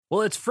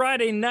Well, it's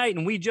Friday night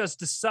and we just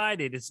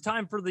decided it's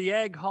time for the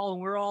egg haul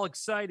and we're all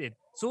excited.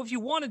 So if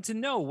you wanted to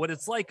know what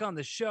it's like on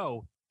the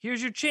show,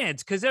 here's your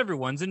chance because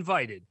everyone's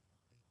invited.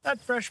 That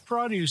fresh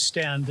produce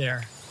stand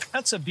there,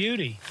 that's a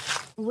beauty.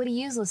 What do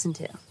you listen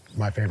to?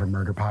 My favorite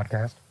murder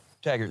podcast.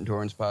 Taggart and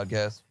Torrance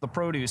podcast. The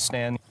produce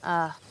stand.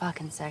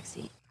 Fucking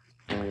sexy.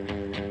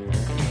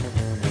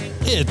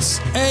 It's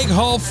Egg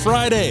Haul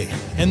Friday,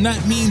 and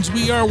that means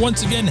we are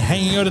once again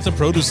hanging out at the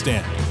produce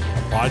stand,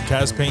 a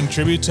podcast paying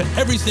tribute to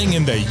everything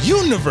in the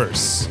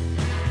universe.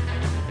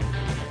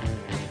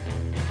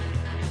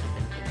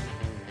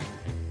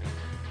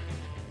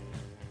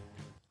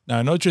 Now,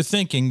 I know what you're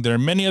thinking. There are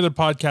many other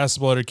podcasts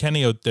about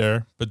Letterkenny out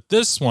there, but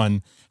this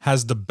one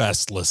has the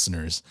best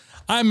listeners.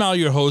 I'm Al,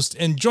 your host,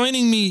 and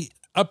joining me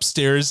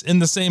upstairs in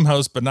the same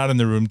house, but not in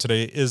the room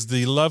today, is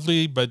the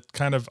lovely but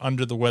kind of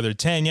under the weather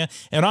Tanya.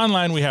 And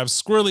online we have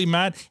Squirrely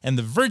Matt and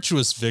the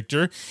virtuous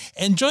Victor.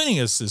 And joining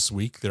us this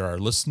week, there are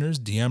listeners,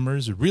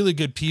 DMers, really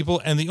good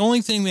people, and the only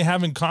thing they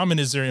have in common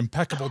is their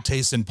impeccable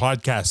taste in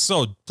podcasts.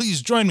 So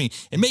please join me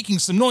in making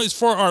some noise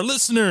for our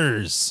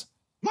listeners.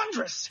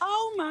 Wondrous!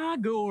 Oh my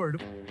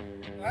god!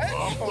 What?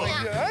 Oh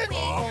my god!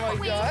 Oh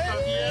my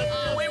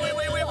god! Wait! Oh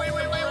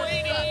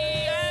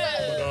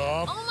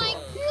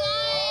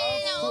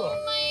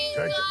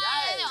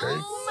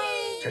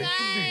my god!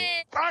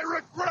 I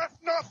regret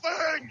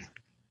nothing!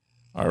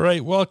 All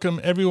right,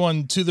 welcome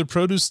everyone to the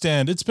produce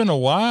stand. It's been a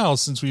while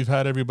since we've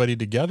had everybody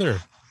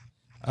together.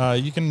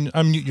 You can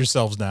unmute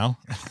yourselves now.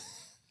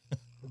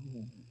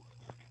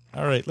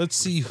 All right, let's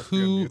see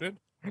who...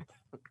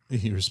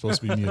 You were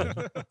supposed to be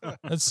muted.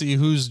 Let's see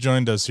who's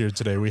joined us here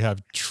today. We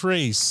have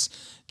Trace,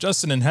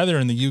 Justin and Heather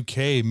in the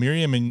UK,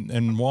 Miriam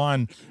and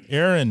Juan,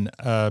 Aaron,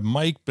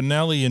 Mike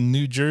Benelli in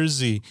New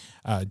Jersey,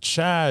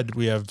 Chad,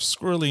 we have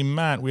Squirrely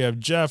Matt, we have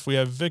Jeff, we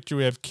have Victor,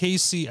 we have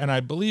Casey, and I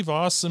believe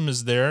Awesome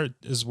is there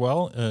as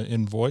well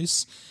in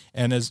voice.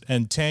 And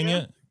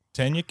Tanya,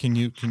 can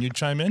you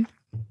chime in?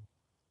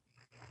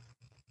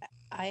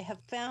 I have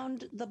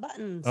found the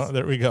buttons. Oh,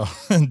 there we go.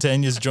 And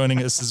Tanya's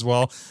joining us as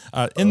well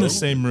in the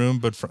same room,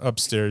 but from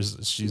upstairs.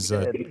 She's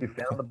you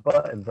found the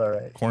buttons, all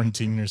right.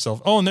 Quarantining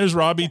herself. Oh, and there's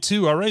Robbie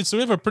too. All right, so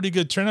we have a pretty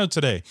good turnout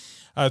today.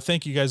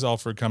 Thank you guys all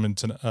for coming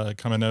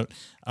out.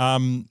 I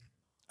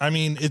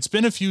mean, it's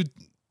been a few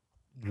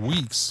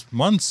weeks,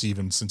 months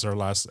even since our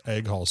last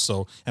egg haul.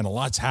 So, and a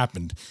lot's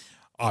happened,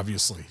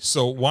 obviously.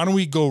 So why don't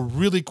we go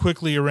really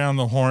quickly around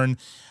the horn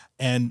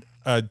and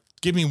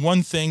give me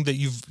one thing that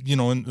you've,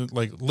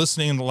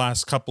 listening in the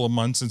last couple of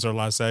months since our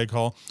last egg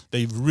haul, that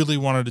you've really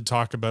wanted to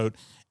talk about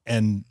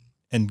and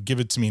give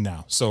it to me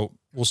now. So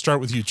we'll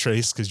start with you,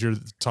 Trace, because you're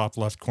the top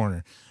left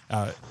corner.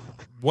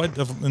 What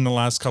in the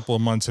last couple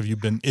of months have you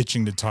been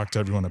itching to talk to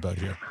everyone about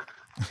here?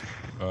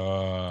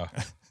 I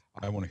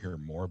want to hear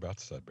more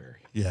about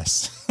Sudbury.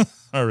 Yes.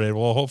 All right.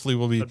 Well, hopefully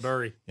we'll be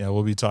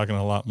talking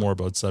a lot more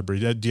about Sudbury.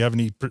 Do you have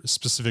any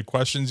specific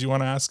questions you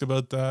want to ask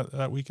about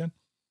that weekend?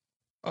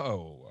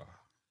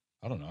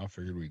 I don't know. I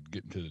figured we'd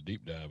get into the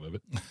deep dive of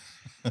it.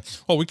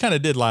 Well, we kind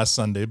of did last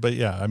Sunday, but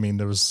yeah, I mean,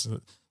 there was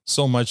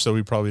so much that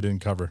we probably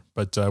didn't cover,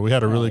 but we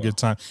had a really good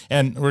time,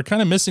 and we're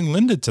kind of missing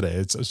Linda today.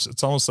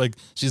 It's almost like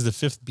she's the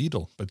fifth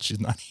Beatle, but she's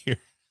not here.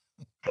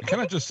 Can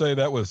I just say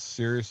that was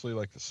seriously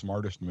like the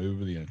smartest move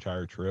of the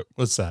entire trip?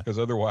 What's that? Because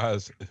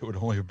otherwise it would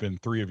only have been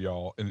three of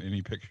y'all in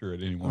any picture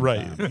at any one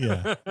time. Right.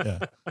 Yeah.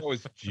 That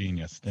was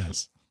genius.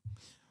 Yes.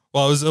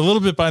 Well, it was a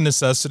little bit by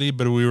necessity,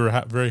 but we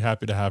were very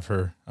happy to have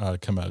her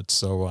come out.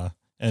 So,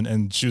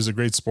 and she was a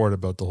great sport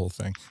about the whole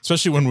thing,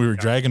 especially when we were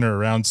dragging her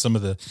around some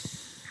of the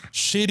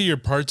shadier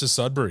parts of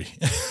Sudbury.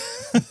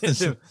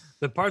 The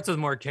parts with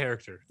more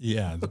character.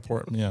 Yeah,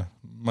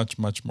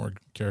 much more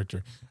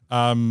character.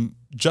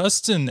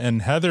 Justin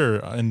and Heather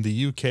in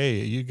the UK,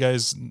 you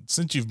guys,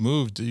 since you've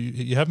moved,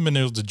 you haven't been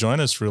able to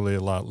join us really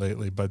a lot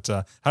lately. But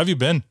how have you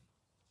been?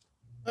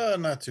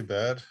 Not too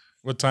bad.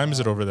 What time is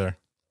it over there?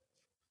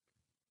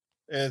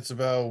 It's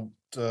about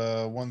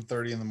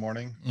 1:30 in the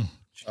morning.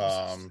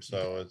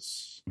 So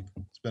it's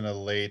been a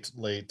late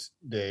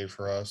day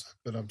for us.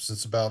 I've been up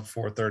since about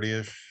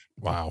 4:30ish.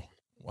 Wow.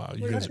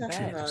 You guys are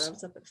I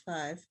was up at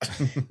 5.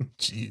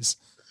 Jeez.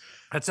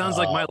 That sounds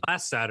like my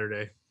last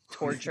Saturday.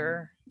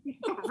 Torture.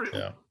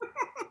 Yeah.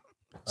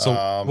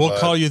 So we'll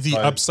call you the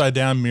upside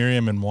down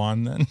Miriam and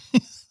Juan then.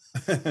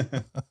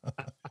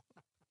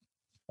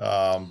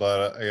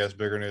 But I guess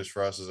bigger news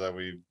for us is that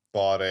we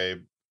bought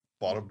a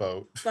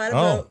boat.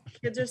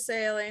 Kids are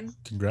sailing.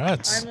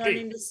 Congrats. I'm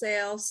learning to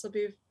sail, so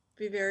be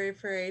very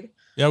afraid.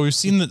 Yeah, we've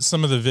seen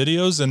some of the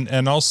videos,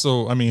 and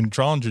also, I mean,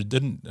 Trollinger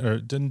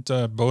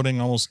didn't boating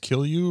almost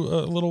kill you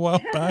a little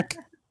while back?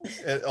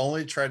 It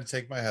only tried to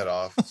take my head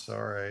off. It's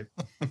all right.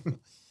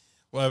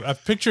 Well, I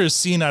picture a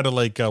scene out of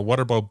like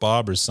What About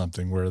Bob or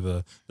something where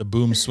the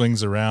boom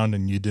swings around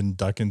and you didn't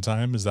duck in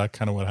time. Is that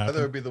kind of what happened?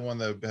 That would be the one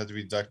that had to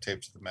be duct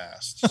taped to the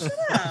mast.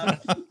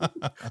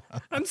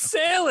 I'm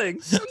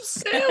sailing.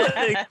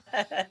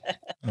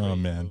 Oh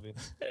man.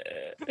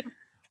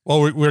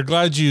 Well, we're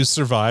glad you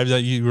survived.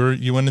 That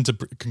you went into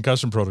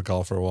concussion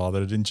protocol for a while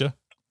there, didn't you?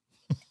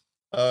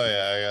 Oh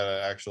yeah, I got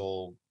an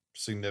actual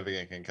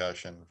significant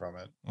concussion from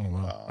it. Oh,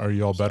 wow. Are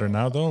you all better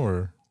now though, or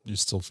are you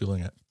still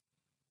feeling it?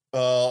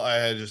 Well, I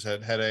had just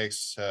had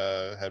headaches,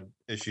 had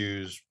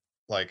issues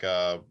like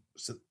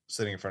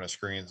sitting in front of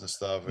screens and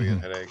stuff. I get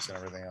headaches and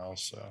everything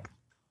else.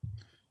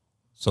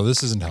 So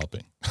this isn't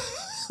helping.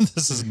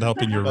 This isn't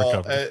helping your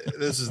recovery.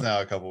 This is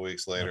now a couple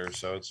weeks later,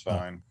 so it's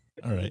fine.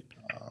 All right.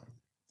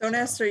 Don't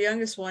ask their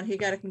youngest one. He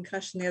got a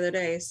concussion the other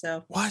day.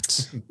 So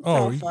what?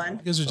 Oh, you fun.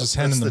 guys are just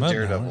handing them out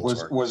now.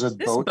 Was it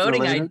This boat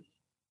boating related?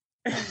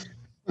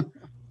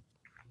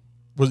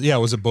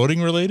 Was it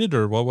boating related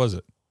or what was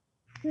it?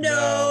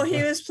 No,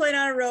 he was playing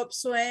on a rope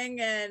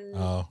swing and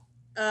Oh.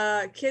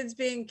 kids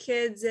being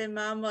kids, and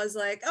mom was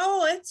like,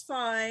 "Oh, it's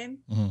fine,"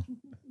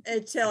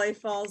 until he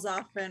falls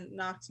off and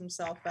knocks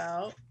himself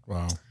out.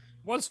 Wow.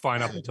 Was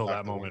fine up until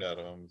that moment. Out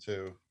of him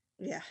too.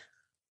 Yeah.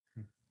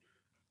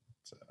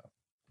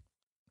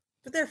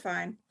 But they're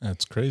fine.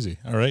 That's crazy.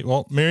 All right.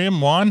 Well, Miriam,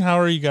 Juan, how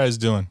are you guys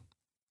doing?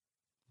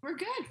 We're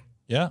good.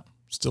 Yeah.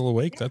 Still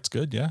awake. That's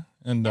good. Yeah.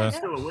 And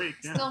Still awake.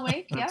 Yeah. Still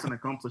awake. That's Yeah. an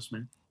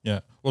accomplishment.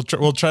 yeah,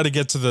 we'll try to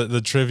get to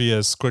the trivia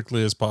as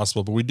quickly as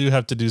possible, but we do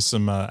have to do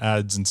some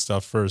ads and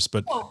stuff first.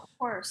 But Oh, of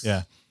course.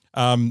 yeah.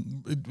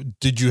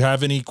 Did you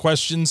have any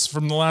questions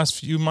from the last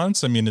few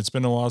months? I mean, it's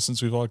been a while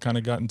since we've all kind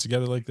of gotten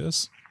together like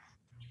this.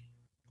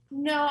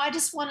 No, I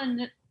just want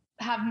to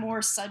have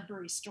more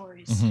Sudbury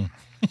stories.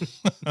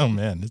 Oh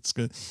man, it's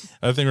good.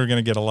 I think we're going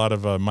to get a lot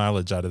of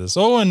mileage out of this.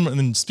 Oh,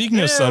 and speaking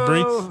of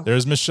Sudbury,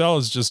 there's Michelle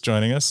is just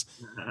joining us.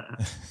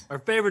 Our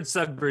favorite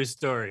Sudbury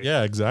story.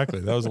 Yeah,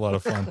 exactly. That was a lot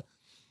of fun.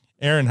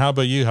 Aaron, how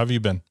about you? How have you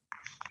been?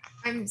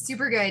 I'm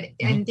super good.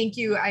 And thank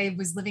you. I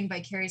was living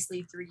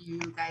vicariously through you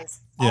guys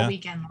all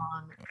weekend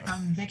long.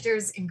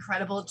 Victor's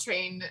incredible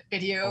train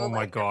video. Oh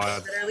my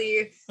God.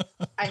 Literally,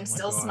 I'm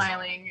still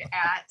smiling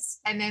at.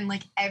 And then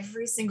like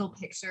every single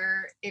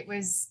picture, it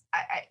was,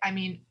 I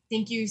mean,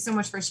 thank you so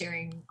much for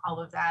sharing all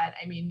of that.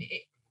 I mean,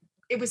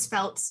 it was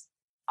felt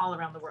all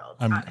around the world,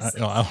 honestly.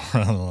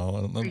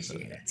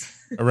 Appreciate it.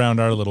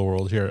 Around our little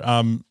world here.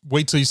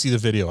 Wait till you see the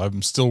video.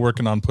 I'm still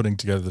working on putting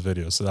together the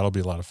video, so that'll be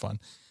a lot of fun.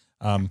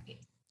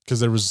 Because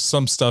there was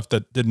some stuff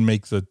that didn't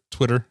make the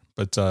Twitter,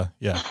 but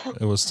yeah,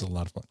 it was still a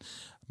lot of fun.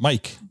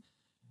 Mike,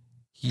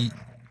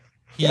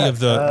 of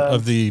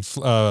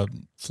the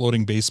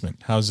floating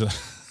basement. How's it?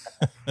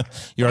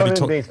 You already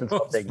told.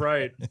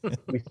 Right.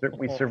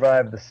 we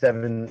survived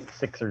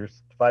the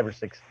 5 or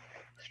 6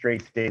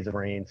 straight days of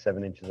rain,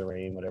 7 inches of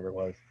rain, whatever it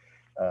was.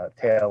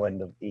 Tail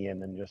end of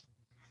Ian, and just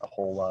a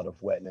whole lot of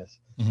wetness.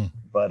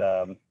 But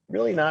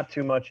really not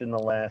too much in the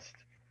last.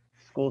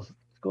 School's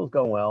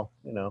going well,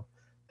 you know.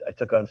 I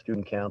took on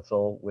student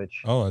council,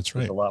 which that's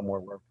right. was a lot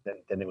more work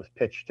than it was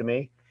pitched to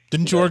me.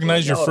 Didn't you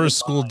organize your first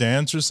school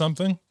dance or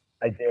something?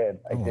 I did.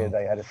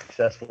 I had a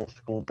successful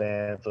school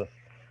dance with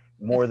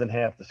more than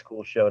half the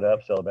school showed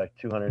up. So about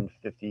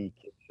 250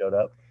 kids showed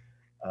up,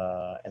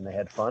 and they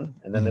had fun,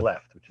 and then they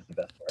left, which is the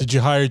best part. Did you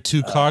hire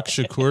Tupac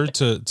Shakur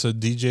to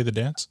DJ the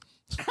dance?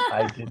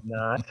 I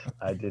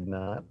did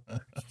not.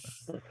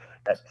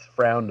 That's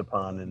frowned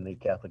upon in the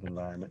Catholic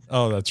environment.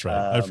 Oh, that's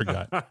right. I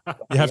forgot.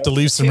 You have to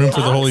leave some room for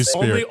the Holy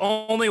Spirit.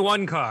 Only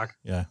one cock.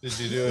 Yeah. Did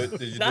you do it?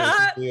 Did you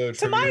Not do it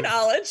to my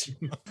knowledge.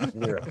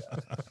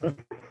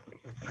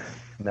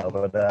 No,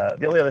 but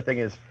the only other thing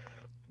is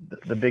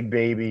the big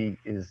baby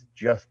is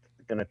just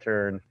going to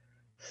turn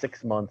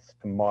 6 months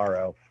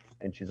tomorrow,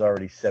 and she's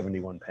already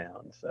 71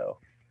 pounds. So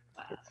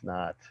it's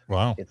not.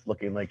 Wow. It's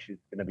looking like she's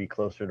going to be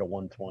closer to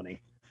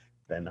 120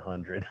 than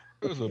 100.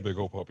 This is a big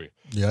old puppy.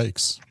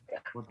 Yikes.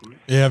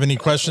 You have any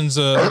questions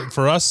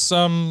for us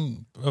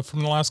from the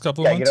last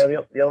couple of months? You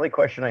know, the only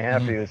question I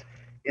have for you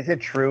is it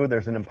true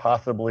there's an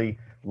impossibly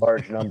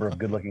large number of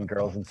good-looking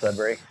girls in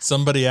Sudbury?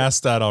 Somebody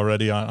asked that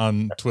already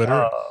on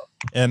Twitter,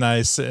 and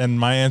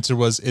my answer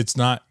was it's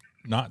not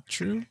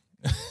true.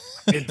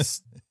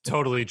 It's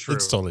totally true.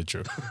 It's totally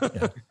true.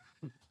 Yeah.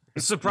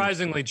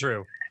 Surprisingly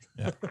true.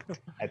 Yeah.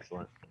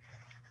 Excellent.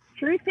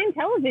 Truth in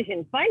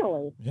television,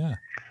 finally. Yeah.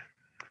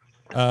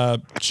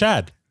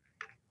 Chad.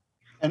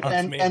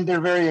 And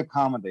they're very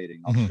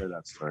accommodating. I'll share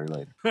that story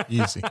later.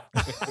 Easy.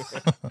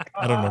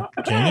 I don't know.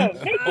 Can you?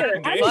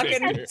 Victor,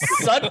 Fucking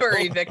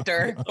Sudbury,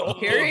 Victor.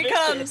 Here he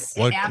comes.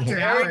 What,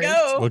 There we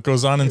go. What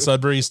goes on in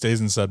Sudbury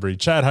stays in Sudbury.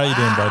 Chad, how you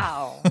doing,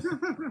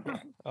 bud?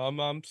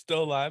 I'm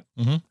still alive.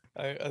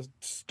 I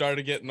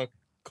started getting a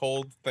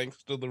cold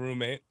thanks to the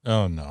roommate.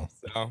 Oh no.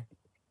 So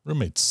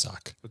roommates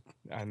suck.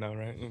 I know,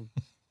 right?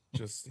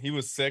 He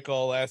was sick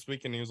all last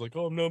week, and he was like,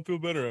 "Oh, no, I feel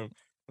better."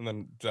 And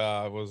then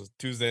it was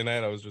Tuesday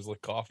night. I was just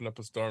like coughing up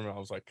a storm, and I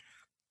was like,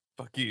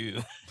 "Fuck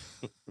you."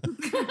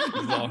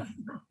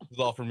 It's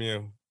all from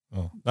you.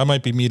 Oh, that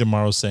might be me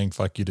tomorrow saying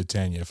 "fuck you" to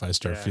Tanya if I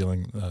start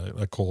feeling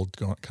a cold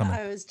coming.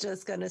 I was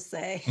just gonna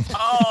say,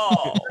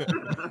 oh,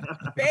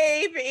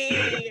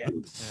 baby.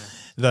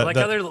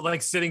 Other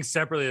sitting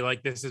separately,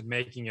 like this is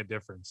making a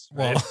difference.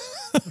 Right?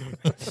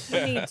 Well,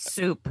 I need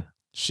soup.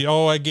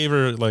 I gave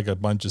her like a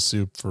bunch of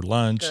soup for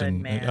lunch. Good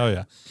man.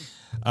 Oh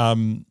yeah.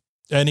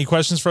 Any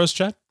questions for us,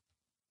 Chad?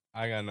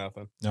 I got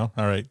nothing. No.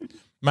 All right,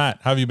 Matt,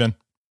 how have you been?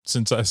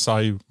 since I saw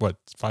you,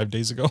 5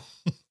 days ago?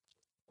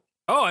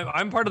 Oh,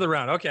 I'm part of the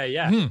round. Okay,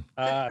 yeah.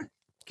 Good.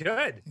 Get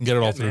it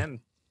all Good, through. man.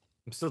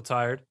 I'm still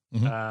tired.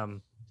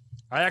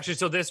 I actually,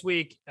 so this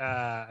week,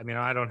 I mean,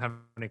 I don't have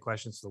any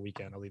questions for the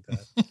weekend. I'll leave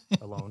that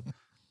alone.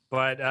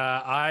 But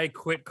I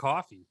quit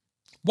coffee.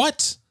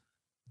 What?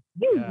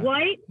 You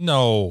what?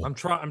 No. I'm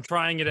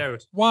trying it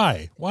out.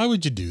 Why? Why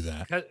would you do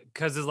that?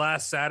 Because this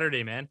last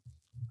Saturday, man,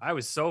 I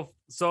was so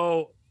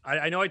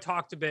I know I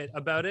talked a bit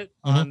about it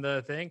Mm-hmm. on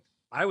the thing.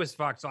 I was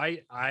fucked. So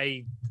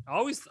I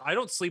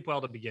don't sleep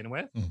well to begin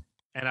with.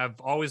 And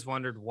I've always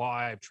wondered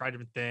why. I've tried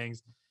different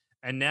things.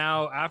 And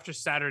now after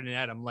Saturday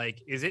night, I'm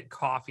like, is it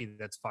coffee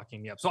that's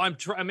fucking me up? So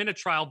I'm in a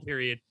trial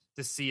period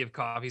to see if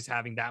coffee's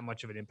having that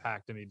much of an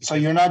impact on me. So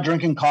you're not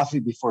drinking coffee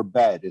before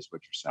bed, is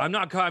what you're saying?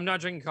 I'm not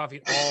drinking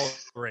coffee at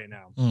all right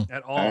now.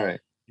 At all. All right.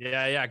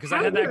 Yeah. Because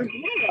I had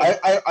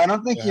that. I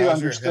don't think you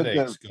how's your understood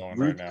headaches the going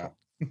root right now?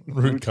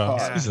 Root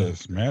cause.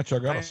 Jesus, Match, I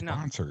got I a know.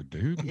 sponsor,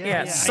 dude.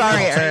 Yeah, I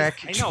sorry, know.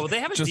 Eric. I know. They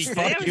have a Just decaf.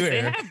 fuck you, They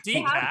Eric. have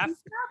decaf.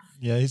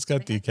 Yeah, he's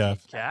got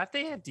decaf.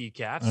 They had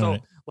decaf. All So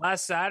right.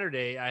 last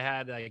Saturday, I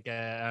had like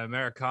an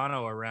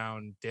Americano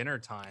around dinner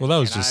time. Well, that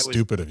was and just I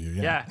stupid of you.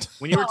 Yeah.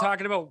 When you were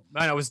talking about,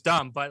 I know it was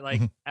dumb, but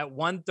like at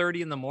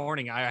 1:30 in the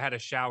morning, I had a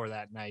shower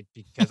that night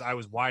because I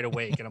was wide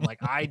awake. And I'm like,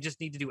 I just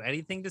need to do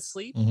anything to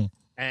sleep.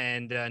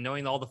 And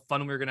knowing all the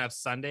fun we were going to have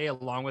Sunday,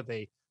 along with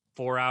a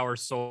 4-hour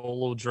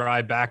solo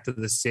drive back to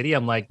the city,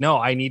 I'm like, no,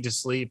 I need to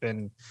sleep.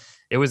 And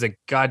it was a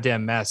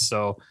goddamn mess.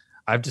 So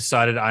I've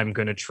decided I'm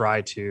going to try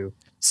to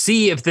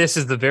see if this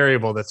is the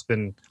variable that's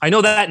been, I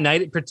know that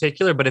night in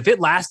particular, but if it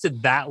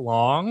lasted that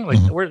long, like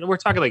we're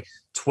talking like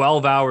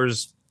 12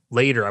 hours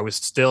later, I was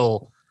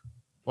still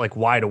like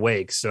wide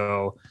awake.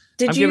 So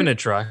I'm giving it a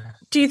try.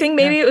 Do you think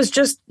maybe it was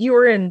just you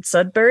were in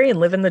Sudbury and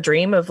living the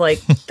dream of like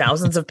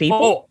thousands of people?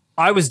 Oh,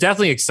 I was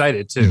definitely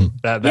excited too.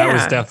 That was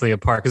Yeah. definitely a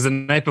part, because the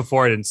night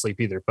before I didn't sleep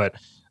either, but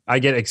I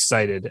get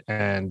excited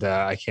and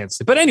I can't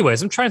sleep. But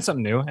anyways, I'm trying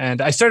something new,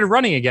 and I started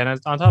running again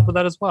on top of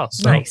that as well.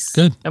 So Nice.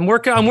 Good. I'm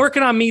working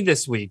on me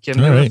this week, and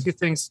All there are a right. few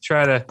things to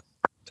try to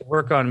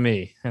work on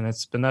me. And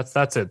that's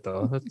it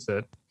though. That's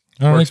it.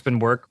 All Work's been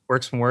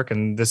work,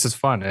 and this is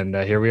fun. And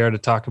here we are to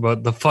talk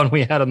about the fun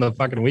we had on the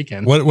fucking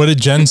weekend. What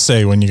did Jen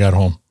say when you got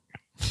home?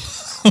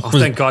 Oh,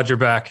 thank God you're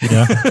back.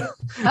 Yeah.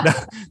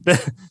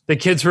 the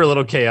kids were a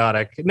little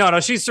chaotic. No,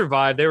 she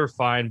survived. They were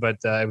fine, but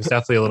it was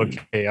definitely a little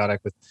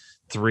chaotic with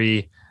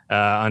 3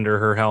 under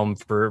her helm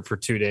for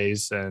 2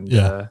 days. And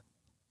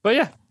but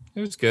yeah,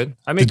 it was good.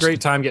 I made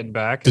great time getting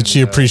back. Did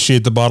she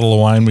appreciate the bottle of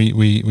wine we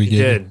She gave?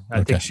 did. you?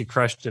 I think she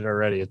crushed it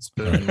already. It's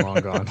been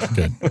long gone.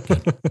 Good.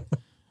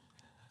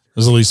 It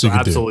was the least we could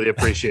Absolutely do.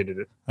 appreciated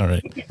it. All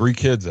right. 3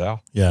 kids,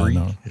 Al. Yeah, I 3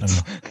 know.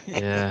 kids.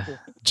 Yeah.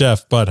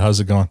 Jeff, Bud, how's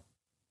it going?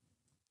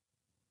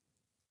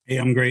 Hey,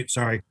 I'm great.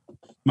 Sorry.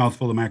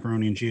 Mouthful of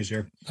macaroni and cheese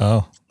here.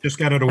 Oh. Just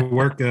got out of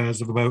work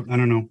as of about,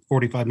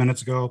 45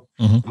 minutes ago.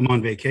 I'm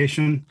on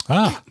vacation.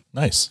 Ah,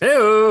 nice.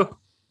 Hey.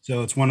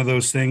 So it's one of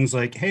those things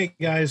like, hey,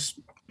 guys,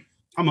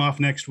 I'm off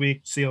next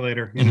week. See you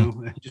later.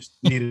 I just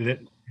needed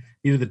it.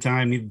 Needed the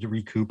time, needed to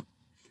recoup.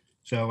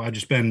 So I've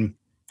just been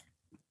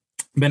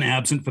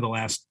absent for the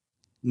last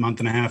month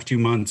and a half, 2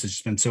 months. It's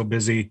just been so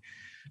busy.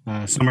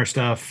 Summer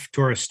stuff,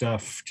 tourist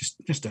stuff,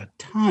 just a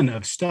ton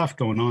of stuff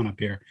going on up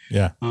here.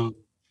 Yeah.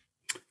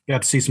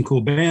 Got to see some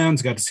cool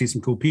bands, got to see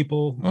some cool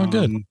people. Oh,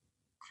 good.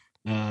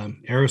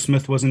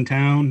 Aerosmith was in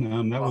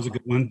town. That was a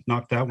good one.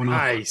 Knocked that one off.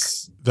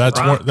 Nice.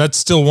 That's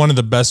still one of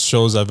the best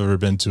shows I've ever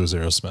been to is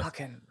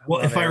Aerosmith.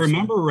 Well, if I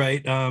remember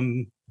right,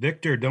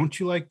 Victor, don't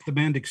you like the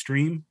band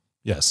Extreme?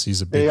 Yes,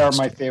 he's a big. They are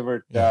my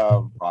favorite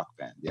rock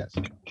band. Yes.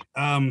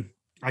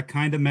 I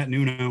kind of met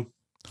Nuno.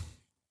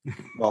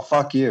 Well,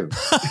 fuck you.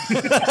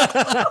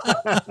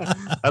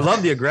 I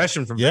love the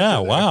aggression from Yeah,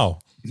 Victor there. wow.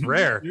 It's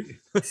rare.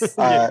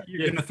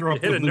 You're gonna throw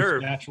up hit the a blue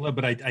nerve. spatula,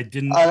 but I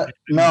didn't.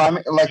 No, I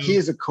mean, like,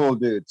 he's a cool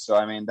dude. So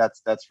I mean,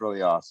 that's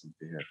really awesome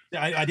to hear.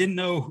 I didn't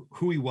know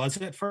who he was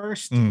at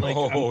first. Mm. Like,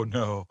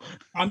 No.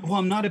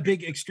 I'm not a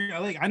big Extreme.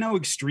 I know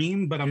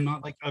Extreme, but I'm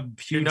not like a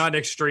huge. You're not an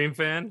Extreme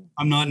fan?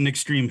 I'm not an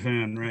Extreme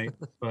fan, right?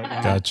 But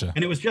Gotcha.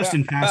 And it was just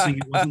in passing.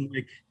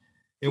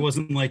 It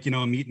wasn't like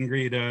a meet and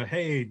greet.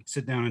 Hey,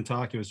 sit down and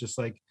talk. It was just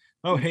like,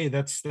 oh, hey,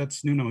 that's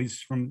Nuno.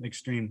 He's from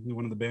Extreme,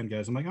 one of the band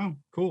guys. I'm like, oh,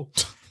 cool.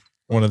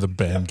 One of the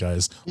band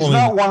guys. He's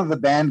not one of the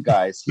band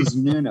guys. He's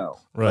Nuno.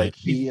 Right. Like,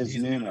 he is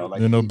Nuno. Like,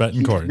 Nuno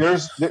Betancourt.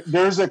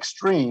 There's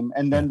Extreme,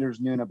 and then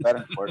there's Nuno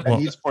Betancourt, Well,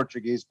 and he's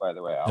Portuguese, by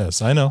the way. Al.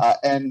 Yes, I know.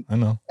 I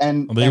know.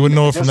 And Although you wouldn't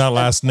know it from just- that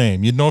last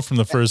name. You'd know it from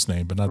the first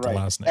name, but not the Right.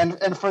 last name.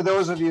 And for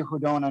those of you who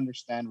don't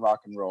understand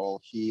rock and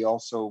roll, he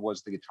also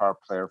was the guitar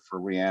player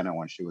for Rihanna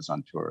when she was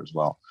on tour as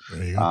well.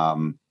 There you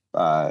go.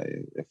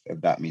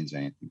 If that means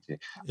anything to you.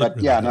 But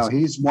really yeah, no, does.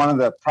 he's one of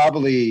the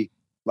probably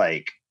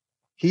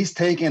he's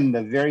taken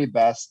the very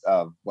best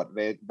of what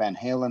Van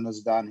Halen has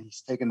done.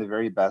 He's taken the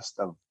very best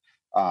of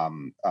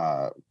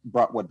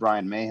what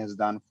Brian May has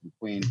done from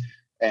Queen,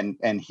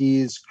 and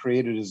he's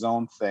created his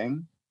own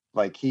thing.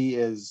 Like, he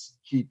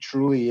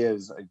truly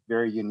is a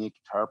very unique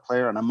guitar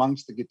player, and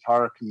amongst the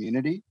guitar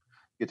community,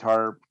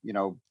 guitar,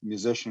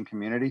 musician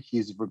community,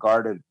 he's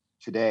regarded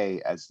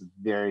today as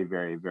very,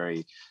 very,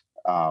 very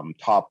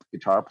top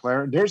guitar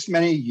player. There's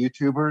many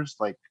YouTubers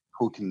like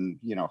who can,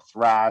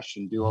 thrash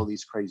and do all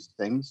these crazy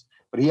things,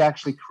 but he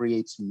actually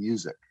creates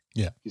music.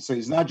 Yeah. So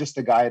he's not just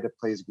a guy that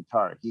plays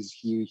guitar.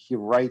 He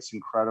writes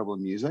incredible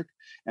music.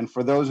 And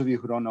for those of you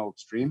who don't know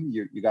Extreme,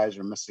 you guys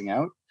are missing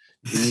out.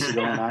 You need to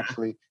go and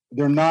actually.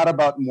 They're not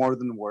about more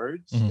than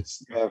words. Mm-hmm.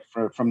 It's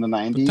from the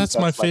 90s. That's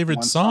my favorite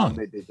one song.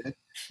 They did.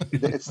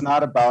 It's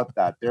not about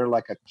that. They're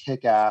like a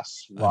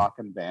kick-ass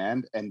rockin'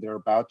 band, and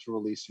they're about to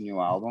release a new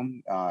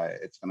album.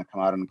 It's going to come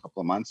out in a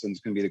couple of months, and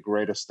it's going to be the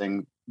greatest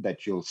thing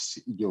that you'll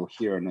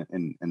hear in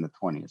the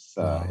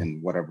 20th, in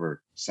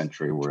whatever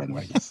century we're in.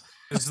 This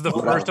is the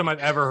first time I've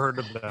ever heard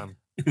of them.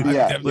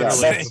 Literally,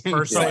 that's the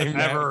first time I've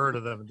ever heard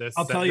of them.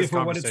 I'll tell you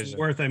for what it's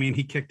worth. I mean,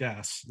 he kicked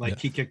ass.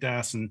 He kicked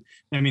ass, and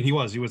I mean, he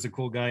was a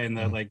cool guy in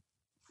the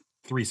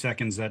 3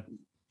 seconds that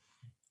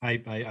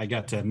I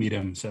got to meet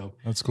him. So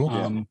that's cool.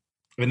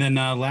 And then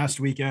last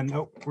weekend,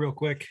 real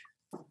quick,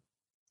 I don't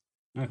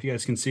know if you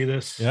guys can see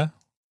this. Yeah,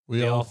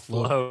 we all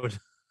flowed.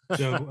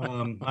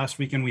 So last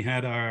weekend we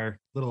had our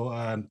little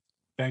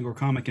Bangor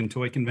Comic and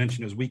Toy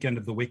Convention. It was Weekend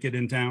of the Wicked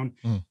in town,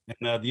 and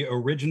the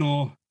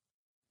original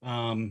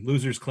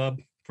Losers Club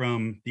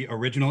from the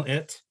original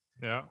It.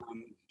 Yeah,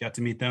 got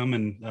to meet them,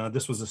 and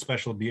this was a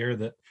special beer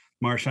that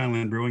Marsh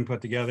Island Brewing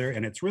put together,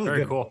 and it's really very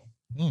good. Cool.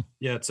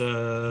 Yeah, it's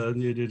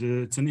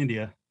in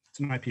India. It's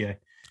an IPA.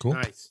 Cool.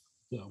 Nice.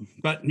 So,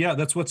 but yeah,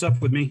 that's what's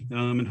up with me.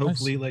 And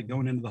hopefully,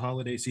 going into the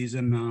holiday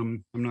season,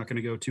 I'm not going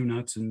to go too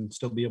nuts and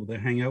still be able to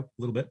hang out a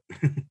little bit.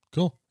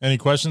 Cool. Any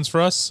questions for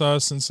us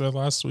since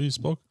last we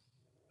spoke?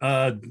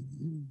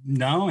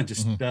 No, I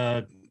just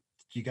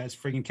you guys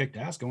friggin' kicked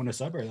ass going to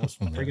Sudbury. That was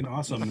friggin'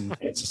 awesome. And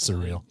it's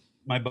surreal.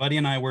 My buddy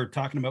and I were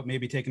talking about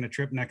maybe taking a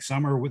trip next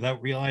summer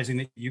without realizing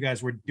that you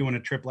guys were doing a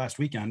trip last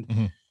weekend.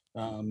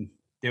 Mm-hmm.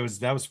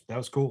 That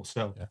was cool.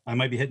 So I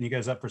might be hitting you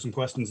guys up for some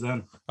questions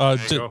then.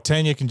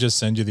 Tanya can just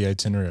send you the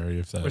itinerary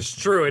if that. It's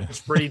true. It's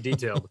pretty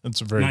detailed.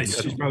 It's very nice.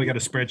 detailed. She's probably got a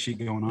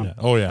spreadsheet going on. Yeah.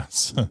 Oh yeah.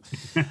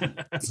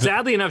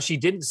 Sadly enough, she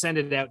didn't send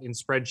it out in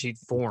spreadsheet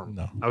form.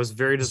 No. I was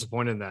very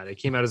disappointed in that. It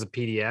came out as a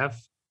PDF,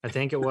 I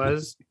think it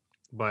was,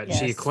 but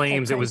she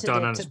claims it was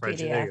done on a spreadsheet.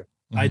 There you go.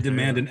 I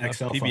demand an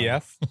Excel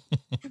PDF.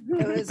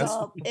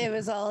 It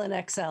was all in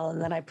Excel,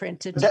 and then I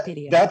printed to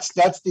PDF.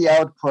 That's the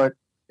output.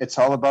 It's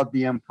all about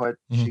the input.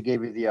 She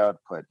gave you the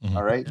output.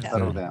 All right,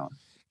 settle down.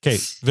 Okay,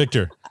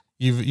 Victor,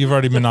 you've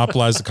already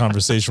monopolized the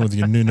conversation with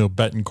your Nuno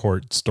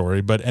Betancourt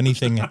story, but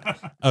anything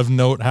of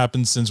note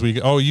happened since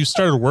you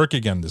started work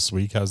again this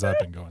week. How's that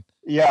been going?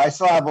 Yeah, I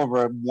still have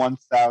over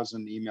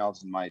 1,000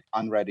 emails in my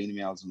unread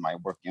emails in my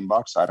work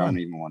inbox. So I don't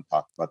even want to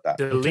talk about that.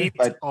 Delete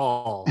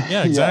all.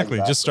 Yeah, exactly.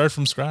 Just start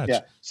from scratch.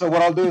 Yeah. So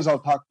what I'll do is I'll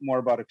talk more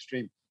about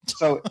Extreme.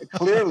 So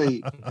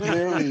clearly,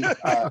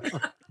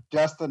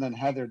 Justin and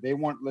Heather, they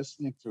weren't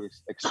listening to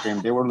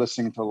Extreme. They were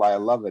listening to Lie I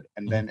Love It,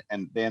 and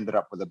they ended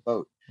up with a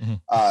boat.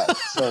 But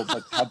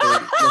had they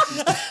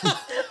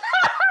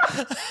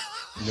listened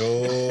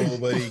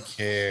Nobody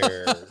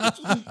cares.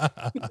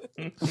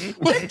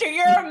 Victor,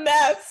 you're a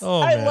mess.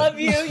 Oh, I man. love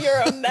you.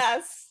 You're a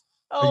mess.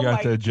 Oh I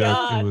got my that joke.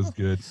 God. It was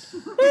good.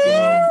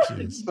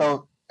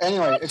 So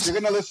anyway, if you're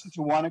going to listen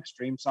to one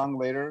Extreme song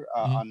later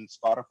on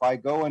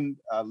Spotify, go and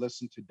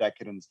listen to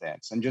Decadence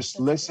Dance and just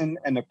listen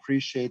and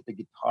appreciate the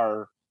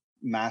guitar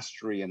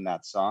mastery in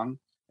that song.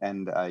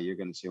 And you're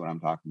going to see what I'm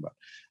talking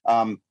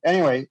about.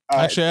 Anyway.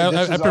 Actually,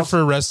 I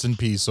prefer Rest in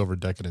Peace over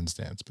Decadence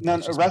Dance. No,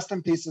 Rest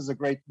in Peace is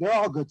they're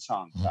all good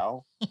songs,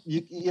 Al.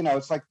 You know,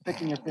 it's like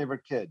picking your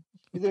favorite kid.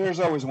 There's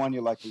always one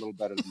you like a little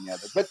better than the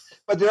other,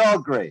 but they're all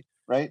great.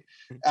 Right.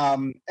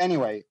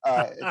 Anyway,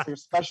 it's a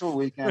special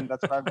weekend.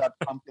 That's why I've got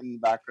pumpkin in the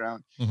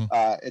background.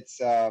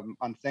 It's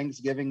on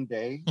Thanksgiving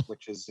Day,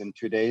 which is in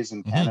 2 days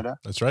in Canada.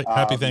 That's right.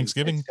 Happy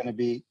Thanksgiving. It's going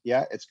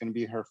to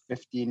be her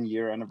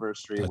 15-year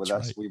anniversary with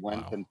us. We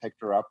went and picked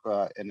her up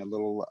in a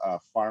little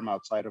farm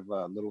outside of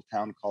a little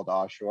town called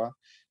Oshawa.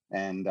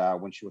 And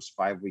when she was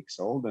 5 weeks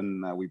old,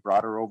 and we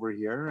brought her over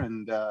here,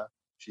 and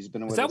she's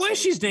been with us. Is that why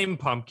she's named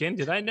Pumpkin?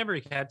 Did I never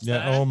catch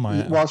that? Oh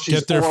my! Well, she's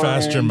get there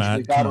faster, orange. Matt.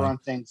 We got her on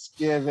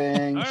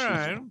Thanksgiving. All She's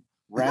right.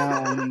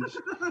 round.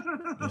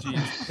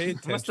 Jeez, pay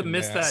attention. Must have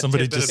missed that.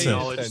 Somebody tidbit just of said.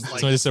 knowledge,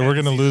 Somebody said we're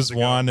going to lose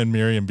Juan and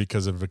Miriam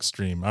because of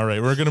Extreme. All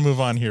right, we're going to move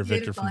on here,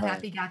 Victor. Beautiful. From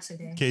Happy Gotcha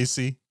Day.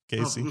 Casey.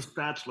 Blue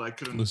Spatula. I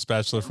couldn't. Blue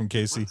Spatula from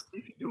Casey. What's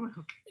he doing?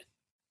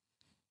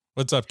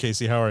 What's up,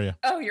 Casey? How are you?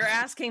 Oh, you're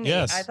asking me.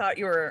 Yes. I thought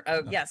you were.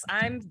 Oh, yes,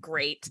 I'm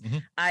great.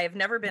 I've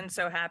never been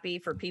so happy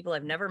for people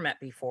I've never met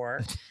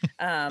before.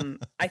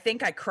 I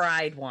think I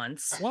cried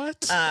once.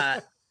 What?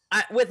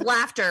 With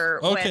laughter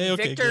when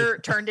Victor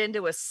good. turned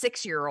into a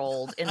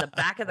 6-year-old in the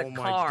back of the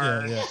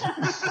car.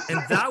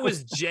 And that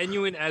was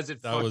genuine as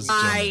it was.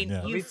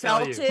 You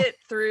felt it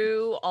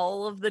through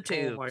all of the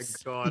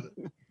tubes. Oh my God.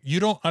 You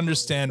don't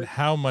understand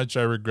how much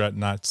I regret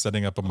not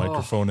setting up a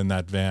microphone in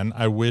that van.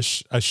 I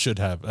wish I should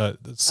have. I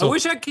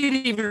wish I could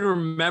even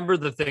remember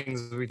the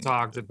things we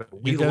talked about.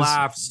 We You guys-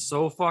 laughed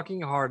so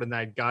fucking hard in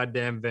that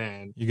goddamn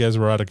van. You guys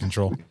were out of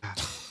control.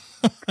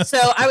 So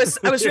I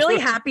was really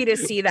happy to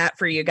see that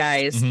for you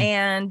guys. Mhm.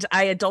 And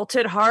I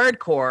adulted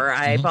hardcore.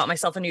 I Mhm. bought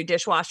myself a new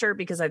dishwasher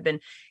because I've been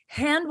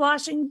hand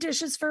washing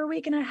dishes for a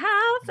week and a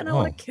half and I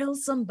want Oh. to kill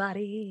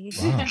somebody.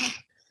 Wow.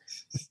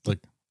 Like,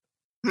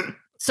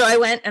 So I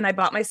went and I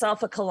bought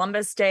myself a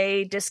Columbus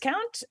Day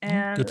discount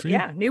and good for you.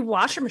 yeah, new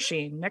washer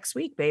machine next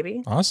week,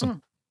 baby.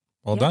 awesome.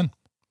 Well Yeah. done.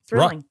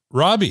 Thrilling.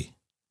 Robbie,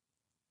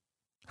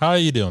 how are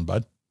you doing,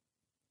 bud?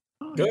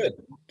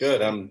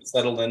 Good. I'm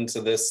settled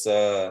into this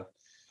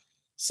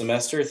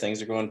semester.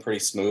 Things are going pretty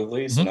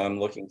smoothly. So now I'm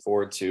looking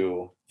forward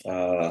to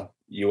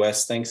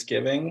US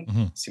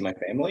Thanksgiving, see my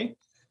family.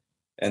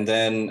 And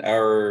then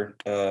our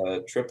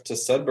trip to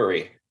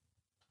Sudbury.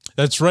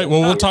 That's right.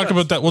 Well, we'll talk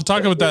about that. We'll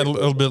talk about that a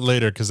little bit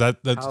later because that's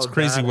How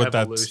crazy that what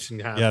that's. evolution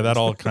Yeah, happened. that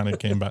all kind of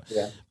came back.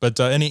 Yeah. But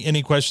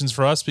any questions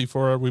for us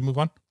before we move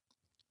on?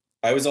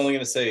 I was only going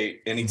to say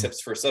any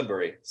tips for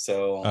Sudbury.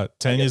 So I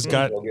Tanya's guess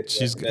got we'll get to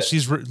that in a bit.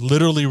 she's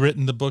literally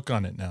written the book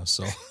on it now.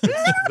 So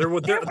There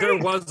was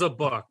a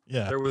book.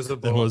 yeah, There was a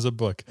there book. was a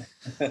book.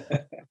 The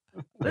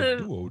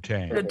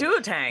duotang. The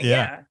duotang. Yeah.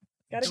 Yeah.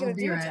 Gotta get a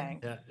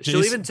duotang. Yeah.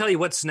 She'll Jason- even tell you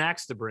what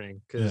snacks to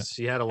bring because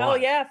she had a lot. Oh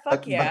yeah,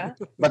 fuck yeah.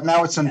 But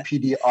now it's in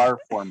PDR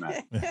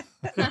format.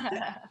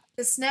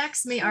 The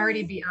snacks may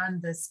already be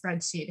on the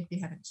spreadsheet if you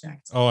haven't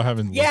checked. Oh, I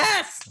haven't. looked.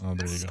 Yes. Oh,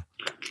 there you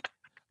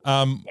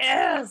go.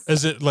 Yes.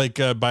 Is it like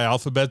by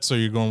alphabet? So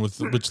you're going with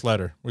which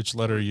letter? Which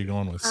letter are you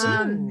going with? C?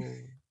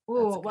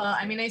 Oh, well,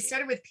 I mean, I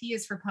started with P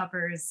is for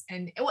puppers,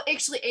 and well,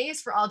 actually, A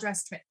is for all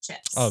dressed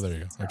chips. Oh, there you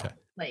go. Okay.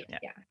 Like,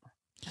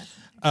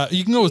 yeah.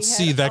 You can go with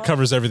C. That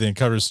covers everything. It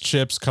covers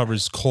chips,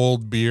 covers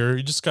cold beer.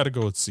 You just got to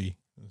go with C,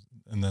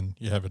 and then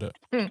you have it up.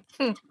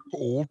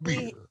 Cold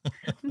beer.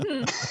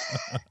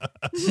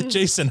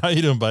 Jason, how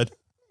you doing, bud?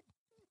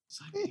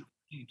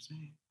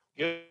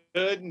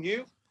 Good, and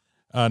you?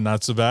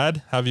 Not so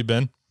bad. How have you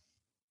been?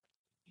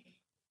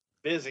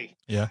 Busy.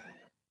 Yeah.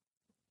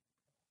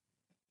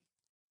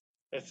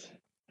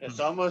 It's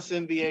almost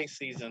NBA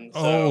season. So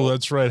Oh,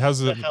 that's right. How's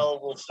the it? hell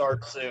will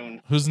start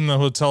soon. Who's in the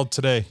hotel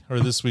today or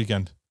this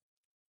weekend?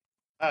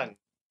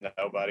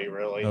 Nobody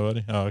really.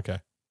 Nobody. Oh, okay.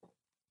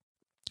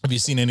 Have you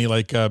seen any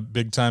like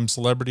big time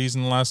celebrities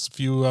in the last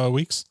few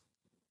weeks?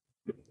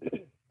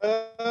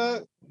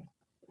 Haven't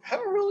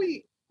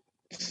really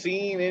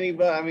seen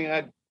anybody. I mean,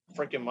 I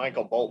freaking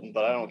Michael Bolton,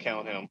 but I don't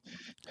count him.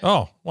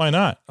 Oh, why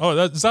not? Oh,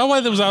 is that why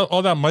there was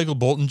all that Michael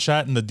Bolton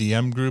chat in the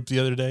DM group the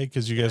other day?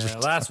 Because you guys Yeah,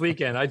 were last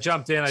weekend, I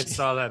jumped in, I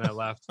saw that, and I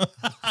left.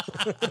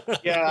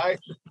 Yeah,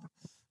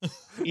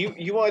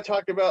 you want to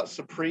talk about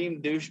supreme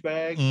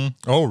douchebag?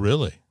 Oh,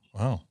 really?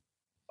 Wow.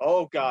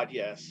 Oh God,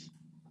 yes.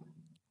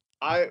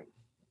 I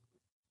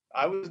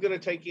was gonna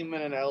take him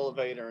in an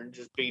elevator and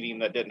just beat him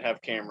that didn't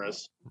have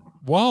cameras.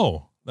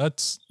 Whoa,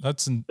 that's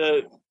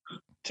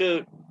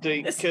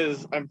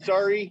Because I'm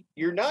sorry,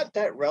 you're not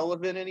that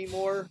relevant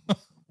anymore.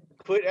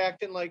 Quit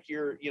acting like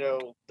you're,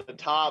 the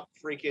top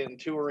freaking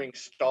touring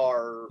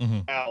star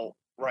out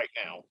right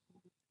now.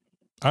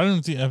 I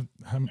don't think I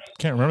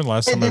can't remember the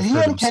last Hey, time did I've he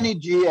heard him and Kenny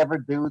G ever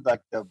do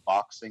like the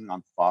boxing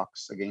on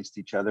Fox against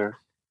each other?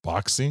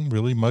 boxing.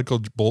 Really,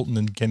 Michael Bolton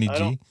and Kenny I G.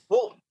 don't-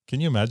 Well,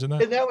 Can you imagine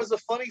that? and that was the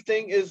funny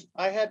thing is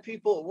I had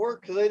people at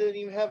work because they didn't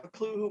even have a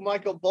clue who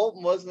Michael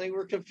Bolton was, and they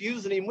were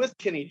confusing him with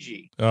Kenny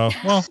G. Oh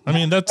well, I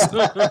mean that's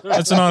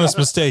an honest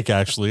mistake.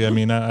 Actually, I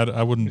mean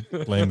I wouldn't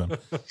blame them.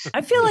 I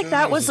feel like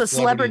that was a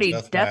celebrity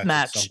death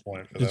match.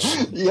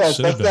 Yes,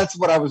 Should have been. that's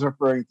what I was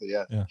referring to.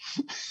 Yes. Yeah.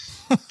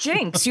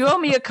 Jinx, you owe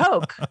me a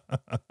Coke.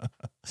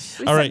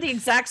 We All said right. the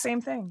exact same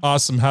thing.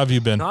 Awesome. How have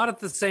you been? Not at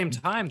the same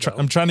time, though.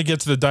 I'm trying to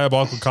get to the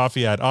diabolical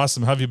coffee ad.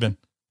 Awesome. How have you been?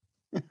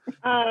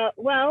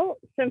 Well,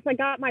 since I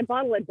got my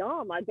bottle of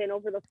Dom, I've been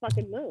over the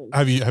fucking moon.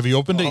 Have you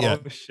opened it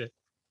yet? Oh, shit.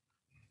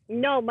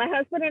 No, my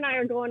husband and I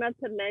are going up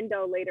to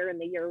Mendo later in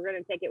the year. We're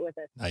going to take it with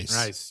us.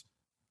 Nice.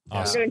 We're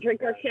Awesome. going to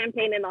drink our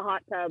champagne in the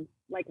hot tub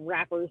like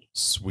rappers.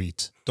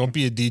 Sweet. Don't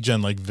be a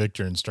degen like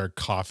Victor and start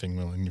coughing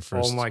when you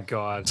first. Oh my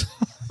god.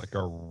 Like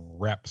a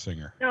rap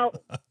singer. No,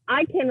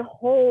 I can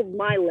hold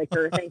my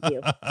liquor. Thank you.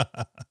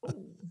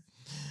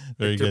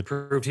 Very Victor good.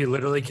 proved he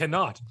literally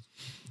cannot.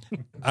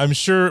 I'm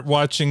sure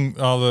watching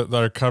all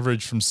our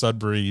coverage from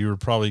Sudbury, you were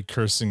probably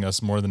cursing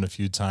us more than a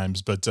few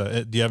times. But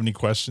do you have any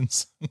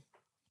questions?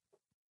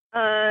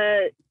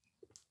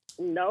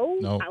 No.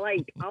 No.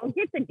 I'll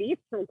get the deets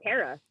from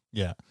Kara.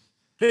 Yeah.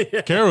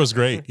 Kara was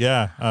great.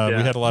 Yeah.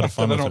 We had a lot of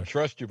fun I with don't her.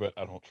 trust you, but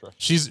I don't trust.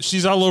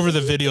 She's all over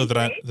the video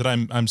that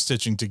I'm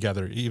stitching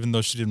together. Even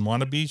though she didn't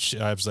want to be,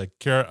 I was like,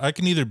 Kara, I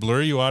can either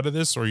blur you out of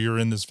this or you're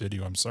in this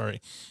video. I'm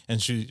sorry.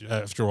 And she,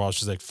 after a while,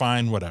 she's like,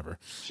 fine, whatever.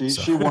 She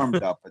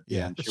warmed up at the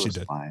Yeah, end. She she was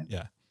did. fine.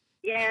 Yeah.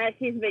 Yeah,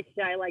 she's a bit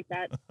shy like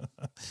that.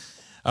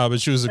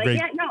 But she was a But great.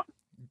 yeah, no,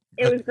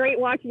 it was great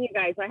watching you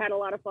guys. I had a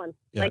lot of fun,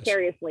 Yeah,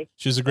 vicariously.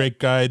 She was a great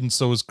guide, and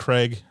so was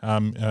Craig.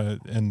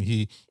 And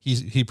he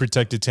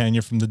protected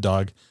Tanya from the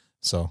dog.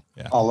 So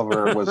yeah.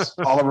 Oliver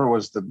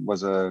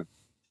was a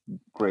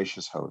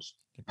gracious host.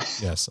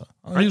 Yes.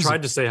 I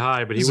tried to say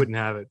hi, but he wouldn't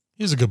have it.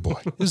 He's a good boy.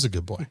 He's a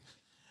good boy.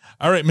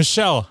 All right,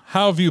 Michelle,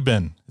 how have you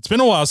been? It's been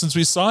a while since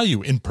we saw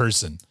you in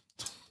person.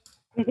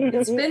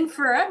 It's been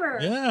forever.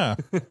 Yeah.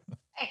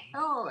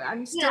 Oh,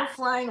 I'm still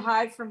flying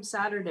high from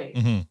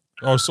Saturday.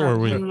 Oh, so are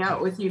we. Hanging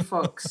out with you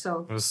folks.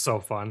 So It was so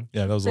fun.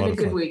 Yeah, that was it's a been lot a of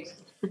good fun. week.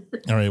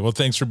 All right. Well,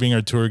 thanks for being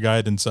our tour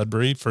guide in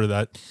Sudbury for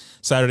that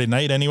Saturday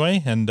night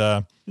anyway. And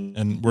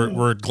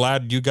we're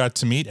glad you got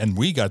to meet, and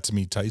we got to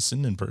meet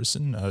Tyson in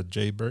person,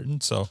 Jay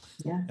Burton. So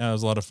yeah, it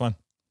was a lot of fun.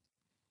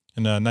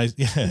 And nice,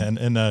 yeah,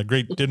 and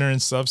great dinner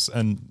and stuff,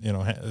 and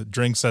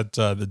drinks at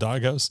the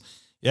doghouse.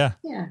 Yeah.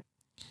 Yeah.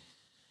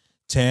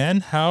 Tan,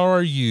 how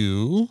are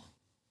you?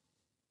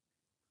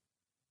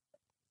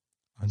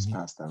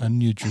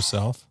 Unmute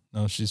yourself.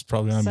 No, she's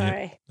probably on mute.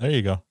 Sorry. There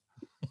you go.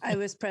 I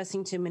was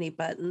pressing too many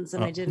buttons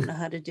and I didn't know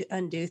how to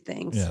undo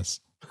things. Yes.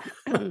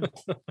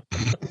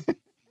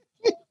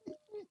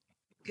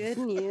 Good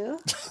and you?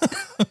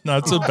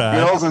 Not so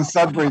bad. Girls in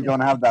Sudbury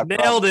don't have that.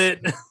 Nailed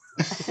it.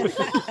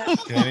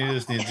 Kenny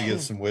just needs to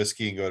get some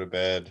whiskey and go to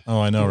bed. Oh,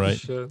 I know, right?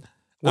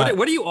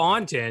 What are you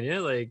on,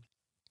 Tanya? Like,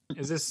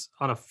 is this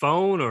on a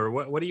phone or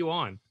what are you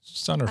on?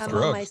 Just on her I'm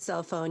phone. on my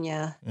cell phone,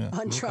 yeah. Yeah.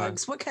 On Okay.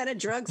 drugs. What kind of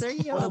drugs are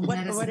you on?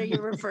 What are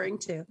you referring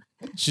to?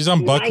 She's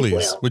on Buckley's,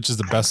 NyQuil. which is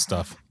the best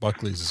stuff.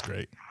 Buckley's is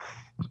great.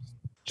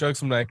 Chug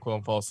some NyQuil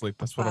and fall asleep.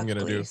 That's what I'm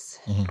gonna do.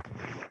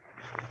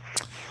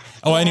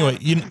 Oh, anyway,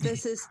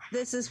 This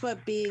is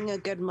what being a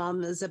good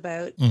mom is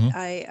about. Mhm.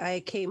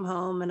 I came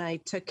home and I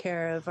took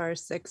care of our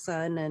sick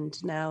son,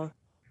 and now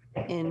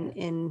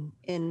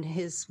in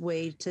his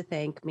way to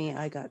thank me,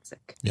 I got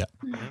sick. Yeah.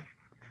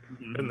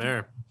 Been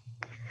there.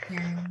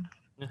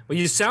 Well,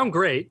 you sound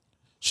great.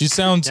 She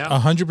sounds Yeah.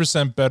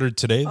 100% better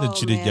today than Oh,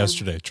 she did man.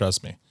 yesterday.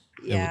 Trust me.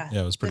 Yeah,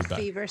 It was pretty the bad.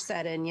 fever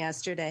set in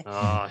yesterday.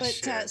 Oh,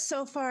 but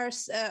so far,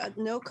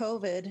 no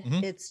COVID.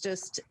 Mhm. It's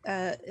just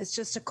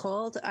a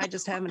cold. I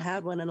just haven't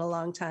had one in a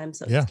long time,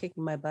 so Yeah. it's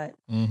kicking my butt.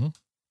 Mm-hmm.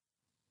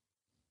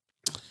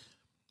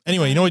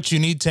 Anyway, you know what you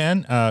need,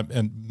 Tan?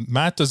 And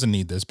Matt doesn't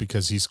need this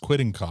because he's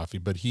quitting coffee,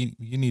 but you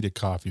need a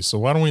coffee. So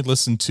why don't we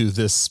listen to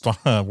this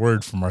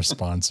word from our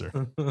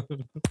sponsor?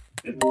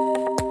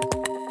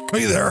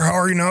 Hey there, how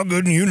are you now?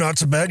 Good and you? Not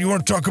so bad. You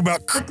want to talk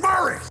about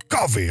McMurray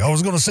coffee? I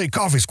was going to say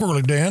coffee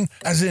squirrely, Dan,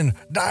 as in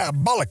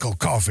diabolical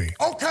coffee.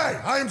 Okay,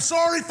 I am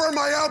sorry for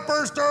my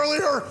outburst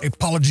earlier.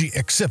 Apology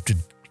accepted,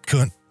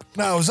 cunt.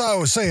 Now, as I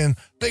was saying,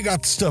 they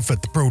got the stuff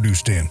at the produce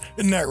stand.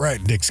 Isn't that right,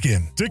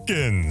 Dickskin?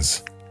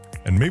 Dickens.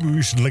 And maybe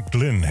we should let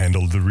Glenn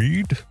handle the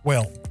read?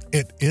 Well,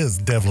 it is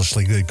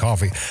devilishly good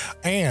coffee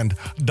and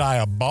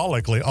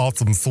diabolically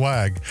awesome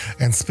swag.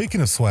 And speaking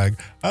of swag,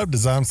 I've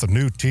designed some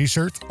new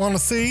t-shirts. Want to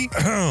see?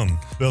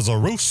 There's a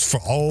roast for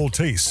all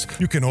tastes.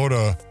 You can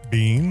order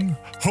bean,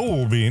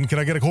 whole bean. Can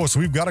I get a course?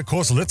 We've got a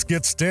course. Let's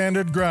get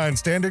standard grind.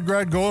 Standard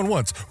grind going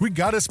once. We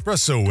got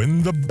espresso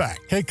in the back.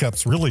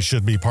 K-Cups really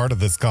should be part of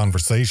this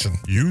conversation.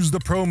 Use the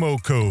promo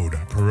code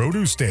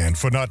Produce Stand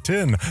for not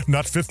 10,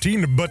 not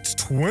 15, but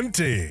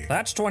 20.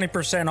 That's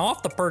 20%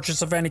 off the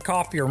purchase of any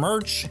coffee or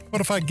merch. What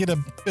if I get a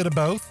bit of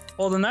both?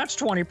 Well, then that's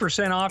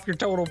 20% off your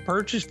total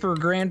purchase for a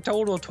grand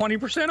total of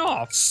 20%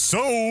 off.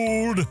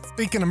 Sold!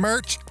 Speaking of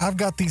merch, I've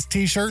got these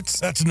t-shirts.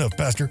 That's enough,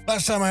 Pastor.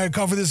 Last time I had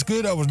coffee this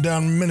good, I was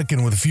down in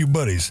Minikin with a few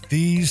buddies.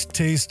 These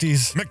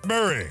tasties.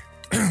 McMurray.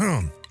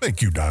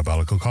 Thank you,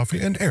 Diabolical Coffee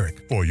and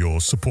Eric, for your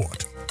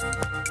support.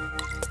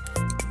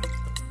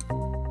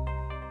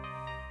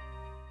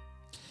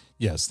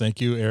 Yes, thank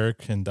you,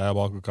 Eric and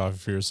Diabolical Coffee,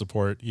 for your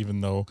support,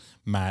 even though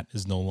Matt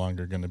is no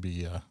longer going to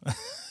be...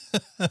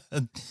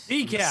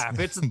 Decaf,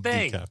 it's a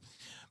thing. Decaf.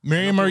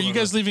 Miriam, are you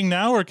guys leaving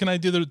now, or can I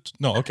do the...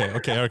 No, okay.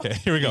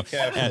 Here we go.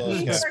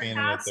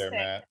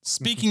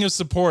 Speaking of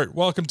support,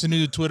 welcome to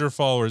new Twitter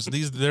followers.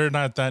 They're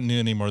not that new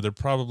anymore. They're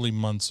probably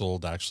months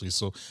old, actually.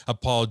 So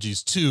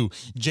apologies to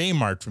J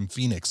Mart from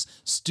Phoenix,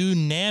 Stu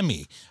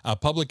Nami,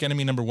 Public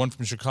Enemy #1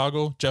 from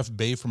Chicago, Jeff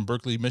Bay from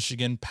Berkeley,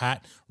 Michigan,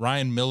 Pat,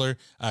 Ryan Miller,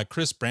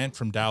 Chris Brandt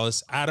from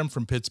Dallas, Adam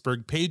from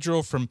Pittsburgh,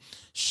 Pedro from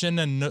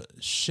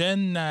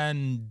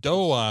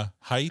Shenandoah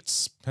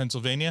Heights,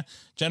 Pennsylvania,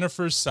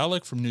 Jennifer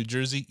Selleck from New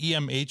Jersey,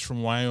 EMH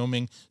from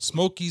Wyoming,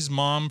 Smokey's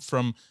mom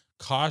from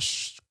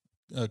Coshocton,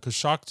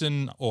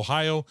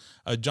 Ohio,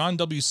 John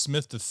W.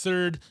 Smith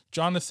III,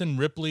 Jonathan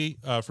Ripley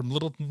from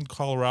Littleton,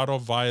 Colorado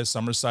via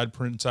Summerside,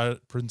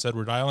 Prince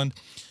Edward Island,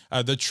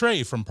 The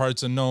Tray from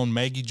Parts Unknown,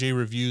 Maggie J.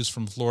 Reviews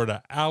from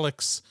Florida,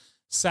 Alex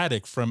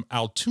Sadik from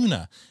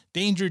Altoona,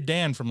 Danger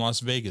Dan from Las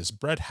Vegas,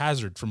 Brett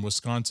Hazard from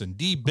Wisconsin,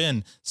 D.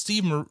 Ben,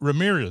 Steve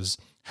Ramirez,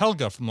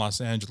 Helga from Los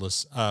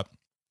Angeles,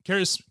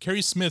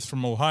 Carrie Smith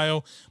from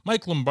Ohio,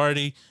 Mike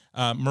Lombardi,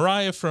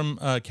 Mariah from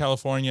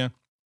California,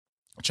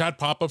 Chad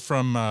Papa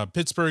from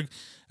Pittsburgh,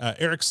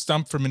 Eric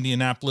Stump from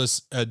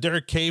Indianapolis,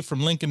 Derek K.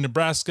 from Lincoln,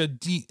 Nebraska,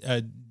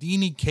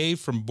 Deanie K.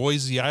 from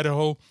Boise,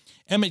 Idaho,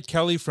 Emmett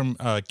Kelly from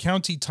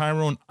County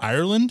Tyrone,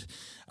 Ireland,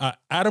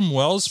 Adam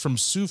Wells from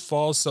Sioux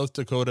Falls, South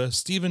Dakota,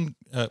 Stephen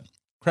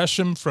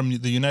Gresham from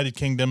the United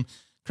Kingdom,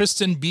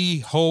 Kristen B.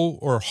 Ho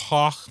or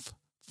Hoff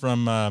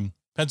from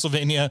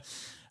Pennsylvania,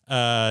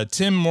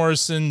 Tim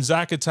Morrison,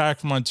 Zach Attack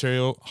from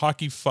Ontario,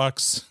 Hockey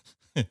Fucks,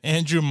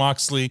 Andrew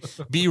Moxley,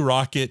 B.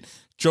 Rocket,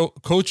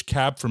 Coach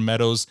Cab from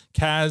Meadows,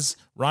 Kaz,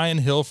 Ryan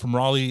Hill from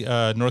Raleigh,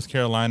 North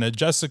Carolina,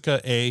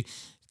 Jessica A.,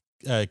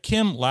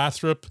 Kim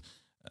Lathrop,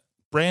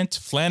 Brant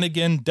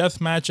Flanagan,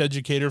 deathmatch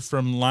educator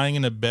from Lying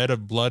in a Bed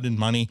of Blood and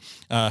Money,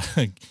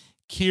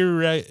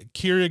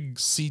 Keurig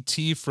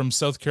CT from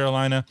South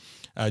Carolina,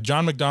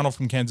 John McDonald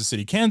from Kansas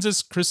City,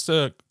 Kansas,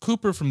 Krista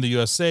Cooper from the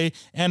USA,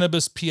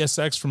 Annabis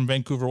PSX from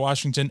Vancouver,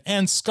 Washington,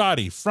 and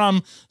Scotty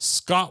from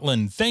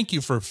Scotland. Thank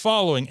you for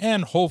following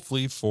and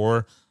hopefully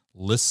for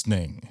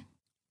listening.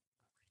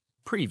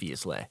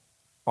 Previously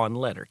on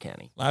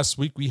Letterkenny. Last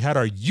week, we had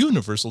our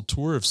universal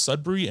tour of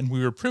Sudbury, and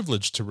we were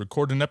privileged to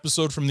record an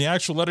episode from the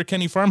actual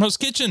Letterkenny Farmhouse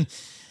Kitchen.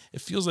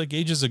 It feels like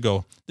ages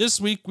ago. This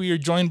week, we are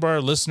joined by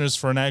our listeners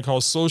for an Ag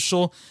Hall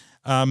Social.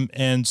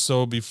 And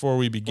so before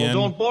we begin...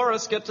 Well, don't bore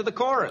us, get to the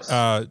chorus.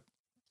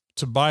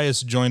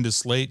 Tobias joined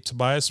us late.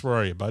 Tobias, where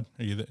are you, bud?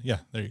 Are you there? Yeah,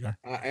 there you are.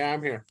 Yeah,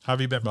 I'm here. How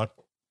have you been, bud?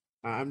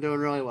 I'm doing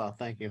really well.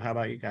 Thank you. How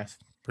about you guys?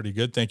 Pretty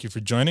good. Thank you for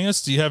joining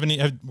us. Do you have any,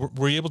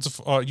 were you able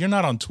to, you're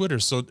not on Twitter,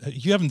 so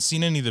you haven't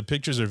seen any of the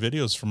pictures or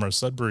videos from our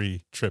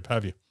Sudbury trip,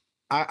 have you?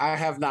 I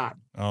have not.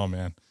 Oh,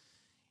 man.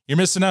 You're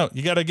missing out.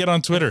 You got to get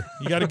on Twitter.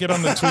 You got to get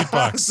on the tweet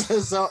box.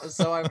 So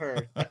I've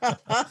heard.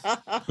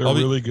 They're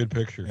really good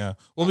pictures. Yeah.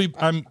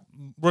 I'm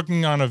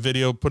working on a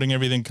video, putting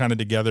everything kind of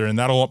together, and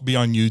that'll be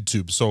on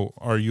YouTube. So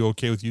are you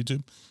okay with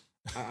YouTube?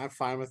 I'm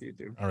fine with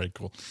YouTube. All right,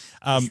 cool.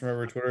 Just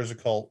remember, Twitter's a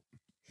cult.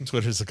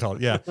 Twitter's a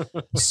cult, yeah.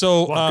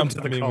 So, we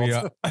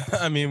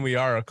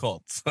are a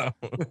cult. So,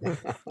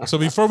 so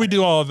before we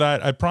do all of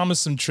that, I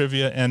promised some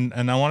trivia, and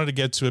I wanted to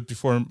get to it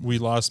before we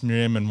lost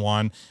Miriam and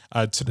Juan.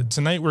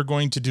 Tonight we're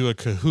going to do a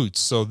Kahoot.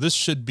 So this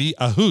should be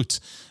a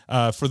hoot.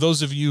 For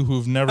those of you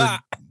who've never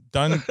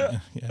done,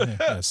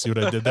 yeah, see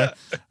what I did there?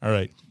 All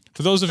right.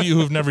 For those of you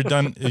who've never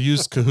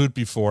used Kahoot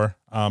before,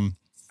 I'm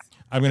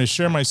going to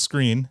share my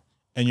screen,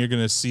 and you're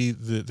going to see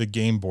the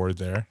game board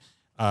there.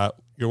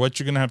 What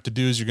you're going to have to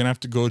do is you're going to have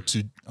to go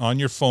to on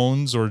your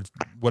phones or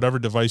whatever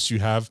device you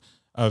have.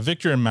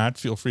 Victor and Matt,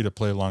 feel free to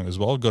play along as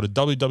well. Go to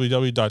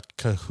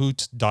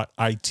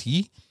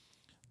www.kahoot.it,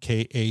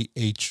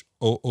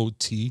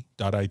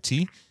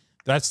 KAHOOT.it.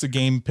 That's the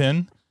game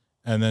pin.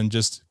 And then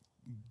just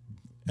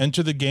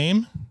enter the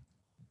game,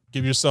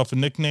 give yourself a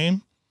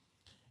nickname,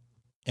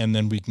 and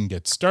then we can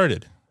get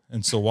started.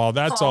 And so while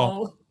that's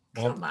all,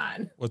 come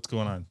on. What's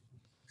going on?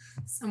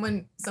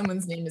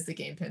 Someone's name is the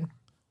game pin.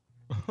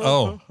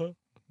 Oh.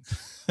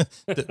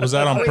 Was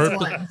that on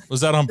purpose?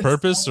 Was that on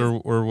purpose,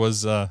 or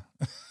was that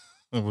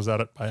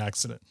by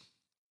accident?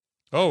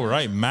 Oh,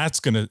 right. Matt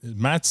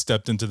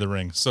stepped into the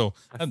ring. So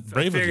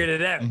brave. I figured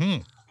it out.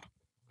 Mm-hmm.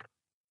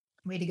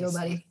 Way to go,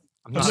 buddy.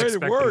 I'm not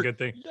expecting a good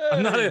thing.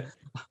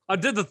 I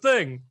did the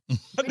thing.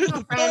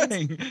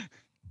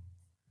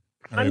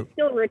 I'm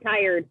still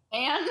retired.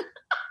 And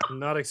I'm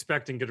not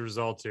expecting good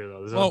results here,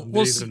 though. Well,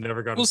 we'll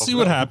see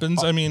what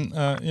happens. I mean,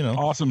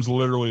 Awesome's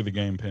literally the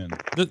game pin.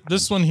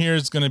 This one here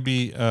is going to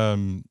be,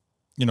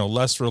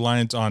 less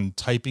reliant on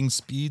typing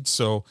speed.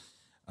 So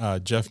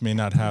Jeff may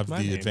not have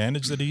the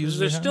advantage that he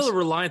usually has. There's still a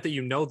reliant that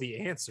you know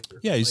the answer.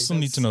 Yeah, you still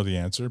need to know the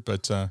answer.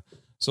 But so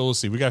we'll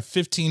see. We got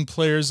 15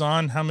 players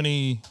on. How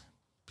many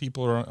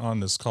people are on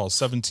this call?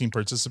 17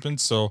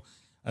 participants. So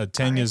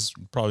Tanya's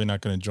probably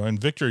not going to join.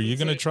 Victor, are you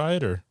going to try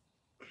it or?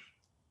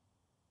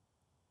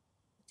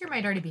 Victor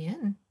might already be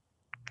in.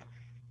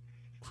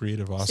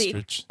 Creative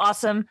ostrich.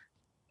 Awesome.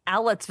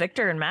 Al lets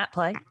Victor and Matt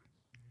play.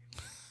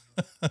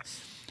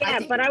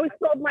 Yeah, but I was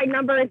told my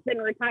number has been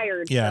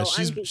retired. Yeah,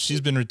 so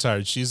she's been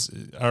retired. She's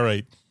all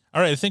right.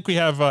 All right, I think we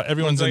have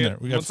everyone's in there.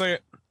 We got.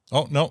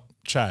 Oh no,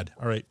 Chad.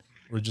 All right,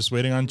 we're just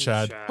waiting on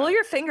Chad. Pull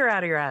your finger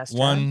out of your ass.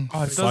 One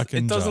it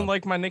doesn't job.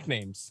 like my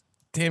nicknames.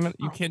 Damn it!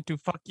 You can't do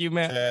fuck you,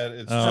 Matt.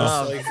 It's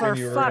just like for when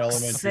you were in fuck's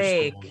elementary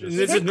sake. school.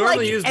 Is it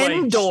normally used by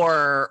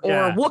Endor or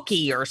Yeah.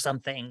 Wookiee or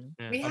something?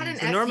 We had an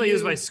It's normally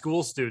used by FU.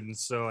 school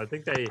students, so I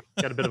think they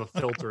got a bit of a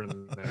filter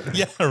in there.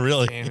 Yeah,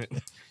 really.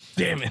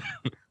 Damn it.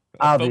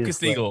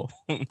 Obviously. Focused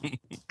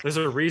Eagle. There's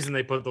a reason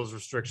they put those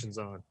restrictions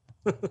on.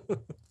 For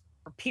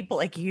people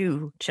like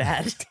you,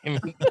 Chad.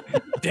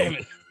 Damn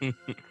it.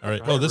 All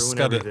right. Try Oh, to this has ruin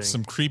got everything.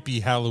 some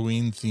creepy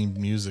Halloween themed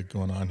music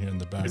going on here in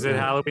the background. Is it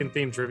Halloween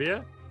themed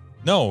trivia?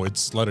 No,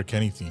 it's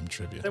Letterkenny themed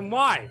trivia. Then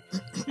why?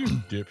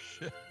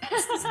 Dipshit.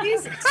 It's the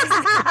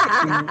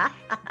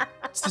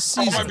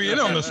season. I might be in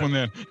on this one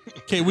then.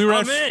 Okay, we were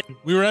I'm at in.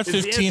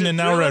 15 answer and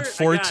now we're at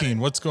thriller? I got 14.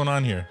 What's going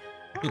on here?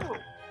 Who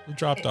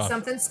dropped It's off?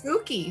 something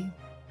spooky.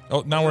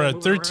 Oh, now we're at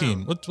Moving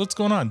 13. What's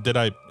going on? Did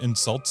I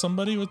insult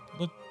somebody? What?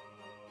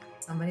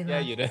 Somebody Yeah,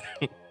 left. you did.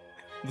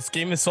 This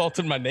game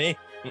insulted my name.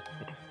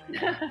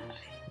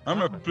 I'm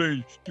not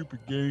playing a stupid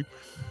game.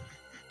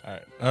 All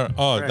right.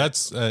 Oh, Right.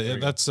 that's There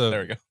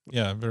we go.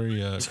 yeah, very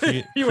You went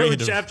creative.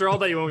 with Chad. After all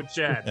that, you went with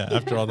Chad. Yeah,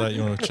 after all that,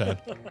 you went with Chad.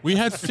 We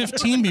had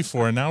 15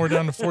 before, and now we're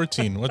down to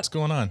 14. What's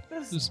going on?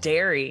 This is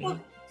dairy.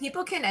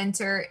 People can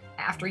enter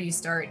after you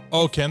start.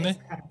 Oh, can they?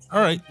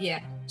 All right.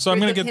 Yeah. So I'm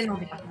The gonna get pin will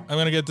be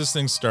up. this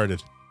thing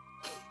started.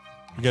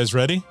 You guys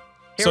ready?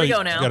 Here so we go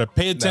you now. got to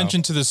pay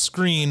attention to the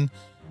screen.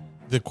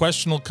 The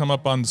question will come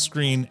up on the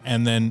screen,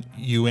 and then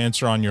you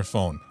answer on your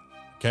phone.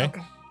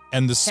 Okay.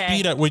 And the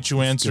speed at which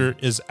you answer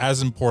is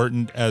as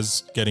important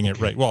as getting it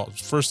right. Well,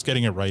 first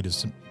getting it right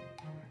is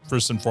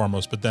first and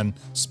foremost, but then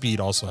speed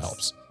also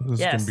helps. This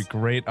is going to be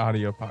great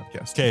audio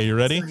podcast. Okay, you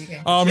ready?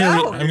 Oh,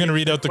 I'm going to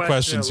read out the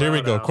questions. Here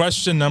we go.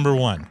 Question number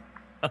 1.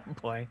 Oh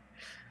boy.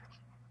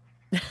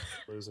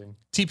 Losing.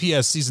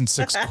 TPS season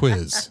 6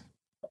 quiz.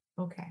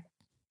 Okay.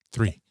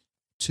 3,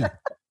 2,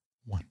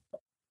 1.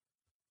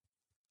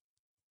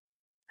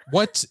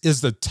 What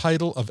is the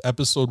title of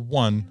episode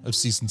 1 of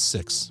season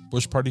 6?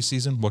 Bush party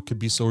season. What could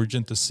be so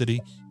urgent the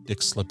city?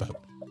 Dick slip out.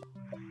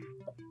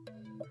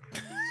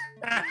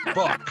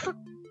 Fuck.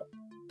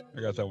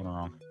 I got that one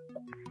wrong.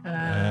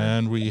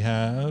 And we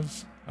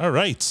have. All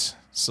right.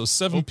 So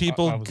 7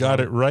 people got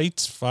it right.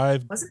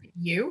 5. Was it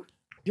you?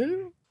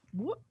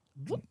 What?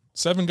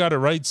 7 got it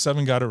right.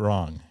 7 got it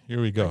wrong.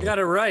 Here we go. I got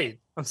it right.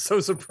 I'm so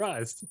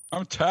surprised.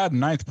 I'm tied in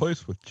 9th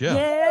place with Jeff.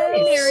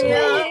 Yay,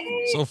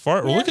 Miriam. So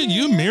far, look at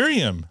you,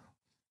 Miriam.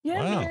 Yeah,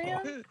 Wow.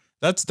 Miriam.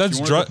 That's You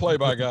wanted drug to play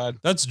by God.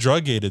 That's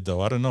drug aided though.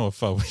 I don't know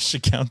if we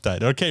should count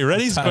that. Okay,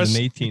 ready? Tied in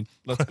Question 18th.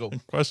 Let's go.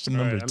 Question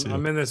All number right, 2.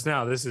 I'm in this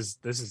now. This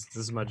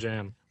is my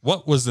jam.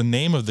 What was the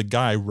name of the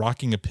guy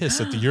rocking a piss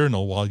at the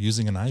urinal while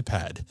using an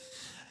iPad?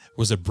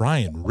 Was it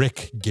Brian,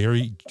 Rick,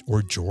 Gary,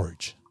 or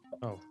George?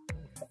 Oh,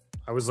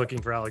 I was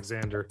looking for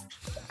Alexander.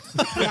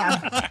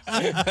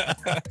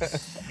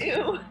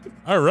 Ew.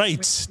 All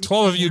right.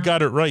 12 of you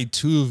got it right.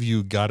 2 of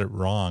you got it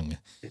wrong.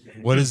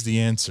 What is the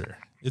answer?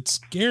 It's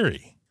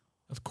Gary.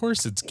 Of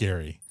course it's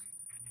Gary.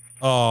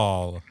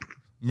 Oh,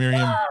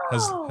 Miriam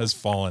has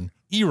fallen.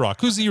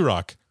 E-Rock. Who's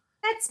E-Rock?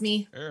 That's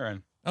me.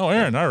 Aaron. Oh,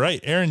 Aaron. All right.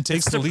 Aaron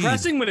takes It's the lead.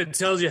 depressing when it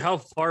tells you how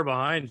far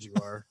behind you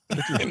are.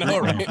 I know,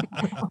 right?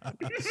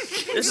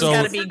 This So- has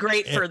got to be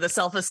great for the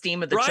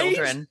self-esteem of the Right?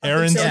 children.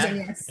 Aaron's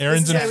Yes.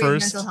 Aaron's This in is why we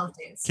have first. mental health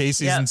days.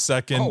 Casey's Yeah. in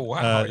second. Oh,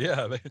 wow.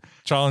 Uh,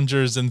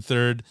 Challenger's in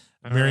third.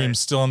 All Miriam's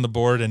still on the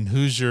board. And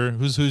Hoosier?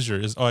 Who's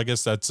Hoosier? I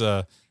guess that's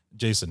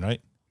Jason,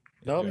 right?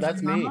 Nope,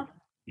 that's me.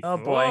 Oh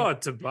boy. Oh,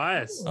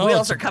 Tobias. Oh,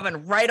 Wheels it's- are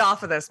coming right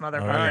off of this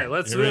motherfucker. All All right, right,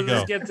 let's here we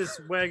go. get this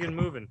wagon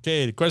moving.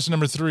 Okay, question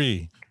number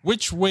 3.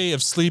 Which way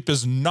of sleep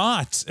is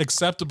not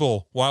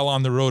acceptable while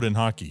on the road in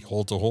hockey?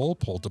 Hole to hole,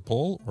 pole to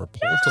pole, or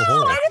pole to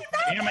hole?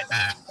 Damn it.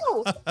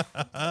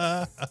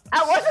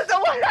 That wasn't the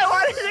one I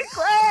wanted to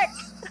click.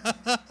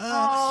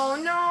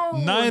 Oh no.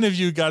 9 of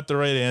you got the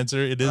right answer.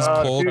 It is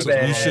Oh, pole too to.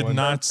 bad. You should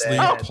not sleep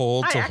Oh,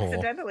 pole I to hole.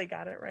 accidentally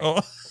got it right. Oh,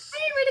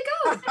 Hey, way to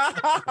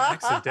go.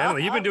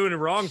 Accidentally. You've been doing it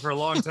wrong for a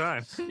long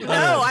time. No,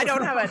 I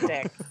don't have a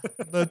dick.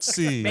 let's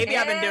see. Maybe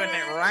I've been doing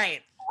it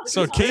right.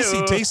 So Casey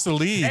Ew. takes the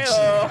lead. Ew.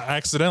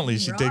 Accidentally,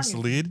 she takes the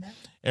lead.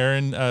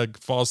 Aaron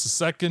falls to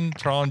second.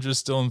 Challenger's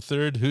still in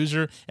third.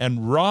 Hoosier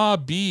and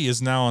Robbie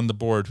is now on the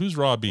board. Who's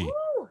Robbie?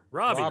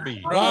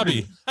 Robbie.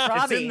 Robbie.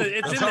 It's in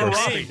the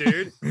That's name,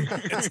 dude.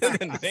 It's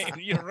in the name.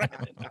 You're right.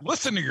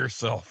 Listen to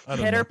yourself. I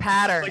don't Pitter know.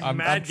 patter. Like I'm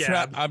Mad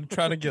Gab.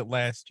 trying to get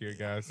last year,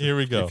 guys. Here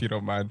we go. If you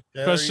don't mind.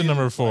 Question Derry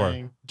number is 4.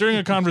 playing. During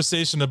a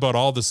conversation about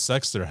all the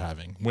sex they're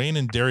having, Wayne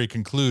and Derry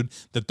conclude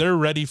that they're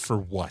ready for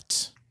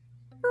what?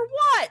 For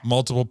what?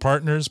 Multiple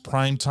partners,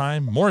 prime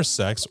time, more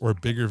sex, or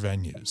bigger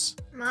venues?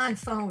 Come on,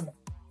 phone.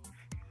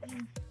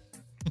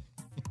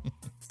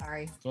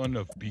 Sorry. Son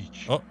of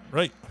beach. Oh,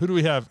 right. Who do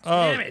we have?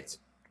 Damn it.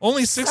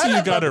 Only 6 of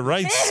you got it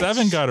right.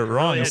 7 got it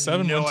wrong. I had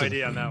 7 no went to-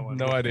 idea on that one.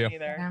 No idea.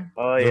 Either.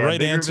 Oh The yeah, right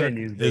bigger answer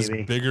venues, is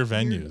baby. bigger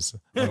venues.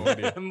 No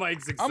idea.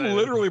 Mike's I'm excited.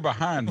 literally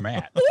behind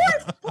Matt.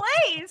 Fourth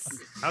place.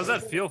 How's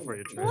that feel for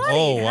you, Trey?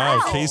 Oh, wow.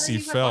 hell? Casey What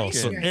are you fell. like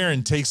So here?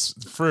 Aaron takes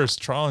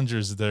first.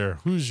 Challenger's there.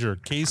 Hoosier,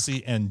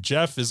 Casey, and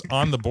Jeff is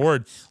on the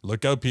board.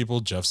 Look out, people.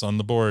 Jeff's on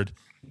the board.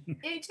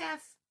 Hey,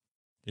 Jeff.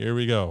 Here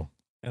we go.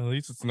 At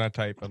least it's not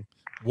typing.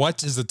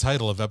 What is the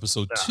title of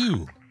episode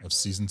 2 of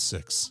season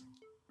 6?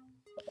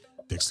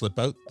 Dick Slip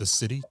Out, The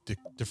City,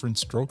 Different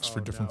Strokes for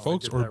Oh, Different no, I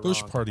Folks, did or that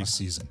Bush wrong. Party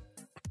Season?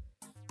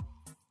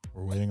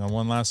 We're waiting on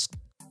one last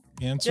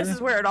answer. This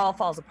is where it all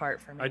falls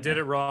apart for me. I did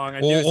it wrong.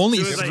 I knew Well, as only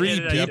soon as I 3 hit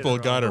it, I did people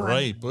it got it wrong.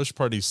 right. Bush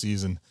Party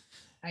Season.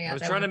 I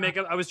was trying to make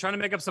up. I was trying to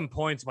make up some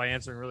points by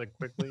answering really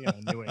quickly,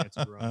 and I knew I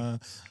answered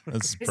wrong.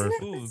 That's Isn't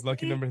perfect. it Ooh,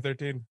 lucky number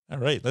 13. All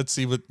right, let's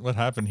see what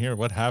happened here.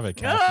 What havoc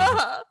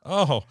happened?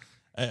 Oh,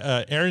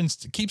 Aaron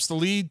keeps the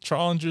lead.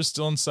 Challenger's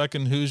still in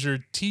second.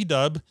 Hoosier,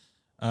 T-Dub.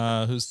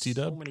 Who's So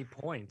T-Dub? many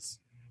points.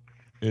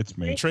 It's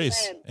me.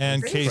 Trace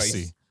and Trace.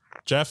 Casey.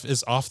 Jeff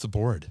is off the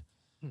board.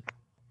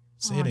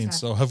 Say it Oh, ain't Jeff.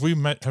 so. Have we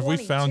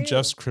found 22.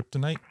 Jeff's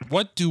kryptonite?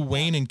 What do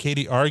Wayne and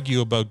Katie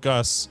argue about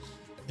Gus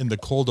in the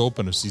cold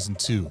open of season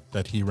 2?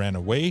 That he ran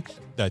away,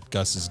 that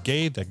Gus is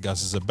gay, that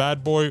Gus is a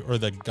bad boy, or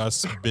that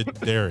Gus bit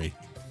Derry?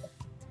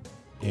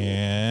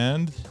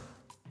 And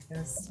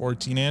Yes.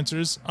 14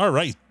 answers. All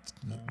right.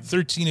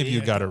 13 of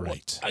you got it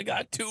right. I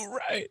got 2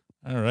 right.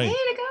 All Way right.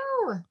 to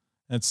go.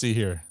 Let's see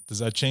here. Does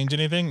that change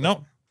anything?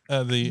 No.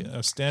 The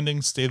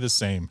standings stay the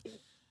same.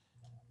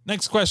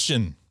 Next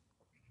question.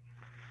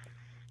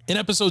 In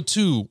episode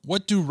 2,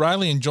 what do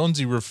Riley and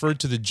Jonesy refer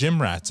to the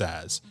gym rats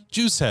as?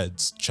 Juice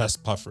heads,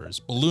 chest puffers,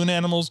 balloon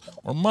animals,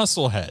 or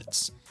muscle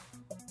heads?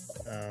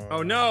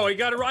 Oh no, I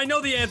got it. I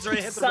know the answer. I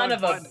hit the Son wrong of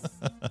a-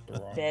 button. The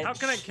wrong How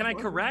can I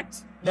correct?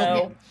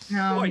 No.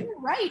 No, Boy. you're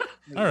right.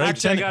 All right,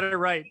 Actually, I Jen- got it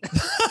right.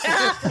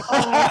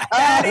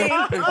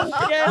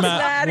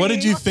 Matt, what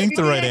did you think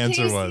the right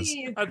answer was?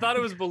 I thought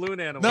it was balloon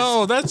animals.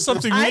 No, that's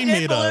something I we did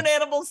made balloon up.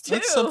 animals too.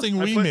 That's something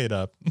we made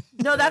up.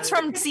 No, that's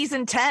from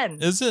season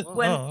 10. Is it?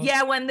 When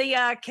Oh. when the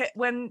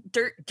when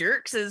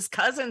Dirk's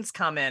cousins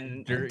come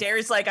in,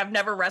 Derry's like, I've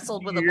never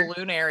wrestled with a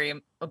balloon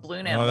animal.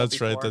 Oh, that's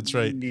before. right. That's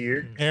right.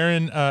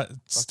 Aaron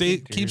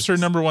keeps her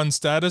number one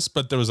status,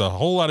 but there was a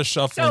whole lot of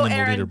shuffling Go, in the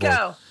Aaron, leaderboard.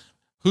 go.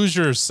 Who's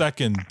your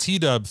second?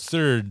 T-Dub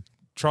third,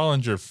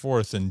 Trollinger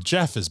fourth, and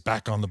Jeff is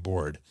back on the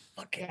board.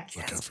 Look out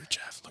for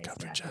Jeff. Look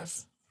out for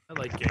Jeff. I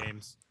like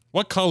games.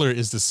 What color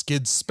is the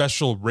Skid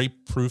Special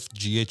Rape Proof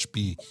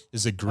GHB?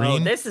 Is it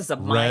green, this is a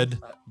red,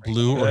 mindfuck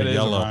blue, or That is a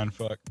yellow?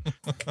 mindfuck.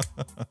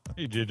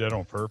 He did that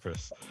on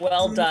purpose.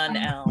 Well done,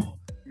 Al.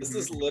 This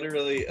is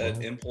literally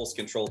an impulse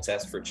control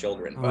test for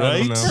children.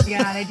 Right?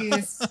 Yeah, they do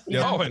this.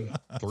 Yeah, and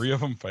 3 of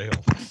them failed.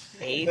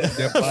 8.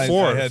 Yep, I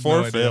Four had four no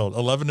idea. failed.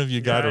 11 of you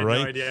got I it had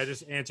right. No idea. I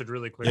just answered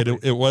really quickly.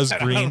 It was I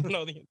green. don't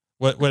know the-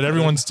 What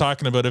everyone's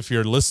talking about, if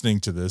you're listening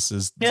to this,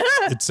 is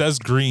it says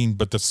green,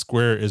 but the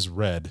square is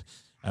red.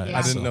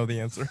 I didn't know the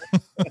answer.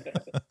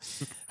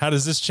 How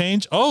does this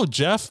change? Oh,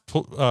 Jeff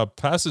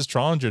passes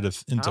Trollinger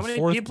into How many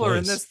fourth people place. are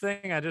in this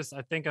thing?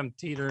 I think I'm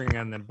teetering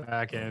on the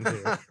back end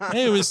here.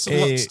 Hey, it was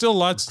Hey. still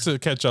lots to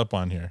catch up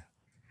on here.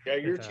 Yeah,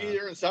 you're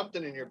teetering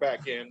something in your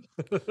back end.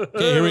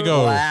 Okay, here we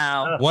go.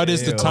 Wow. What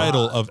is the Ew.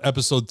 title of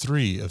episode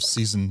 3 of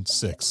season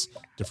 6?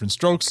 Different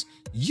strokes.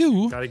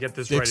 You, Gotta get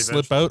this Dick right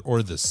Slip eventually. Out,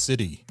 or the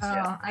city?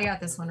 Oh, I got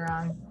this one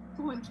wrong.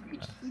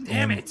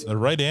 Damn And it. The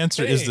right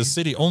answer is the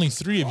city. Only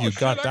 3 of you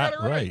got I that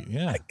got it right.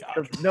 Yeah,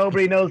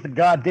 Nobody knows the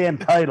goddamn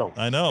title.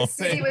 I know.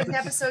 City was in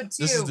episode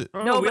 2. This is the, Oh,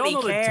 we Nobody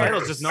all know cares. the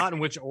titles, just not in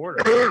which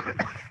order.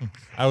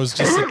 I was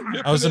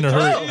in a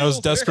hurry. I was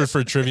desperate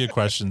for trivia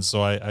questions,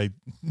 so I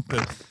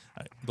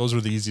those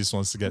were the easiest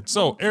ones to get.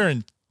 So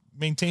Aaron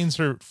maintains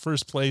her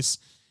first place.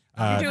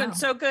 You're doing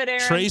so good,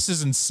 Aaron. Trace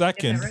is in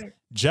second. right.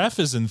 Jeff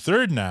is in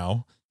third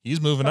now.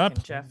 He's moving up.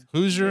 Fucking Jeff.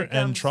 Hoosier Here it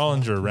and comes.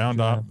 Trollinger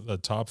round off the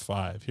top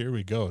 5. Here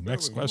we go.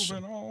 Next question.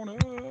 Moving on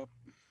up.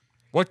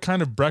 What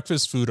kind of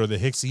breakfast food are the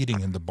Hicks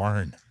eating in the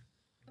barn?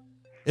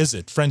 Is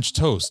it French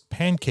toast,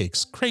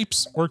 pancakes,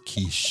 crepes, or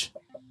quiche?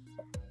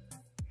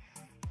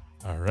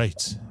 All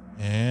right.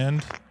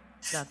 And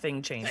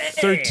Nothing changed.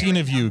 13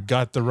 of you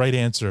got the right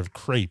answer of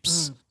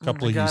crepes. A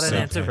couple of you got an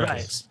said answer right.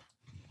 pancakes.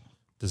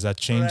 Does that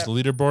change the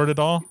leaderboard at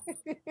all?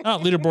 No,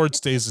 leaderboard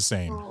stays the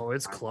same, Oh,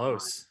 it's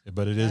close.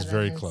 but it is that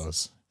very is.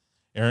 close.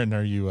 Aaron,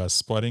 are you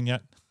splitting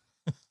yet?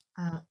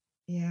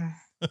 Yeah.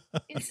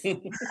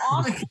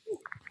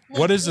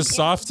 What is the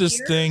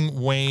softest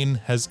thing Wayne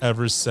has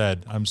ever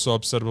said? I'm so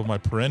upset about my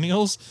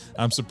perennials.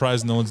 I'm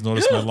surprised no one's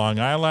noticed my long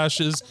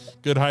eyelashes.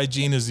 Good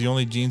hygiene is the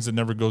only jeans that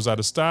never goes out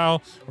of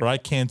style. Or I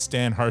can't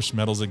stand harsh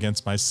metals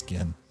against my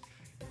skin.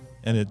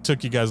 And it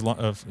took you guys long.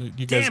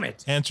 You guys Damn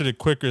it. answered it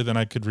quicker than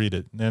I could read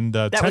it. And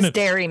That 10, was of,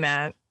 dairy,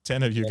 Matt.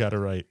 10 of you got it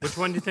right. Which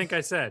one do you think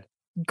I said?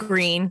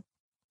 Green.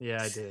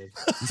 Yeah, I did.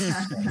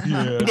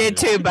 You did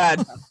too,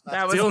 bud.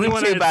 That was the only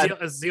one. too, bud.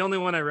 It's the only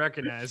one I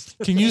recognized.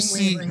 Can you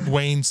see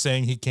Wayne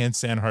saying he can't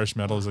stand harsh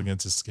metals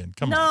against his skin?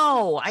 Come on.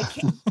 No, I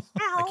can't.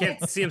 I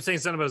can't see him saying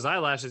something about his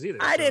eyelashes either.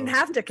 I so- didn't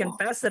have to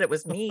confess that it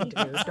was me, dude.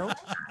 Don't.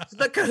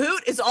 The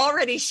Kahoot is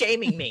already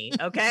shaming me.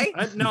 Okay.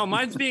 No,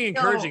 mine's being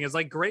encouraging. It's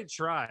like great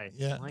try.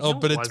 Yeah. Like, Oh, no,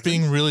 but it it's wasn't.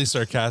 being really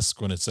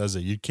sarcastic when it says it.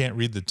 You can't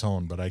read the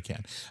tone, but I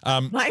can.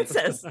 Mine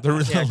says.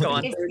 The Yeah, go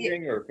on.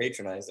 Encouraging or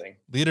patronizing?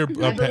 leader.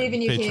 I believe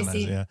in you, patronizing, Casey.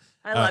 yeah.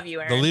 I love you,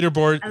 Aaron. The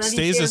leaderboard I love you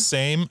stays too. the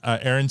same.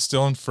 Aaron's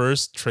still in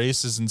first.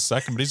 Trace is in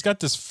second, but he's got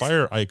this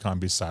fire icon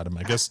beside him.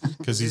 I guess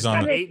because he's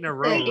on got 8 in a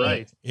row,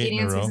 right? 8 in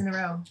a row. answers in a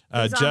row.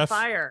 He's on Jeff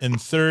fire. in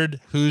third,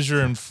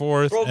 Hoosier in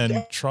fourth, Bro, and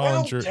down,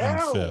 Trollinger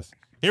down. in fifth.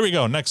 Here we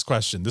go. Next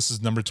question. This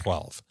is number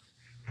 12.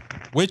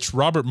 Which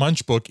Robert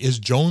Munch book is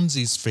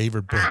Jonesy's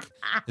favorite book?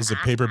 Is it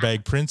Paper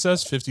Bag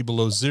Princess, 50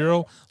 Below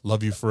Zero,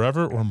 Love You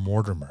Forever, or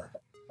Mortimer?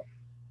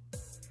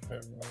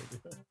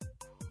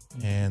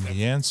 And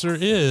the answer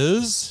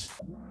is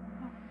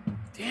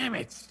Damn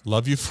it.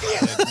 Love You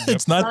Forever.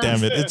 It's not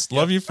damn it. It's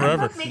Love You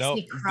Forever. That makes Nope,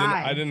 me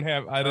cry. I didn't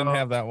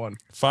have that one.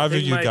 5 I of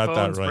think you my got that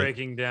phone's right.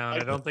 breaking down.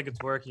 I don't think it's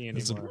working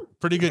It's a anymore.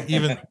 pretty good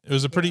even. It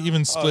was a pretty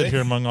even split here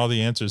among all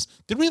the answers.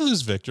 Did we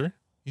lose Victor?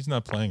 He's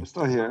not playing.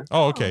 Still here.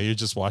 Oh, okay. You're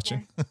just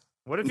watching.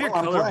 What if No, you're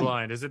I'm playing.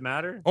 colorblind? Does it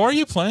matter? Or are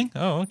you playing?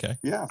 Oh, okay.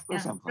 Yeah, of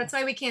course Yeah, I'm playing. that's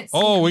why we can't see.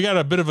 Oh, we got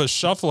a bit of a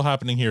shuffle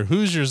happening here.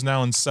 Hoosiers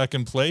now in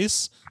second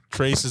place.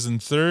 Trace is in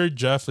third.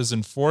 Jeff is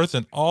in fourth.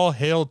 And All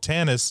Hail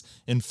Tanis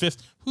in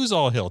fifth. Who's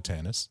All Hail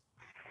Tanis?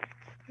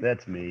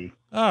 That's me.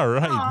 All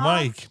right,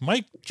 Mike.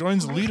 Mike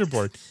joins the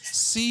leaderboard.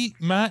 See,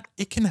 Matt,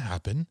 it can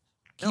happen.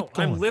 No, Keep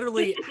going. I'm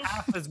literally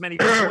half as many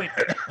points.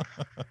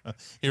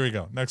 Here we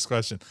go. Next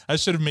question. I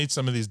should have made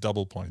some of these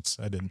double points.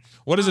 I didn't.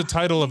 What is the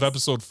title of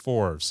episode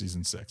 4 of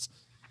season 6?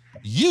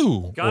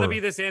 You Gotta or be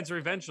this answer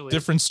eventually.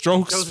 different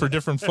strokes Goes- for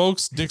different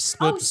folks. Dick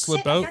Slip, Oh, Slip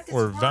shit, I Out, got this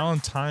or wrong.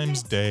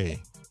 Valentine's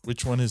Day.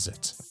 Which one is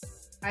it?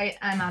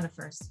 I'm out of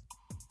first.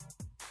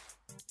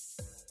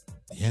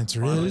 The The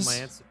answer Finally, is my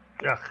answer.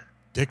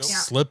 Dick Nope.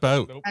 slip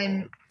out.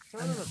 I'm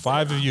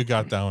 5 of you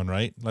got that one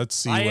right. Let's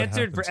see. I what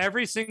answered happens. for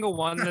every single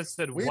one that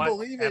said We what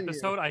believe in you.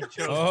 episode I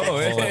chose. Oh,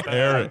 Dick.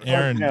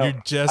 Aaron, No,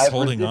 you're just I've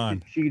holding resisted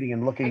on. cheating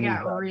and I looking. got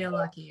these up. real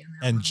lucky in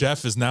that. And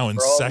Jeff is now in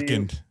For all of you-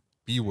 second. For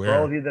all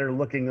Beware. of you that are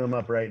looking them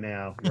up right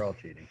now, you're all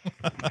cheating.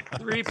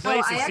 3 So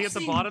places. I See at the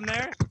actually- bottom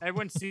there?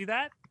 Everyone see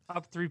that?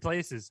 Up 3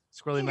 places.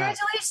 Squirrely Matt.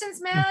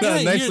 Congratulations, man.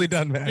 Yeah, Nicely you're-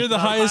 done, man. You're the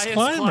highest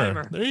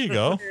climber. There you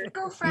go.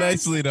 Go, friends.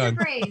 Nicely Use your done.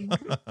 brain.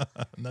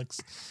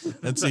 Next.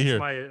 Let's see here.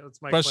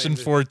 That's my Question claim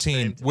to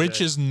 14. fame Which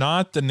today. is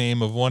not the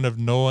name of one of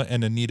Noah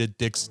and Anita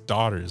Dick's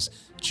daughters?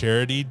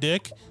 Charity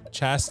Dick,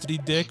 Chastity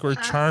Dick, or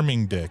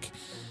Charming Dick?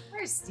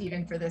 Where's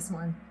Steven for this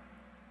one?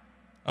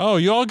 Oh,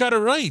 you all got it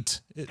right.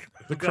 The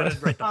Who got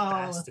it right the Oh.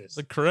 fastest?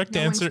 The correct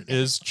No one answer should get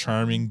is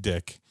Charming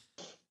Dick.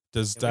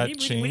 Does that we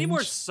change? need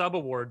more sub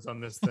awards on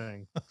this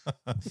thing.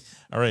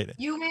 All right.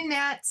 You win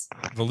that.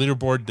 The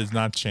leaderboard does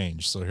not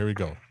change. So here we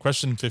go.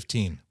 Question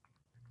 15.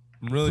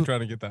 I'm really trying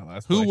to get that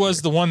last. Who place was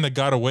here. the one that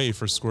got away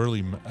for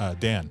Squirrely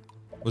Dan?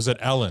 Was it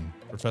Ellen,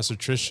 Professor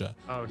Trisha,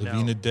 Oh, no.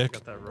 Lavina Dick,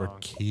 Got that or wrong.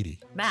 Katie?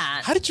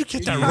 Matt. How did you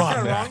get that You got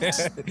wrong, that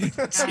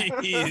Matt?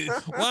 Jeez.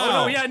 Oh,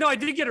 Wow. no, yeah, no, I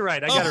did get it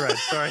right. I got it right.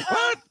 Sorry.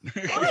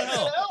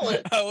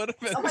 I would have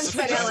been Someone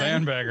said Ellen.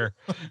 Sandbagger.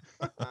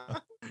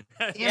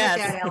 Damn it, Yes.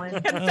 Dad,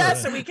 Ellen.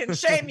 Confess so we can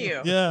shame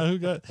you. Yeah, who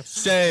got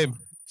shame.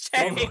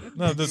 Shame.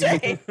 no? The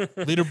Shame.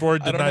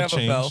 leaderboard I did don't not have a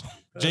change. bell.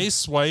 J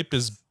Swipe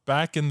is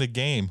back in the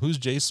game. Who's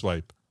J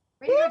Swipe?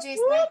 Way to go,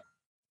 Jason.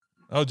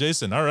 Oh,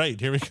 Jason. All right,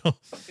 here we go.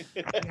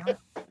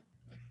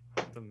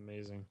 That's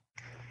amazing.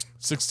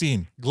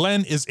 16.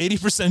 Glenn is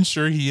 80%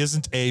 sure he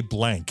isn't a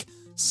blank.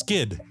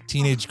 Skid,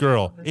 teenage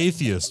girl,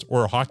 atheist,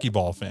 or a hockey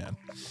ball fan.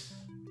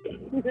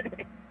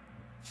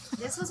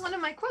 This was one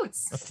of my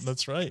quotes.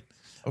 That's right.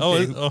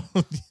 Okay. Oh,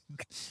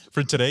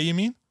 for today, you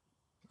mean?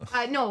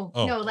 No,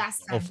 Oh. no, last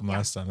time. Oh, from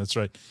last time. That's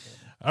right.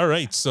 All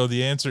right. So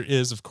the answer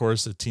is, of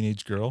course, a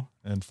teenage girl,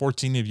 and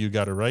 14 of you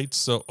got it right.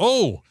 So,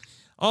 All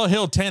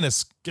Hail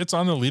Tennis gets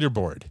on the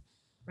leaderboard.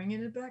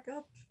 Bringing it back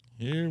up.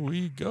 Here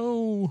we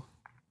go.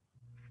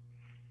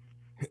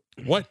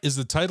 What is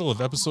the title of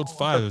episode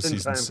 5 of Just in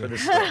season time for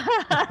 6? this.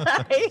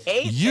 I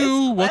hate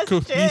You, what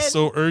could be question.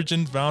 so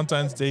urgent?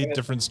 Valentine's Day,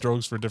 different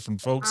strokes for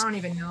different I folks. don't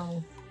even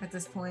know at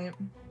this point.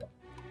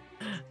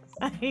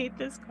 I hate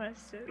this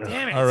question.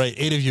 Damn it. All right,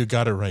 8 of you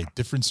got it right.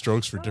 Different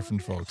strokes for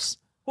different folks.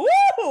 Woo!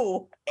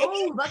 Oh,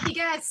 lucky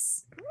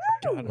guess.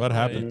 What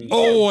happened?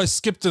 Oh, I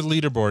skipped the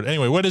leaderboard.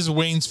 Anyway, what is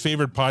Wayne's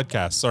favorite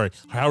podcast? Sorry,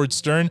 Howard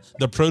Stern,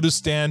 The Produce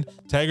Stand,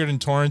 Taggart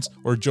and Torrance,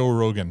 or Joe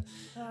Rogan?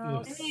 Oh,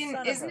 I mean,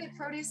 isn't it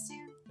produce stand?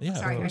 Yeah,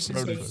 Sorry, of I course it's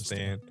confused. Produce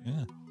Stand.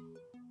 Yeah.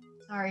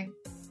 Sorry.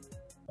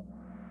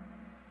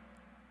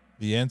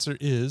 The answer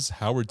is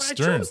Howard But I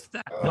Stern. chose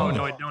that. No,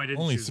 I didn't.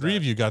 Only choose 3 that.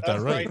 of you got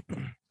that That's right.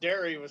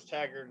 Derry was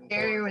Taggart. And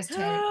Gary was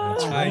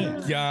That's I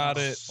right. got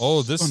it.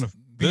 Oh, this Son of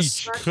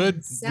this beach.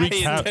 could wreak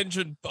Pay havoc.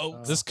 attention,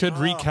 folks. This could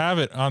wreak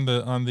havoc on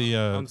the I'm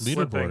leaderboard.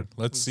 slipping.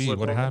 Let's I'm see what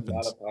slipping.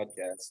 happens. Not a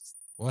podcast.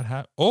 What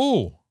happened?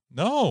 Oh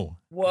no,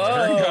 Whoa.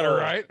 Aaron got it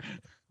right.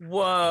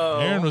 Whoa.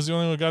 Aaron was the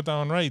only one who got that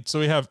one right. So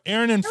we have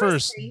Aaron in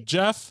first,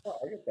 Jeff Oh,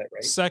 I got that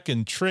right.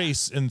 second,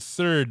 Trace in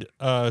third.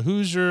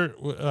 Hoosier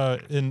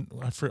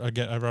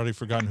I've already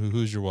forgotten who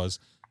Hoosier was.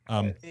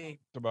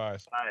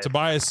 Tobias.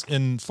 Tobias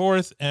in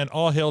fourth, and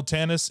All Hail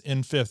Tanis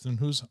in fifth. And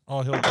who's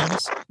All Hail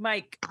Tanis?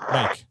 Mike.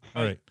 Mike.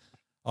 All right.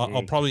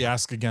 I'll probably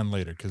ask again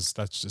later because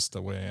that's just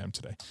the way I am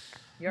today.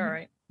 You're all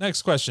right.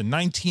 Next question,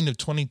 19 of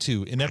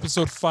 22. In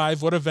episode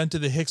 5, what event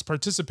did the Hicks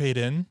participate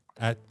in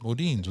at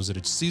Modine's? Was it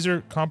a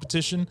Caesar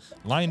competition,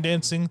 line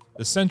dancing,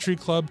 the Century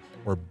Club,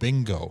 or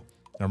bingo?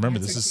 Now remember,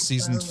 this is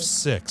season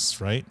 6,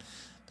 right?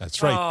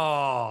 That's right.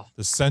 Oh,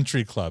 The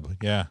Century Club.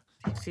 Yeah,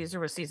 Caesar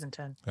was season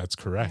 10. that's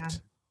correct.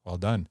 Well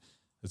done.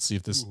 Let's see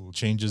if this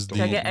changes the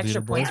Did I get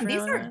extra leaderboard. points Man, for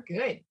these that? are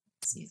good.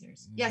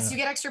 Caesars. Yes, you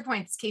get extra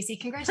points, Casey.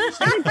 Congratulations.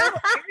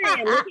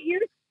 Aaron, look at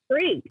your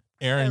streak.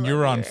 Aaron, I you're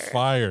love on her.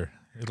 fire.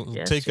 It'll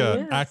Yes, take she an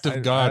is. act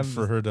of God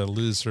for her to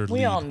lose her We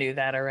lead. all knew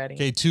that already.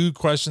 Okay, 2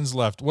 questions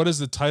left. What is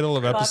the title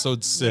of Fuck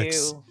episode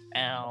 6? You,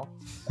 Al.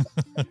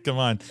 Come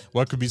on.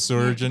 What could be so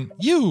urgent?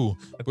 You!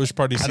 Bush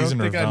Party I don't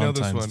season or think I know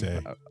this Valentine's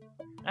one. Day?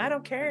 I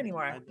don't care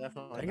anymore. I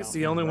think it's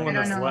the only one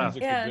that's left.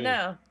 Yeah,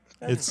 no.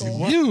 That's It's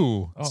cool.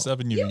 you. Oh.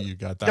 7 of you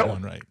got that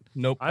one right.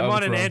 Nope. I'm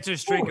on an answer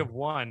streak of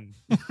 1.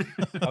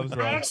 I was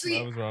wrong. actually-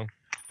 I was wrong.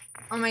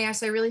 Oh my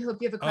gosh, I really hope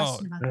you have a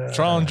question about this.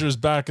 Challenger's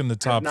back in the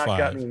top I've not 5.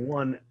 gotten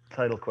one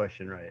title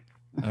question right.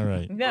 All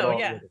right. No, all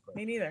yeah, the other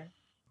me neither.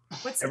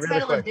 What's the Every other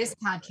title of this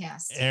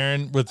podcast?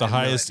 Aaron with the I have no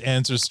highest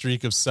answer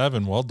streak of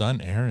 7. Well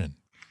done, Aaron.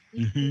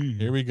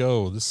 Here we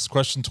go. This is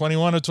question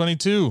 21 of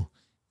 22.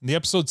 In the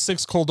episode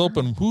 6 cold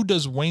open, who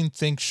does Wayne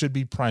think should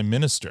be prime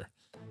minister?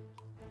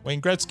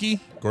 Wayne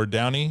Gretzky, Gord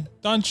Downey,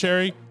 Don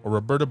Cherry, or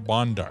Roberta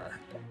Bondar?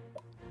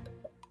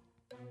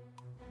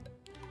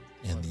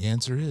 And the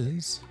answer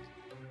is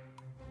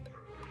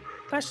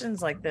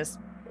Questions like this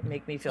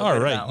make me feel all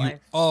good right. about You life.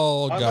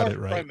 all I'm got not it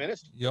for right. Prime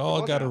Minister. You all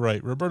Come on got it now.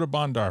 right. Roberta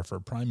Bondar for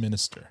prime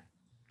minister.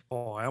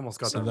 Oh, I almost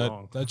got So that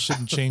wrong. that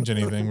shouldn't change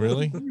anything,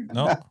 really.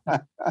 No.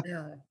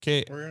 Yeah.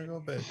 Okay. We're gonna go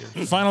bed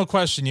here. Final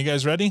question. You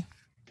guys ready?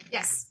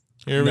 Yes.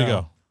 Here we No.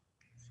 go.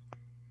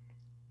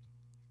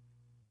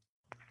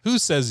 Who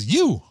says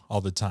you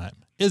all the time?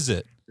 Is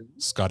it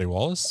Scotty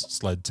Wallace,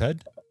 Sled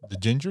Ted, the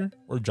Ginger,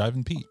 or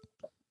Driving Pete?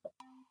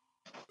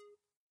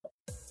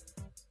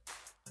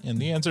 And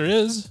the answer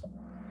is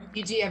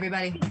GG,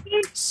 everybody.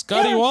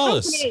 Scotty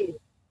Wallace.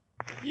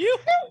 You.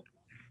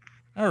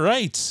 All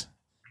right.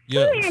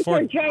 Yeah, Yeah,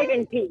 for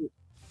Driving Pete.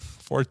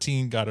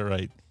 14 got it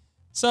right.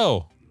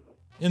 So,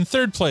 in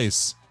third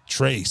place,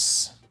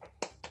 Trace.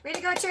 Way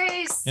to go,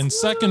 Trace. In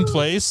second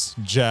place,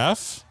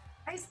 Jeff.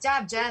 Nice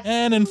job, Jeff.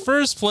 And in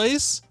first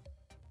place,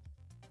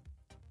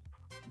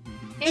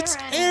 it's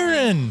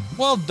Aaron.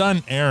 Well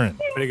done, Aaron.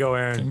 Way to go,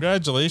 Aaron.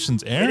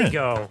 Congratulations, Way Aaron. to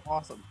go.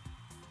 Awesome.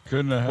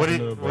 Couldn't have What had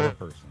did- no better what-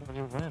 person. What did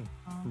you win?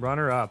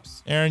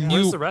 Runner-ups. Aaron,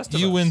 Where's you the rest of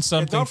you us? win And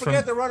something Don't from.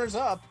 forget the runners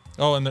up.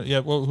 Oh, and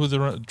well, who the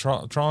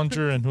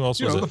Trollinger and who else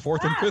You was know, it? the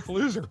fourth and fifth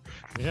loser.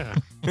 Yeah.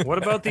 What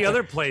about the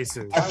other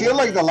places? I feel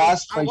like the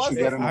last place I should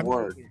get an wasn't-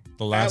 award. The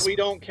That last. we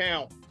don't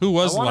count. Who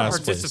was I the want a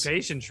last place?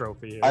 participation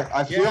trophy. Here.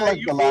 I feel Yeah, like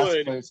you the last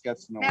would. place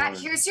gets an Matt, award.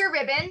 here's your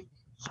ribbon.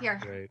 Here.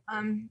 Great.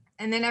 And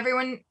then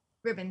everyone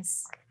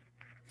ribbons.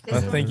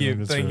 Thank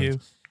you. Thank you.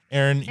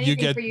 Aaron, you Anything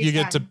get for you, you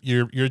get to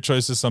Chad. your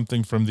choice is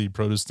something from the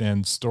produce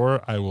stand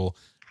store. I will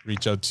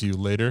reach out to you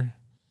later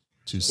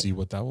to see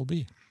what that will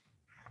be.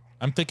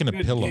 I'm thinking a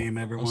Good pillow. game,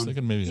 I was everyone.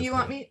 thinking maybe. Do a you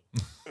want pillow.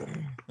 me?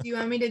 Do you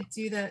want me to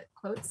do the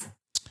quotes?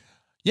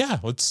 Yeah,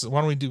 let's. Why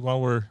don't we do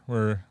while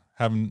we're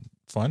having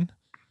fun?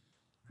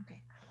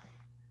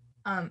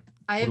 I What,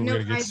 have are we no.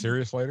 gonna get I,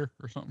 serious later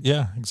or something?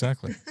 Yeah,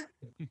 exactly.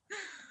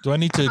 Do I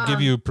need to give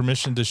Um, you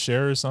permission to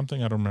share or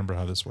something? I don't remember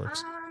how this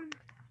works.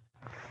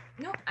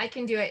 no, I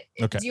can do it.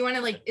 Okay. Do you want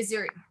to like? Is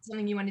there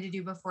something you wanted to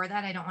do before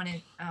that? I don't want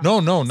to.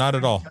 No, not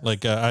at all.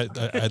 Like I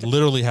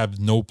literally have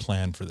no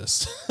plan for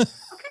this.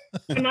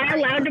 Am I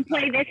allowed to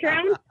play this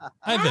round?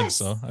 I think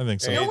so. I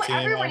think so. Hey, No, team,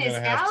 everyone I'm gonna is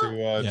have out. to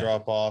Yeah.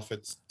 drop off.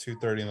 It's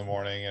 2:30 in the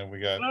morning, and we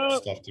got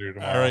stuff to do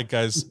tomorrow. All right,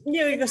 guys.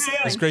 Yeah,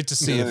 It's great to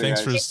see you. Yeah,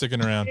 Thanks guys. for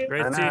sticking around.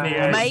 Great seeing you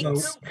guys. Mate.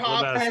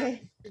 All the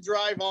best.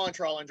 Drive on,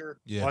 Trollinger.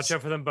 Yes. Watch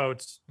out for them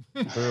boats.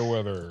 Fair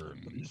weather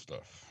and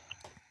stuff.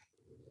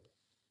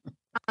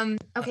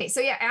 Okay,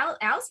 so yeah,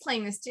 Al's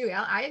playing this too.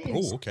 Al, I didn't.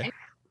 Oh, okay.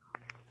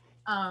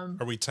 Um.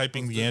 Are we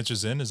typing the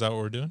answers in? Is that what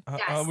we're doing?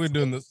 Yes. How are we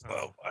doing this?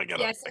 Oh, I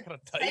gotta Yes. type.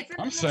 type them in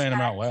I'm the saying them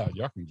chat. out loud.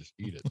 Y'all can just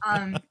eat it.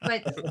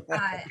 But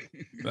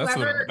That's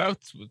whoever-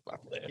 that's what my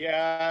plan.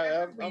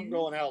 Yeah, I'm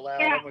going out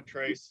loud. Yeah. I'm with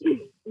Trace.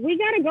 We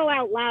gotta go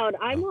out loud.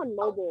 I'm on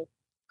mobile.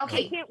 I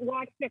okay, can't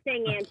watch the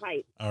thing and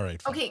type. All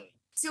right. fine. okay.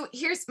 So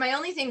here's my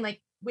only thing.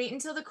 Like, wait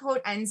until the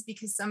quote ends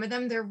because some of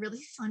them they're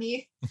really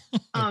funny.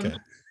 Okay.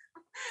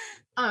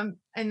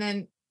 And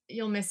then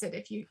you'll miss it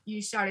if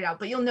you shout it out,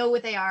 but you'll know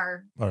what they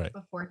are All right.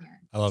 beforehand.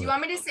 I love Do you it.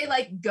 want me to say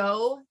like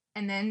go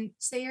and then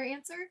say your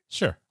answer?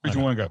 Sure. Where'd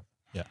you want to go?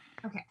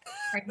 Okay.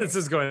 Right This here.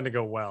 is going to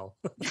go well.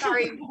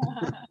 Sorry.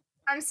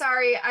 I'm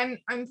sorry.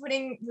 I'm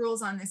putting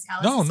rules on this,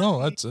 Alex. No, It's no,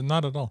 okay. that's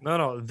not at all.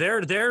 No,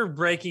 they're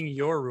breaking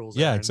your rules.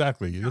 Yeah, Aaron.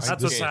 exactly. This-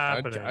 That's this- what's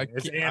happening.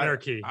 It's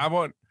anarchy. I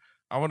want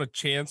a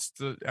chance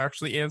to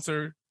actually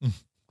answer.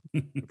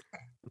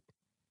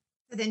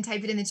 But then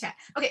type it in the chat.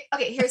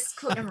 Okay, here's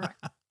quote number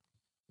 1.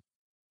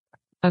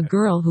 A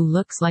girl who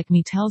looks like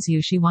me tells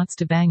you she wants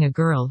to bang a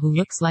girl who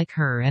looks like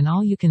her, and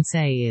all you can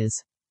say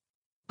is,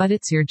 but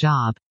it's your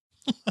job.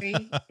 3, 2,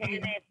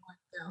 1,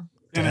 go.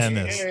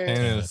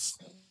 Tennis.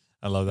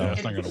 I love that.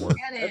 That's not gonna work.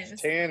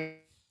 That's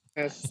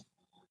tennis.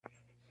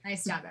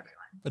 Nice job,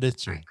 everyone. But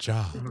it's your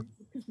job.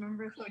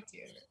 Remember quote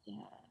 2.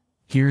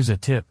 Here's a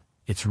tip.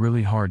 It's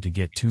really hard to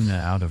get tuna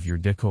out of your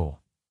dick hole.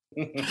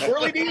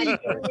 Swirly D.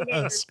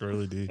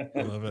 Squirrely D.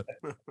 I love it.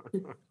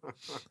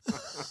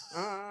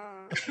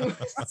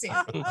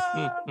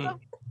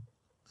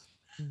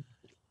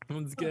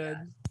 One's good.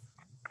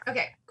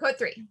 Okay, quote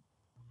 3.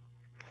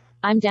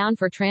 I'm down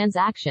for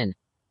transaction.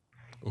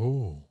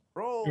 Oh.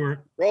 Roll.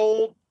 Sure.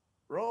 Roll.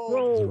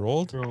 Is it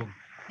rolled?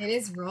 It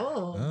is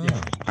roll. Oh.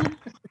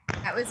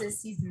 That was a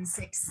season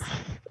 6.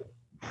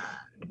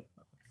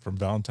 From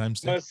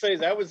Valentine's I Day. must say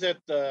that was at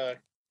the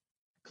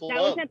club.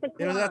 That was at the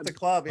It was club. at the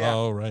club, yeah.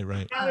 Oh, right.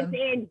 That was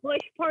in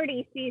Bush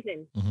Party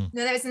season.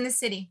 No, that was in the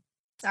city.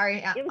 Sorry.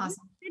 Yeah, It was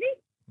awesome. in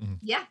the city?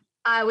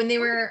 Yeah. When they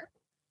were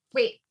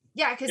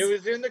yeah, because It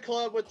was in the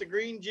club with the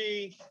green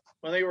G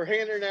when they were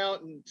handing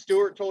out, and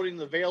Stuart told him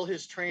to veil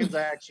his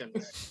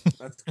transactions.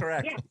 That's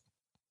correct.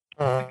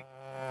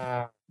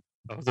 That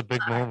was a big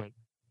moment.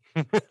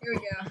 here we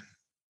go.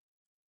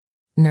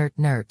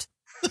 Nerd.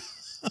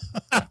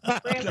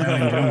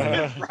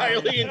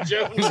 Riley and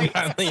Jonesy.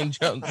 Riley and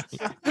Jonesy.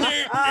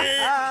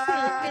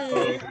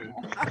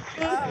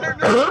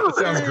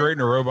 Sounds great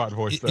in a robot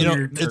voice. Though. You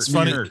know, it's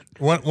funny.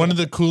 One of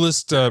the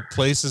coolest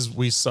places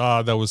we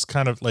saw that was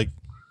kind of like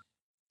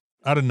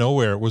out of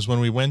nowhere was when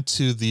we went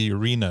to the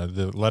arena,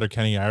 the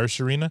Letterkenny Irish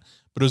Arena.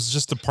 but it was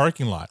just a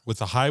parking lot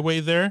with a highway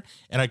there.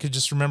 And I could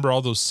just remember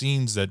all those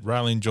scenes that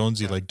Riley and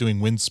Jonesy like doing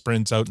wind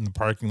sprints out in the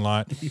parking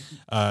lot.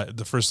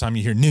 The first time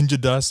you hear ninja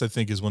dust, I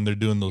think, is when they're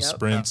doing those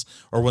sprints,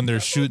 or when they're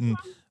shooting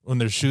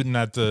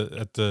at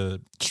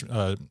the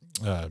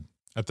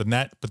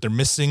net, but they're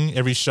missing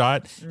every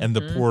shot, and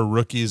the poor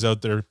rookies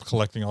out there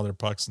collecting all their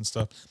pucks and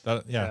stuff.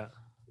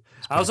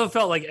 I also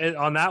felt like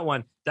on that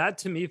one, that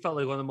to me felt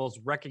like one of the most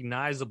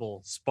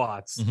recognizable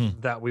spots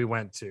that we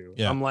went to.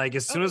 Yeah. I'm like,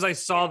 as soon as I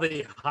saw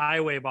the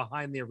highway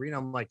behind the arena,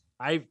 I'm like,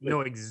 I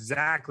know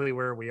exactly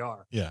where we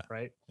are. Yeah.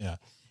 Right. Yeah.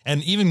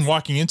 And even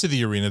walking into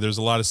the arena, there's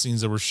a lot of scenes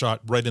that were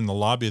shot right in the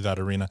lobby of that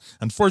arena.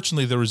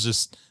 Unfortunately,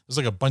 there's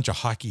like a bunch of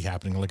hockey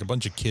happening, like a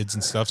bunch of kids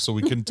and stuff, so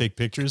we couldn't take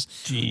pictures.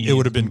 It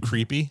would have been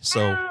creepy.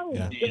 So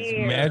yeah.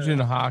 Imagine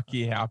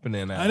hockey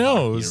happening at I know,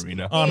 hockey it was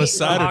arena on a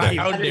Saturday.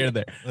 How dare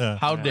they? Yeah.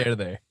 How dare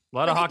they? A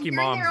lot of Were they hockey carrying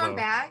moms, their own though.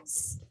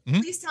 bags? Hmm?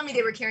 Please tell me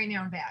they were carrying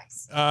their own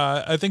bags.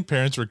 I think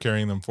parents were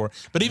carrying them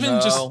but even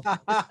just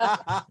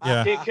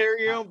yeah. Can't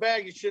carry your own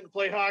bag. You shouldn't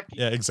play hockey.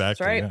 Yeah,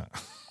 exactly. right.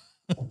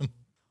 Yeah.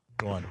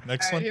 Go on.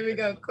 Next All right, one. here we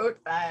go. Quote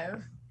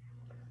 5.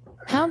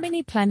 How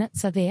many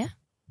planets are there?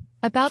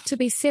 About to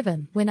be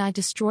 7 when I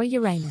destroy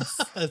Uranus.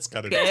 That's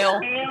got to be Gail.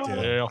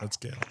 Gail. That's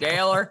Gail.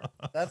 Gaylor.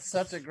 That's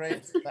such a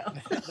great.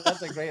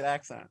 That's a great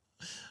accent.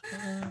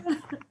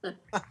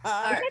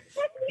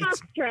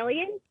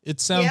 Australian. It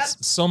sounds Yep,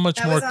 so much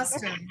that more was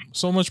Australian.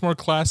 so much more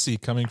classy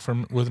coming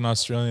from with an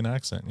Australian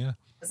accent. Yeah.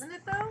 Wasn't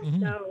it though?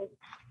 No.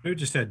 We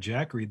just had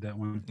Jack read that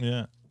one.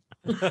 Yeah.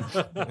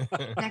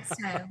 Next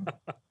time,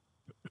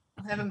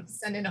 I'll have him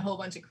send in a whole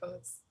bunch of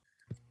quotes.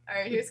 All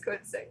right, here's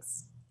quote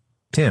 6.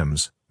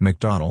 Tim's,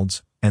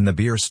 McDonald's, and the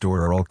beer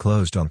store are all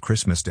closed on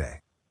Christmas Day.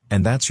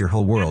 And that's your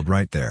whole world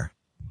right there.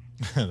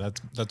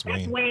 that's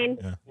Wayne. Wayne.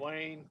 Yeah.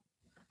 Wayne.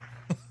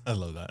 I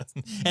love that.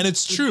 And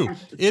it's true.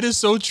 It is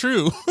so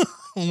true.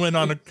 When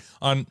on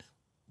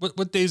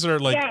what days are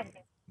like Yeah,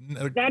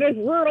 that is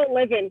rural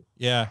living.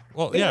 yeah.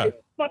 Well, It yeah. is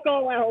fuck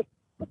all else.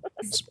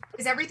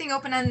 Is everything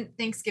open on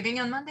Thanksgiving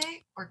on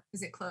Monday, or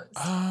is it closed?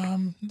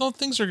 No,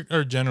 things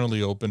are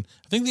generally open.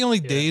 I think the only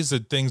days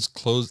that things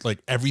close, like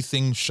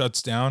everything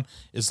shuts down,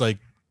 is like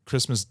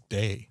Christmas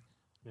Day.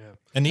 Yeah.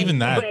 And even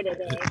that.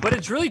 But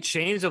it's really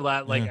changed a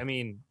lot. Like, Yeah. I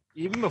mean,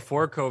 even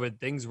before COVID,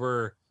 things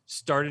were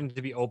starting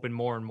to be open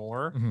more and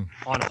more Mhm.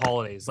 on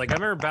holidays. Like I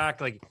remember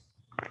back like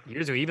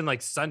years ago, even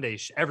like Sunday,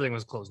 everything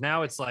was closed.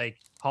 Now it's like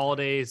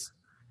holidays,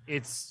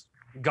 it's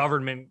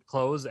government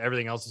closed.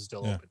 Everything else is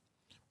still Yeah. open.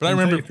 But I I'll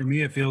tell remember you, for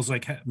me, it feels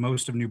like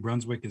most of New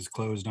Brunswick is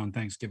closed on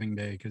Thanksgiving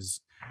Day because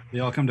they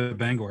all come to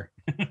Bangor.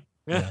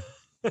 Yeah.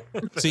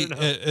 See,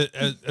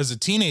 as a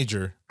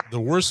teenager, the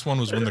worst one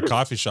was when the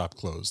coffee shop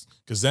closed,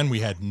 because then we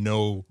had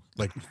no,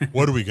 like,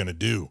 what are we going to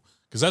do?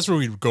 Because that's where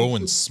we'd go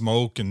and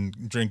smoke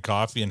and drink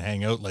coffee and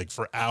hang out like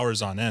for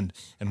hours on end.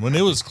 And when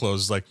it was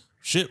closed, it's like,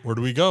 shit, where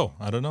do we go?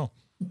 I don't know.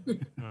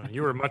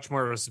 You were much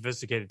more of a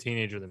sophisticated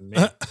teenager than me.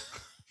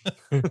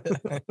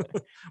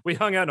 We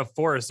hung out in a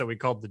forest that we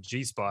called the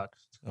G spot.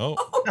 Oh.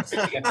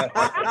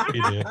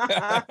 You did.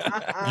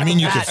 You mean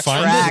you could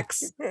find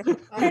Tracks.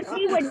 And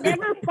he would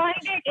never find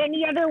it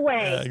any other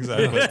way.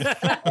 exactly.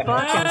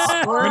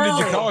 When did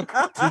you call it?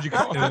 Did you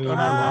call it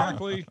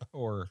unironically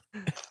or?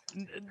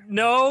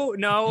 No,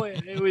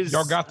 it was.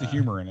 Y'all got the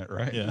humor in it,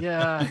 right?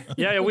 Yeah,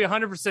 we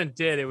 100%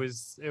 did. It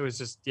was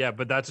just,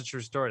 but that's a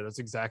true story. That's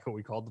exactly what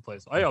we called the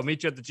place. Oh, yeah, I'll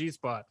meet you at the G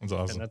spot. That's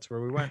awesome. And that's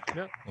where we went.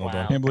 Yeah. Well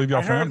done. Can't believe y'all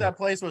I heard found it. that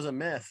place was a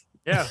myth.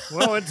 Yeah,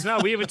 well, it's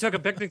not. We even took a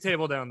picnic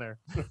table down there.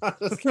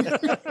 Probably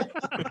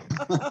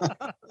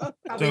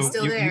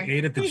still you there.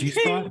 ate at the G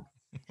spot?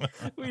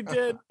 We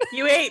did.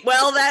 You ate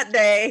well that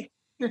day.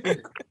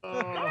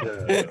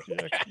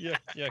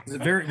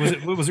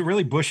 Was it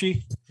really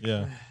bushy?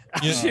 Yeah.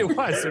 Actually, it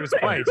was. It was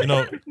quite. You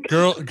know,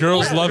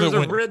 girls love it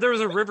when there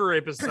was a river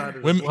rape beside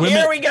it. Women-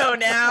 Here we go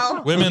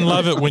now. women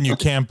love it when you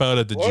camp out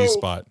at the G Whoa.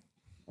 spot.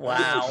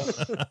 Wow.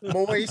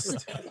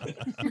 Moist.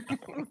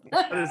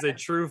 That is a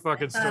true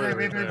fucking The story. right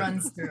river there.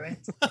 runs through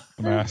it.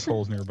 Some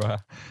assholes nearby.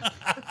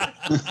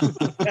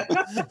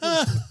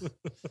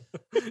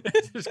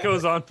 It just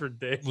goes on for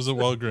days. Was it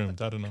well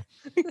groomed? I don't know.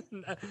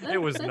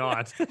 It was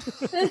not. It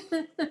was a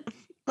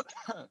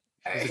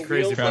Alright,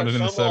 crazy. Founded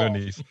in the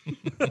 70s.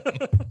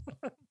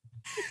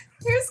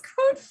 here's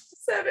quote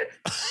 7.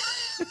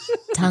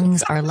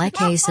 Tongues are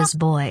like aces,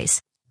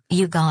 boys.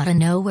 You gotta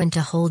know when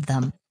to hold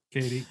them.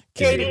 Katie.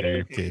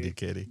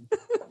 Katie.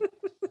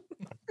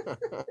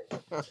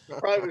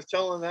 Probably was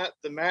telling that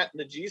to Matt in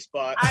the G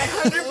spot.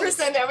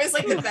 100%. That was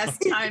like the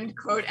best timed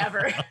quote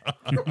ever.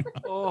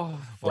 Oh,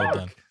 Well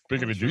done.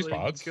 Speaking of G really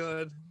spots,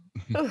 good.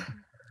 Well,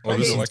 Tongues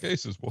this are is like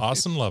aces, boys.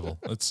 awesome level.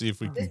 Let's see if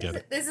we can get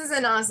it. This is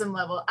an awesome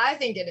level. I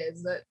think it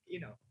is, but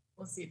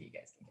we'll see if you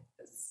guys can get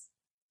this.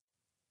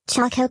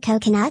 Choco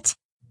coconut.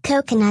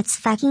 Coconut's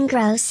fucking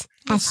gross.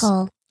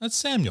 Asshole. That's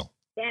Samuel.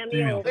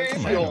 Samuel.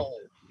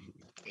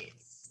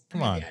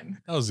 Come on.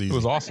 That was easy. It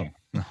was awesome.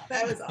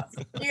 That was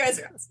awesome. You guys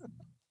are awesome.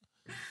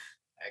 All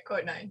right,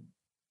 quote 9.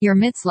 Your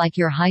mitts like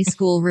your high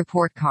school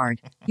report card.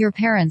 Your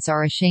parents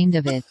are ashamed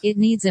of it. It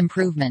needs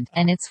improvement,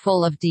 and it's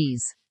full of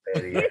D's.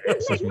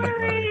 This is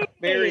Mary.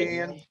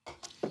 Marianne.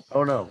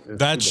 Oh no.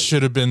 That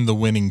should have been the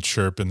winning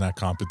chirp in that That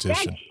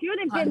competition. should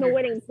have been the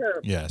winning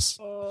chirp. Yes.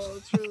 Oh,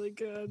 it's really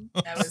good.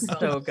 That was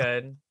so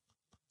good.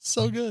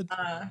 So good.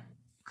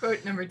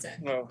 Quote number 10.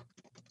 No.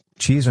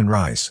 Cheese and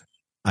rice.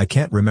 I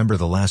can't remember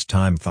the last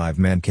time 5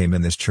 men came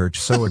in this church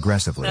so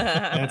aggressively.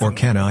 Or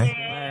can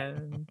I?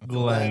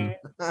 Glenn.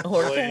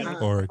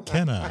 Or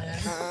can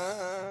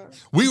I?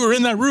 We were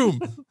in that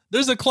room.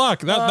 There's a clock.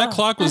 That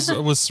clock was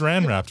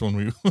saran wrapped when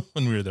we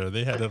were there.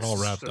 They had it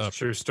all wrapped up.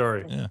 True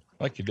story. Yeah.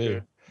 Like you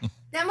do.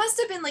 That must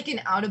have been like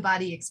an out of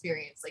body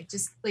experience. Like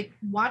just like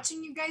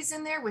watching you guys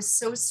in there was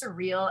so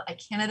surreal. I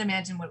cannot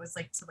imagine what it was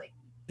like to like.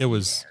 It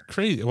was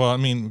crazy. Well, I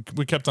mean,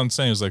 we kept on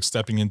saying it was like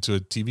stepping into a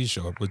TV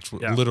show, which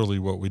was literally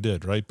what we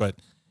did, right? But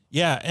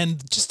yeah,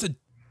 and just the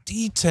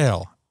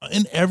detail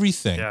in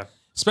everything. Yeah.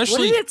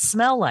 Especially What did it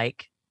smell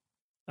like?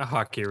 A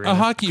hockey arena. a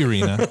hockey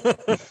arena.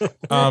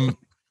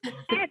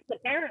 Yes,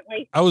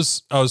 apparently. I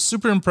was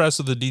super impressed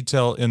with the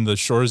detail in the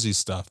Shoresy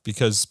stuff,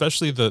 because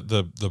especially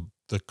the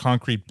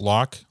concrete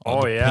block,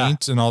 all the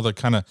paint and all the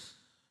kind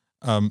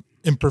of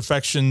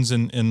imperfections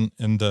in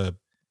the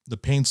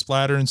paint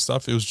splatter and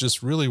stuff. It was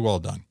just really well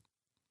done.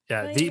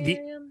 Yeah,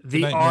 the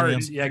night, art.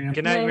 Miriam. Yeah,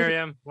 good night,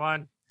 Miriam.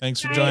 One. Thanks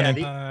for joining.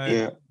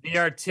 The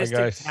artistic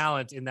guys.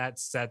 talent in that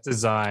set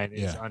design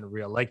is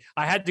unreal. Like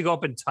I had to go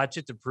up and touch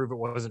it to prove it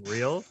wasn't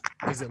real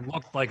because it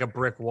looked like a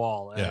brick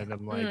wall, and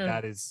I'm like,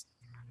 that is,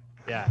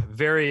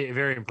 very,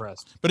 very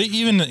impressed. But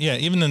even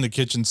in the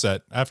kitchen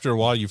set, after a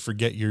while you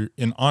forget you're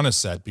on a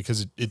set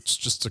because it's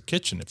just a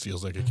kitchen. It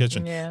feels like a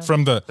kitchen. Yeah.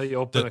 From So you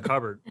open the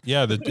cupboard.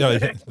 Yeah,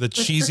 the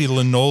cheesy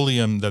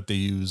linoleum that they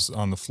use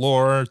on the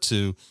floor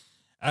to.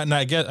 And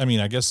I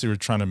guess they were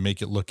trying to make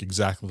it look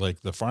exactly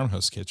like the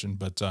farmhouse kitchen,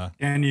 but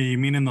And you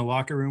mean in the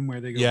locker room where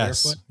they go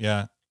barefoot?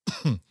 yeah.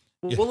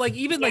 Well, like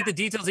even like the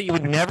details that you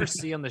would never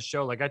see on the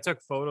show. Like I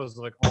took photos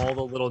of like all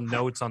the little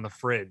notes on the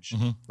fridge,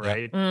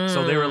 right?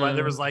 So they were like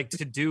there was like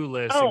to-do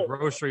lists and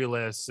grocery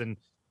lists and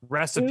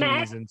recipes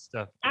Matt, and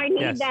stuff. I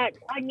need that.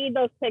 I need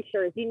those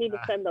pictures. You need to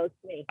send those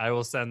to me. I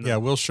will send them. Yeah,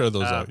 we'll share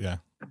those out. Yeah.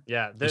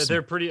 Yeah,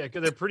 they're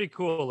pretty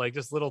cool. Like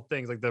just little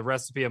things like the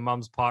recipe of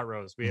Mom's pot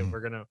roast. We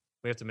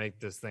have to make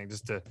this thing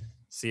just to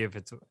see if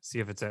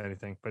it's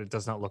anything, but it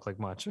does not look like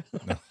much.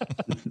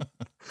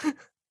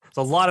 It's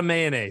a lot of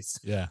mayonnaise.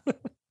 Yeah.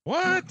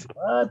 What?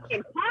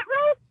 In pot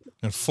roast?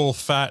 And full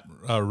fat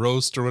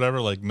roast or whatever,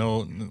 like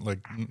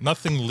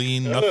nothing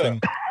lean,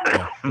 nothing.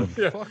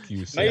 Fuck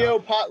you, Sam. Mayo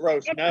pot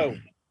roast. No.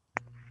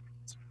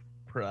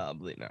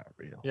 Probably not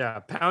real. Yeah,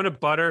 a pound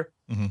of butter,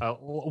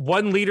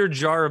 1 liter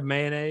jar of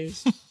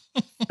mayonnaise,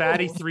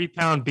 fatty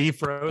 3-pound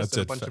beef roast,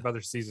 and a bunch of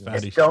other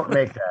seasonings. Don't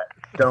make that.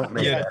 Don't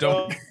make that.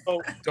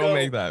 Don't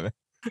make that, man.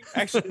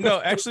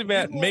 Actually,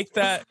 Matt, make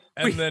that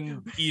and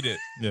then eat it.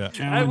 Yeah.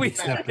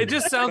 It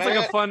just sounds like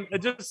a fun.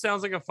 It just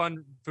sounds like a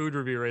fun food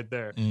review right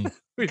there.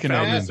 We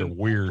Canadians are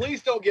weird.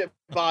 Please don't get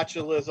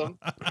botulism.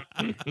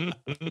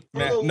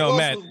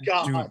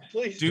 Matt,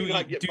 please do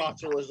not get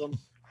botulism.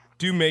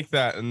 Do make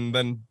that and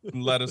then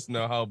let us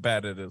know how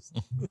bad it is.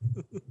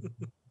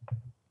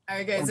 All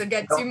right, guys, I've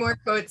got 2 more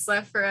quotes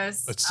left for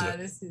us. Let's see it.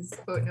 This is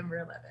quote number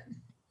 11.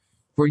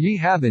 For ye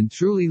haven't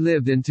truly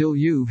lived until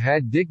you've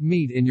had dick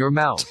meat in your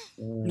mouth.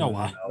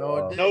 Noah.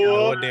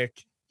 Noah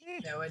Dick.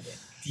 Noah Dick.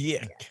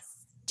 Dick.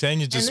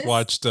 Tanya just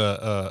watched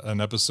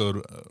an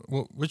episode.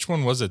 Which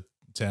one was it?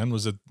 Tan,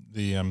 was it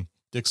the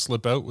Dick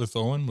Slip Out with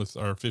Owen with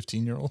our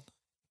 15-year-old?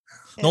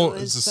 No,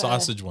 it's the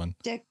sausage one.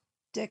 Dick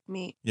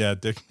meat. Yeah,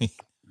 dick meat.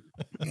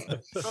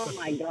 Oh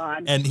my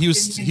god! And he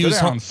was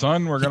home,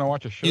 son. We're gonna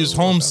watch a show. He was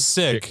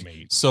homesick,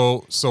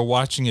 so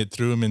watching it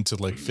threw him into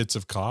like fits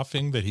of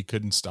coughing that he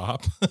couldn't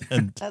stop.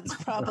 And That's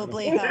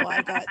probably how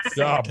I got sick.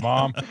 Job,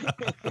 Mom.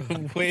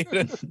 Wait.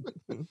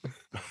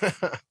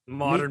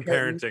 Modern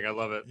parenting, I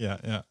love it.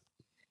 Yeah.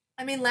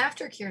 I mean,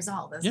 laughter cures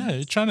all, doesn't Yeah, it?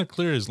 you're trying to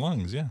clear his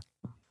lungs. Yeah.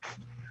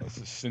 Let's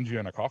just send you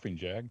in a coughing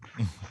jag.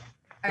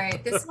 All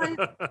right, this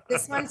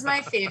one's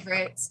my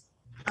favorite.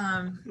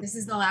 This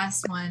is the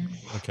last one.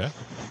 Okay.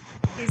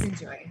 Please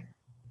enjoy.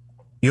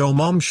 Your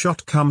mom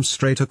shot cum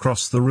straight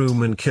across the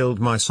room and killed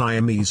my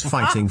Siamese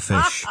fighting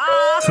fish.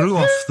 Threw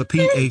off the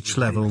pH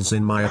levels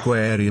in my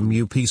aquarium,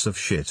 you piece of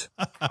shit.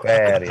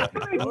 Aquarium.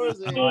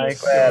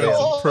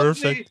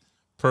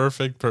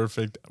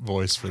 Perfect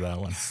voice for that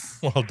one.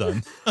 Well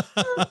done.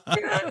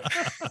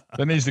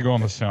 That needs to go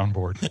on the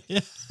soundboard.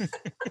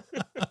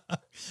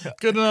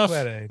 Good enough.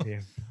 Bad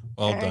idea.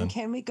 Well Aaron, done.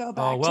 can we go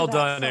back well to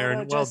that done, photo Aaron.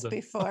 Well just done.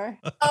 before?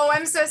 Oh,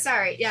 I'm so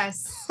sorry.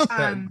 Yes.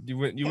 You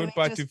went Can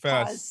by we too just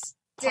fast.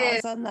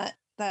 Pause on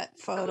that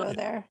photo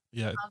there.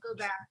 Yeah. I'll go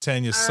back.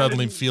 Tanya's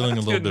suddenly feeling a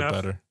that's little good bit enough.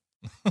 better.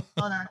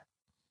 Hold on.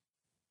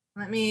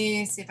 Let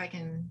me see if I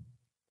can.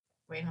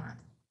 Wait, hold on.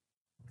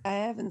 I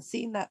haven't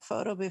seen that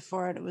photo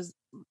before. And it was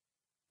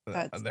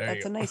that's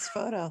a nice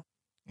photo.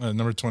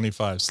 Number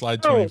 25,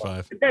 slide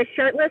 25. The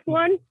shirtless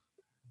one.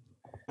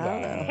 I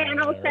don't know.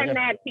 And I'll send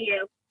that to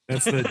you.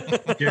 That's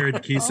the Jared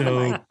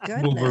Kiso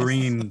goodness.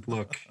 Wolverine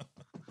look.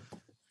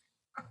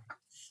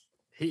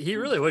 He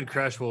really would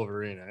crush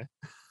Wolverine, eh?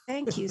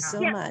 Thank you so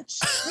Yeah. much.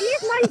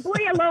 Leave my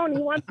boy alone.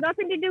 He wants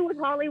nothing to do with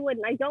Hollywood,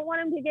 and I don't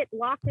want him to get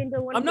locked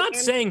into one. I'm of not the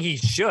saying he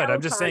should.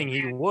 I'm just saying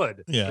contracts. he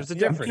would. Yeah. There's a I'm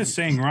difference. just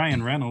saying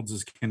Ryan Reynolds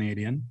is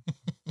Canadian.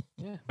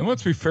 And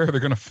let's be fair, they're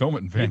going to film it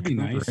in It'd be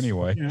Vancouver nice.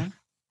 anyway. Yeah.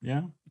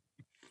 Yeah.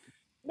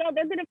 No,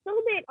 they're going to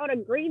film it on a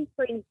green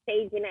screen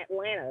stage in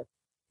Atlanta.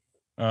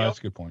 That's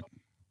a good point.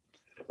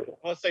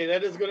 I'll say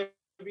that is going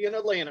to be in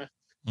Atlanta.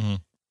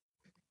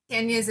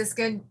 Kenya, is this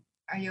good?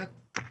 Are you?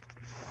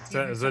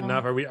 Is that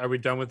enough? Are we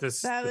done with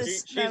this? That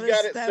was She's that got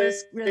was it that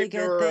was saved really to good.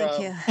 her,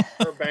 Thank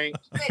you. Her bank.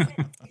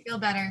 I feel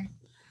better.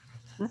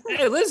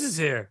 Hey, Liz is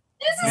here.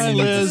 Hi,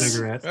 Liz.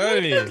 Cigarette.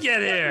 Liz,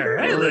 get here.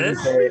 Hey,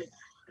 Liz.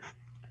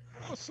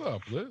 What's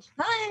up, Liz?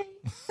 Hi.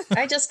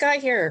 I just got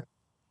here.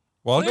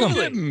 Welcome.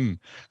 Kidding.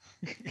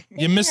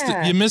 You missed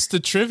Yeah. you missed the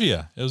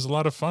trivia. It was a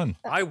lot of fun.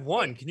 I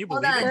won. Can you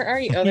Hold believe on. it? Where are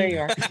you? Oh, there you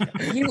are.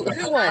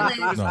 Who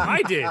won? No.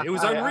 I did. It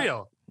was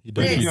unreal. You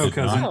There you go, did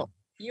cousin. not. Oh,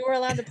 you were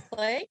allowed to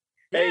play?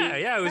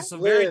 Yeah, it was a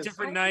very Liz,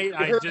 different night.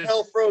 Her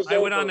hell froze I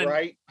went over, on a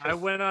right? I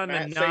went on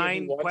Matt a saying he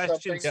 9 won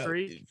question something?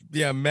 streak.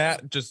 Yeah,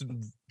 Matt just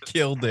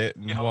killed it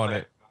and won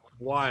it.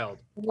 Wild.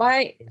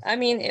 Why? I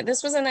mean,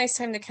 this was a nice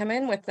time to come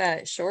in with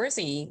that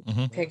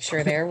Shorzy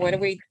picture there. What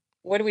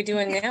are we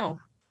doing now?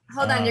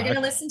 Hold on, you're gonna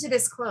listen to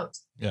this quote.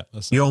 Yeah,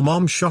 listen. Your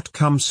mom shot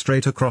come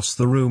straight across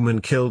the room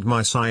and killed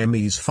my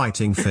Siamese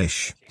fighting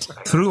fish.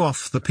 Threw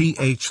off the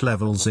pH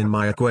levels in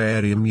my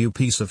aquarium, you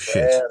piece of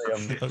shit.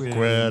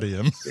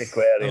 Aquarium.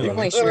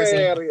 Really,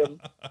 Shorzy.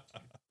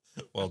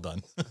 Well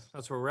done.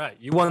 That's where we're at.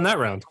 You won that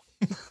round.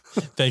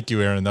 Thank you,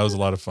 Aaron. That was a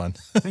lot of fun.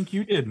 I think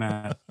you did,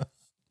 Matt.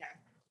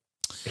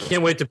 I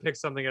can't wait to pick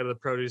something out of the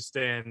produce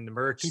stand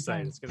merch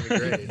site. It's going to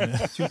be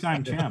great.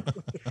 Two-time champ.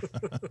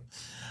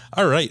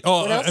 All right.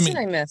 Oh, What else I mean,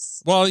 did I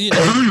miss? well, yeah,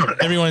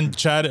 everyone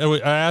chatted. I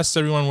asked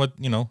everyone what,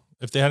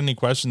 if they had any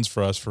questions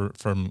for us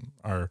from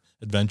our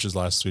adventures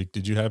last week.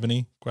 Did you have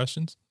any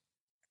questions?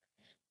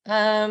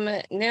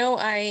 No,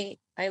 I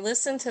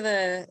listened to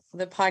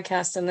the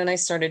podcast and then I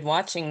started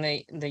watching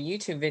the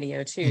YouTube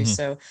video too.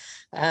 So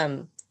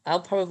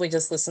I'll probably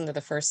just listen to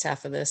the first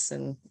half of this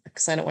and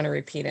because I don't want to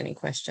repeat any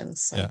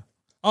questions. So. Yeah.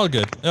 All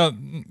good.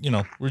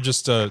 We're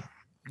just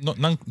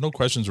no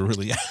questions were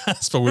really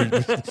asked, but we're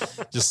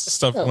just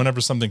stuff. Oh.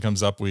 Whenever something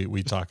comes up,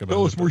 we talk about.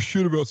 Tell it, us more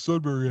shit about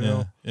Sudbury.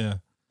 Yeah, yeah.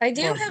 I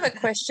do have a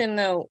question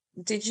though.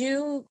 Did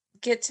you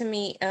get to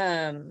meet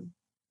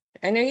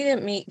I know you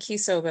didn't meet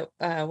Kiso,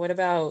 but what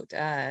about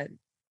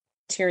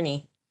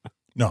Tierney?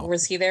 No.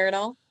 Was he there at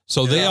all?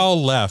 So they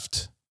all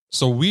left.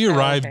 So we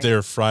arrived okay.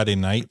 there Friday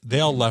night. They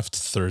all left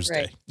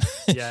Thursday. Right.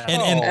 Yeah.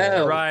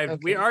 And arrived.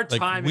 okay. We our like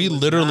timing we was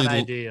literally not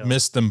ideal.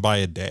 missed them by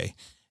a day.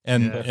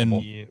 And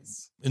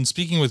and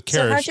speaking with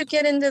Kara, So how'd you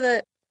get into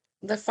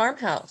the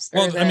farmhouse? or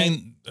well, I the-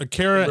 mean,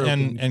 Kara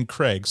and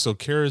Craig. So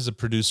Kara is a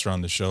producer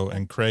on the show,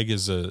 and Craig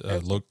is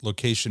a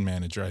location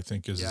manager, I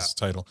think is his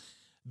title.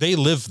 They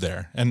live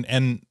there,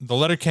 and the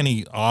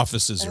Letterkenny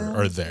offices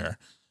are there.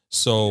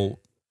 So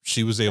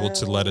she was able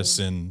to let us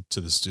in to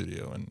the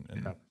studio.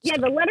 And Yeah,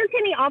 the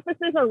Letterkenny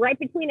offices are right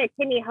between a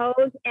Kenny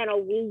Hose and a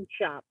weed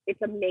shop.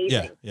 It's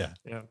amazing. Yeah.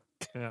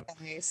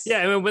 Yeah,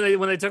 I mean,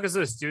 when they took us to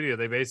the studio,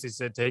 they basically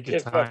said, "Take your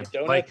Get time." fucking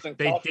donuts Like and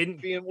they coffee didn't,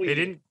 and they weed.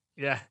 didn't,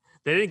 yeah,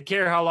 they didn't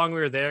care how long we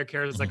were there.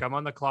 Kara's like, "I'm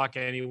on the clock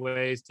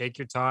anyways. Take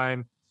your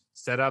time,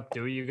 set up,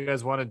 do what you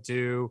guys want to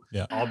do.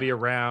 Yeah, I'll be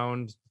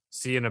around.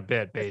 See you in a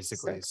bit."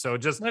 Basically, so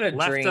just What a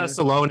left dream. us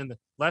alone in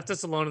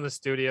the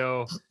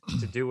studio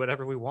to do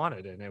whatever we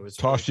wanted, and it was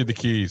Tossed you the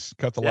keys,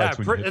 cut the yeah, lights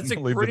when you that's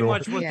leave the pretty door.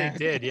 much what Yeah. they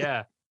did.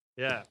 Yeah,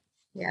 yeah.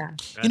 Yeah.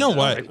 You know And,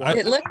 what?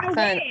 It looked By the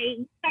fun. way,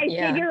 you guys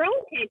Yeah. did your own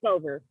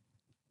takeover.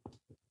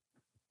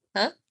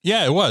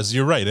 yeah, it was.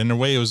 You're right. In a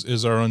way, it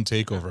was our own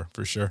takeover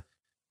for sure.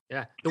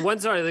 Yeah, the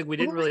ones are like we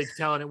didn't really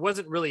tell, and it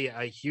wasn't really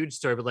a huge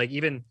story, but like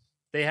even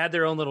they had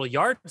their own little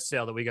yard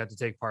sale that we got to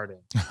take part in.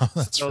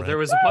 That's So right. there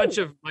was a bunch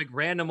of like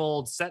random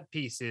old set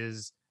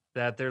pieces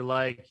that they're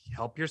like,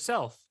 help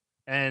yourself,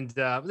 and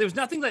there was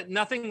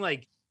nothing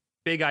like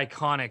big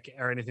iconic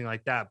or anything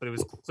like that, but it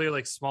was clearly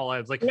like small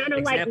items, like None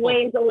of like example,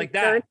 Wayne's old like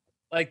that, shirts.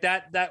 like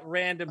that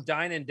random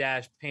Dine and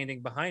Dash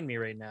painting behind me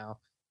right now.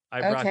 I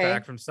brought Okay.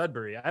 back from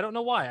Sudbury. I don't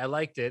know why. I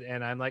liked it,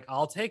 and I'm like,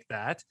 I'll take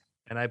that.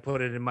 And I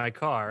put it in my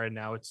car, and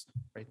now it's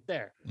right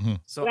there. Mhm.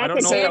 So I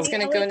don't know. So how- it's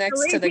going to go next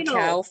to the original.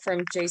 cow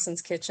from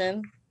Jason's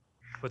Kitchen.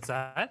 What's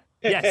that?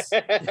 Yes,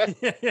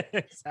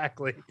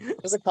 exactly.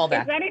 It was a Is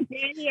callback. that a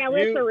Danny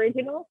Ellis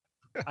original?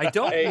 I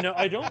don't Hey. know.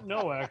 I don't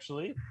know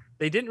actually.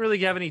 They didn't really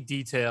have any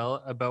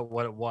detail about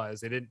what it was.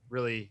 They didn't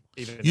really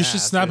even. You should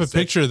ask. snap They a said-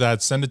 picture of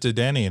that, send it to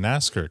Danny, and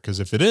ask her. Because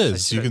if it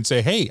is, you should. can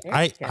say, "Hey,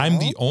 There you I'm go.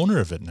 the owner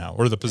of it now,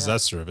 or the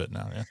possessor of it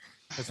now." Yeah.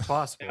 It's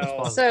possible. It's No.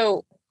 possible.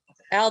 So,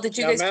 Al, did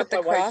you Now, guys Matt, put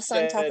the my wife cross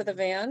on top of said- the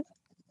van?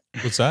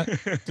 What's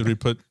that? Did we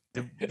put?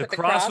 The put the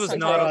cross cross was on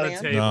not top on of the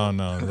the table.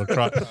 No, the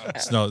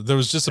cross. No, there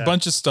was just a Yeah.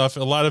 bunch of stuff. A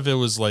lot of it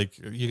was like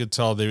you could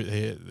tell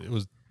they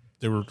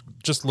were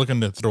just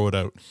looking to throw it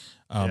out.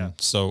 Yeah.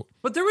 So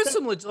But there was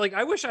some like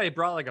I wish I had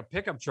brought like a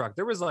pickup truck.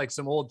 There was like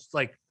some old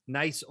like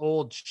nice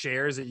old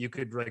chairs that you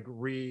could like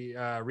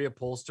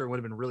reupholster, would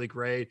have been really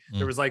great.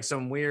 There was like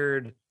some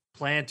weird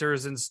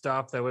planters and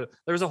stuff there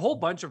was a whole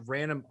bunch of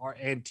random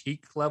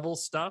antique level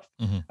stuff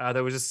that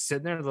was just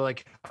sitting there. They're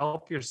like,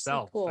 help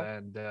yourself. cool.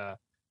 And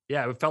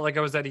yeah, it felt like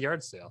I was at a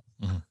yard sale.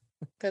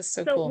 That's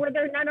so So cool. were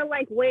there none of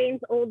like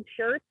Wayne's old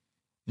shirts?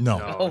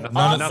 No,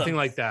 Nothing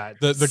like that.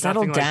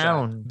 Settle Nothing like that.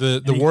 down.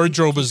 The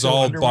wardrobe is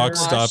all underwear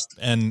boxed up washed?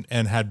 and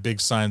had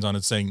big signs on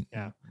it saying,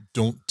 Yeah.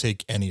 don't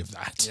take any of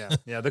that.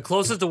 Yeah. The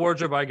closest to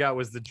wardrobe I got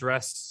was the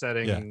dress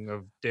setting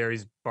of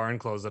Derry's barn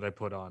clothes that I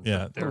put on.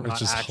 Yeah, They're which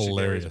not is actually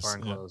hilarious. Derry's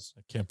barn Yeah. clothes.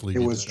 I can't believe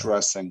It you was did that.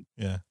 dressing.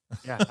 Yeah.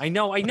 Yeah, I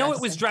know it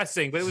was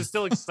dressing, but it was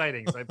still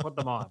exciting, so I put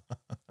them on.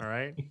 All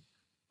right.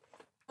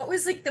 What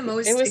was like the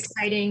most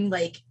exciting,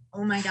 like,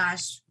 oh my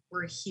gosh,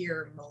 we're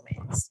here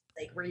moments?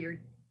 Like where your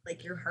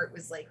heart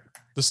was like,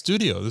 The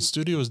studio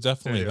is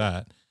definitely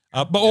that.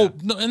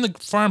 But no, in the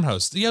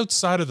farmhouse, the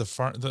outside of the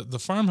farm, the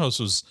farmhouse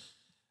was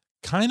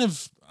kind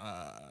of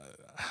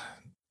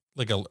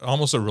like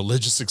almost a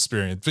religious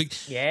experience.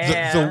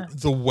 Yeah.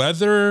 The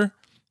weather,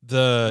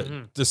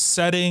 the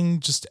setting,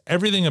 just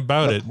everything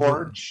about The it.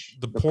 porch,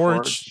 the the porch,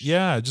 porch,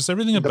 yeah, just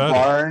everything the about it.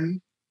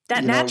 barn.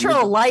 That you know,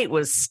 natural light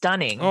was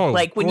stunning. Oh,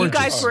 like when you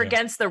guys gorgeous. were Oh, yeah.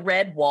 against the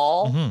red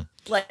wall,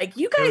 like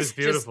you It guys was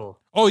beautiful.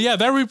 Oh yeah,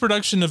 that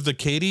reproduction of the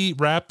Katie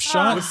rap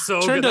shot was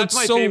so turned good. out That's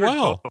my so favorite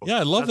well. photo. Yeah,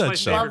 I love That's my that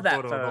shot. favorite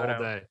photo of the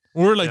whole day.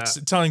 We're like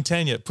Yeah. telling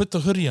Tanya, put the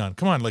hoodie on.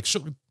 Come on, like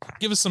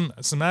give us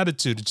some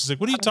attitude. And she's like,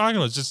 what are you talking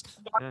about? It's just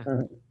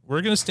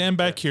we're gonna stand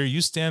back here. You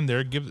stand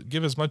there.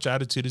 Give as much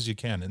attitude as you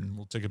can, and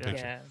we'll take a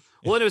picture. Yeah.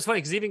 Well, and it was funny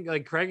because even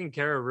like Craig and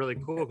Kara were really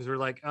cool because we're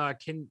like,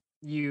 can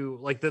you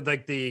like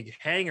the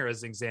hangar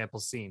as an example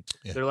scene?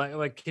 Yeah. They're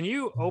like, can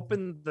you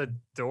open the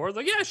door?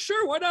 Like, yeah,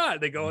 sure, why not?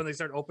 They go and they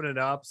start opening it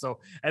up. So,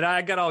 and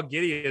I got all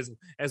giddy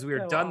as we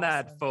were done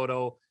that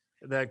photo.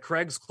 That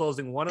Craig's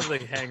closing one of the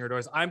hangar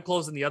doors. I'm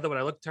closing the other one.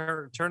 I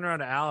turn around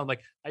to Al. I'm like,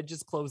 I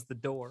just closed the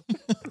door.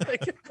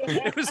 Like,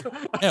 it was,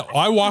 Yeah,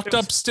 I walked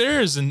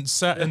upstairs and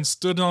sat and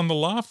stood on the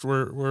loft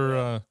where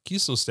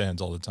Kiso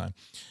stands all the time.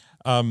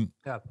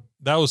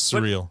 That was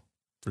surreal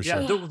for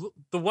sure. Yeah,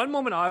 the one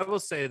moment I will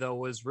say though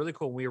was really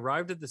cool. We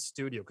arrived at the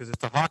studio because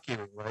it's a hockey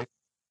room, right?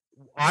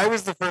 I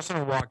was the first one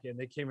to walk in.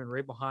 They came in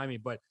right behind me,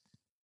 but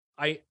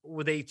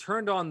they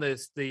turned on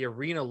the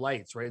arena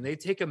lights, right? And they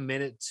take a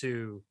minute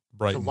to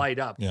Brighten. light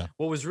up. Yeah.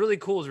 What was really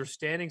cool is we're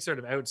standing sort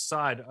of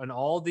outside, and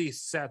all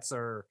these sets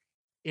are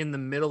in the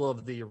middle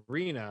of the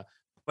arena,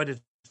 but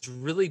it's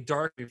really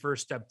dark when you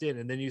first stepped in,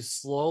 and then you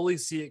slowly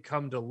see it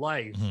come to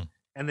life,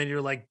 and then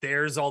you're like,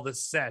 "There's all the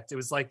sets." It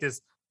was like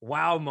this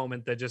wow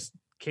moment that just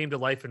came to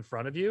life in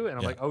front of you, and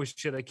I'm like, "Oh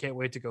shit, I can't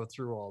wait to go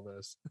through all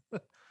this."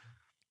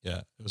 Yeah,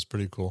 it was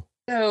pretty cool.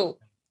 So,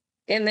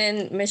 and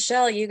then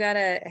Michelle, you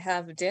gotta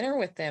have dinner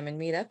with them and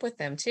meet up with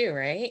them too,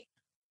 right?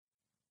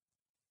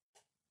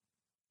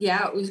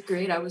 Yeah, it was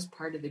great. I was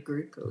part of the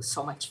group. It was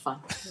so much fun.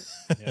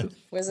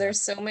 Was there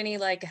so many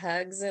like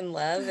hugs and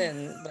love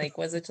and like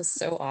was it just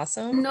so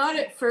awesome? Not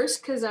at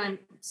first because I'm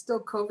still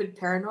COVID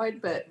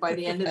paranoid, but by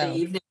the end of the Oh.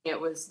 evening, it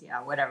was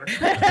whatever.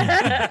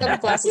 A couple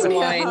glasses of Give me a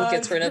wine hug.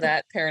 gets rid of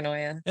that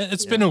paranoia.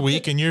 It's been a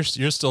week, and you're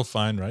still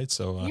fine, right?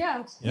 So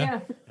Yeah.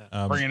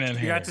 Bring it in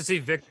You got to see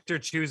Victor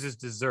choose his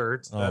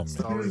dessert. Oh, That's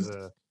man. always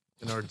an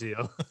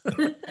ordeal.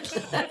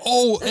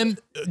 Oh, and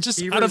just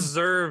He out of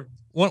reserved.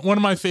 one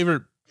of my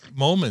favorite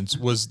moments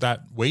was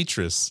that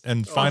waitress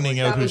and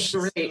finding out that was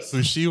great.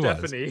 who she was.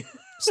 Stephanie.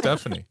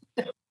 Stephanie.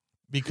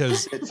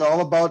 Because It's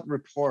all about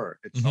rapport.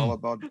 It's all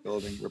about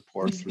building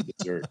rapport through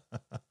dessert.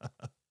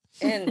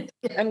 And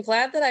I'm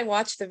glad that I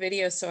watched the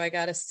video so I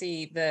got to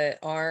see the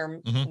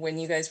arm when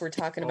you guys were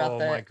talking about Oh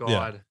the my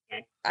god.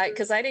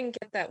 because I didn't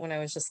get that when I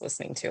was just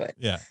listening to it.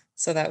 Yeah.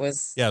 So that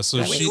was So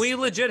that was- We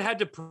legit had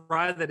to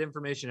pry that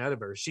information out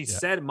of her. She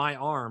said my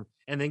arm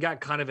and then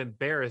got kind of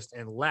embarrassed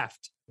and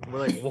left. We're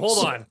like, well,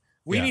 hold on.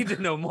 We need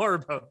to know more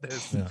about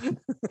this.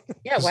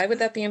 yeah, why would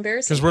that be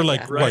embarrassing? Because we're like,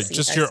 Yeah, right, I see,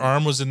 just I your see.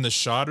 arm was in the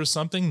shot or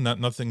something,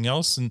 nothing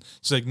else. And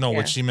she's like, no, Yeah.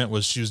 what she meant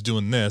was she was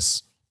doing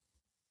this.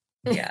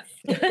 Yeah.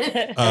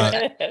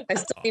 I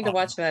still need to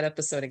watch that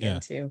episode again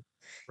too.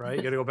 Right?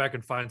 You got to go back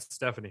and find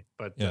Stephanie.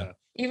 But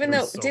Even it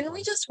though was so didn't fun.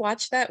 we just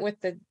watch that with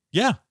the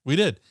Yeah, we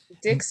did.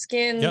 dick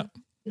skin? Yeah.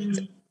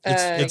 It's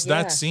yeah.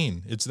 that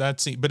scene. It's that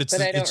scene, but it's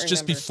But I don't it's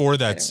just remember. before I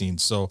that don't- scene.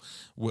 So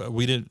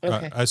we did.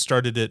 Okay. I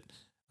started it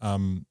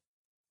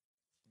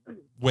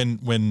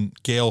when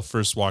Gail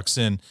first walks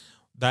in.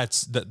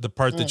 That's the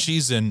part that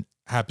she's in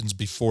happens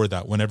before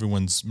that, when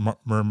everyone's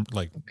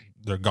like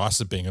they're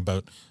gossiping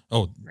about.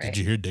 Oh, did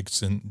you hear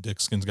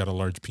Dickskin's got a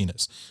large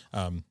penis?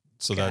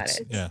 So Got that's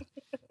it. yeah.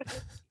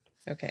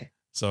 Okay.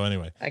 So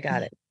anyway, I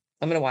got it.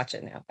 I'm gonna watch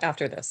it now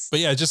after this. but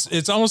yeah, just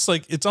it's almost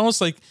like it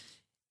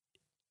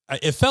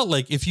felt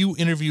like if you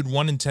interviewed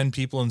 1 in 10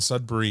 people in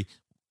Sudbury,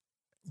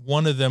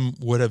 one of them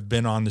would have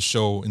been on the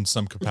show in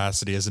some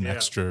capacity as an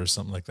extra or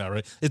something like that,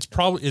 right? It's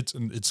probably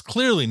it's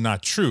clearly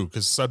not true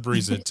because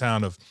Sudbury's a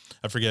town of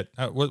I forget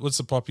what's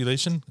the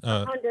population.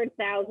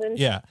 100,000.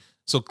 Yeah,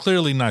 so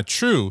clearly not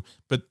true,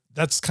 but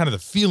that's kind of the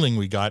feeling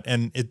we got,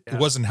 and it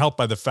wasn't helped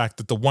by the fact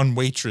that the one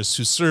waitress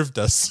who served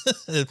us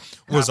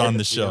was on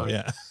the show.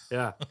 Yeah.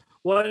 Yeah.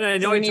 Well, and I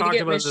know we we need to talked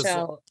get about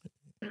Michelle.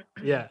 this.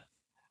 Yeah.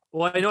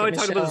 Well, I know I Get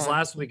talked about this Michelle on.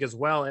 last week as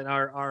well, and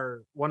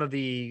our one of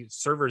the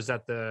servers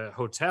at the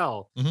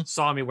hotel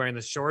saw me wearing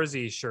the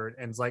Shorzy shirt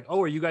and was like,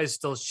 "Oh, are you guys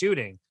still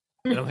shooting?"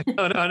 And I'm like,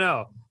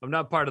 "No, I'm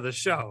not part of the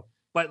show."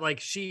 But like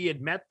she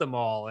had met them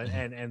all,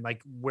 and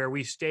like where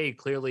we stayed,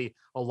 clearly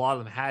a lot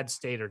of them had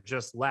stayed or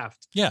just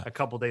left. A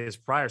couple days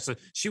prior, so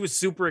she was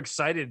super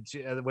excited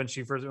when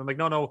she first. I'm like,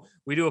 "No,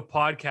 we do a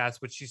podcast,"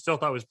 which she still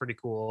thought was pretty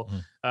cool.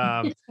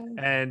 And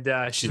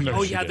she's like,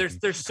 "Oh yeah,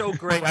 they're so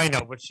great." I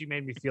know, but she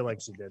made me feel like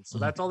she did, so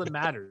that's all that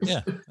matters.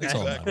 Yeah, that's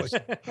all that matters.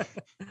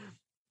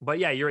 But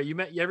yeah, you're right. You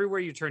met everywhere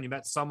you turn. You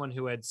met someone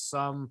who had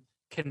some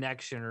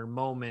connection or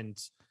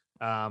moment.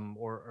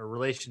 Or a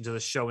relation to the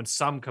show in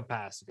some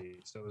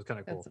capacity. So it was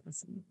kind of cool.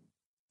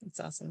 That's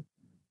awesome.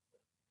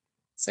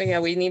 So yeah,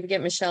 we need to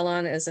get Michelle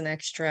on as an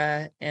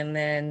extra, and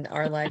then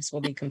our lives will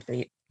be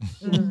complete.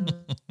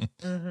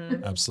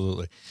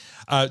 Absolutely.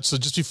 So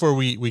just before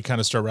we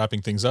kind of start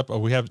wrapping things up,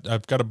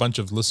 I've got a bunch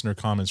of listener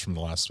comments from the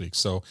last week.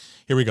 So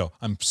here we go.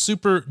 I'm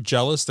super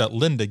jealous that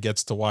Linda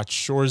gets to watch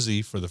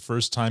Shorzy for the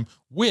first time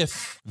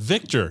with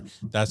Victor.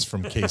 That's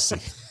from Casey.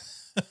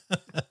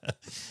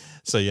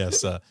 So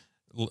yes,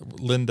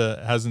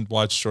 Linda hasn't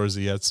watched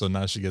Shorzy yet, so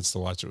now she gets to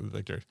watch it with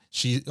Victor.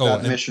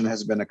 That mission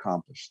has been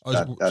accomplished.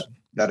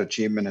 That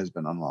achievement has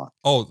been unlocked.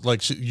 Oh,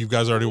 like you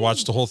guys already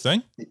watched the whole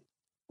thing?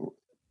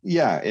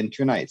 Yeah, in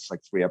 2 nights, like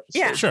 3 episodes.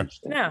 Yeah, sure.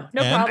 No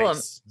problem.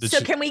 So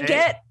can we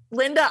get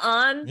Linda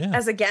on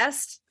as a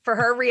guest for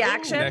her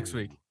reaction next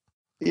week?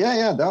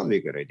 Yeah, that would be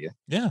a good idea.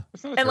 Yeah.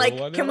 And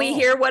like, can we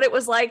hear what it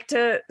was like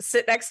to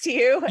sit next to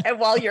you and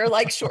while you're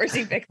like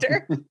Shorzy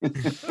Victor?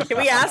 Can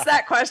we ask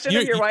that question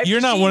of your wife? You're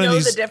not one of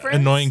these the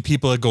annoying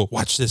people that go,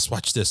 watch this.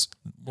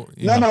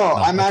 No,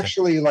 I'm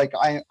actually like,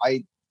 I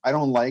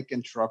don't like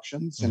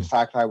interruptions. In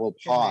fact, I will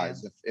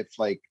pause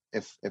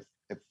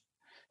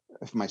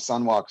if my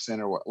son walks in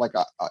or what, like,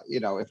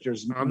 if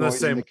there's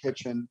noise in the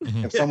kitchen,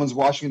 if someone's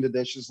washing the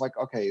dishes, like,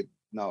 okay,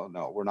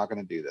 no, we're not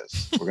going to do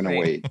this. We're going to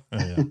wait.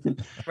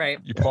 Right.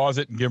 You pause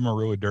it and give them a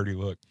really dirty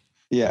look.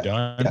 Yeah.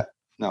 Done. Yeah.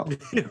 No.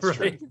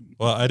 Right.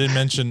 Well, I didn't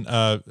mention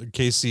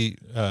Casey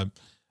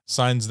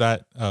signs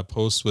that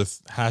post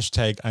with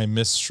hashtag I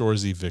miss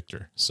Shorzy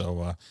Victor.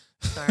 So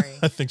sorry.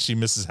 I think she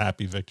misses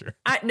Happy Victor.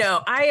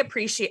 I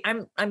appreciate.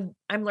 I'm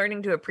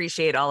learning to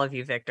appreciate all of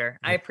you, Victor.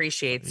 I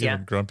appreciate you.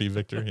 Grumpy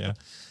Victor. Yeah.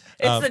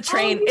 It's the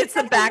train. It's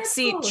the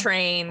backseat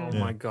train. Oh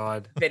my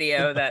God.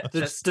 Video that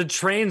the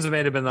trains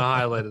may have been the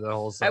highlight of the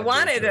whole. I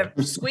wanted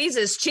to squeeze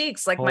his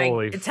cheeks like my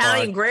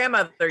Italian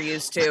grandmother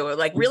used to,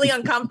 like really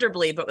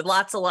uncomfortably, but with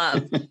lots of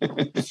love.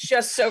 It's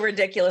just so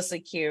ridiculously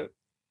cute.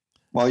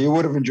 Well, you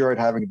would have enjoyed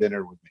having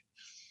dinner with me.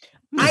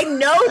 I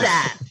know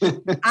that.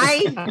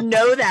 I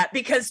know that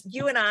because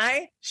you and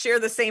I share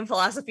the same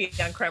philosophy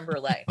on creme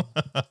brulee.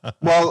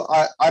 Well,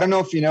 I don't know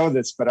if you know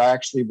this, but I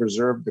actually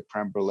reserved the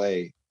creme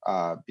brulee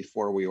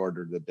before we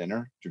ordered the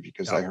dinner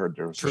because I heard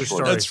there was a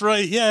shortage. That's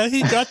right. Yeah,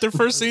 he got there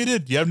first. So he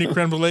did. You have any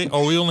creme brulee?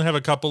 Oh, we only have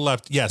a couple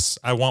left. Yes,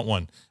 I want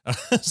one.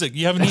 It's like,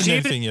 you haven't eaten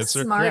anything yet,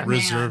 sir.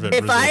 Reserve it.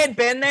 If I had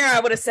been there, I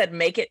would have said,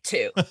 make it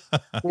 2.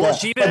 Well,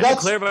 she even had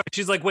to clarify.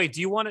 She's like, wait, do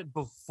you want it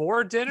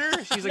before dinner?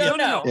 She's like,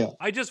 no. Yeah.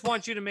 I just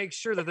want you to make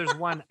sure that there's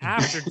one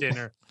after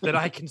dinner that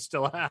I can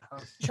still have.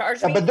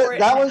 Charge me but for it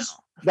that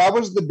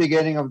was the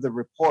beginning of the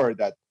report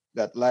that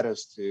led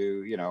us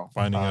to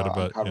finding out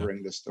about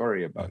uncovering the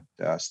story about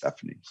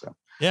Stephanie. So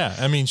yeah,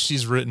 I mean,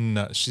 she's written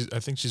I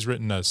think she's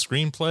written a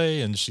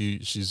screenplay, and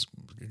she's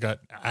got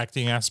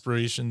acting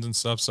aspirations and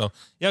stuff. So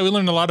yeah, we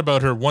learned a lot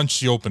about her once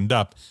she opened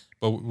up,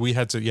 but we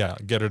had to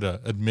get her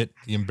to admit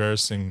the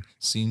embarrassing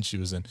scene she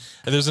was in.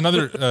 And there's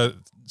another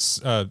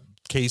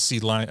Casey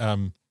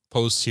line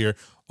post here.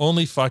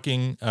 Only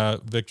fucking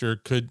Victor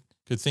could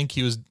think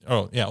he was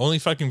only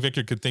fucking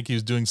Victor could think he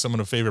was doing someone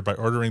a favor by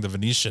ordering the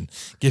Venetian.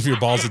 Give your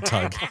balls a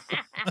tug.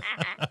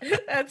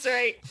 That's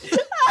right.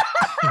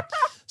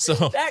 So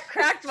that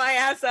cracked my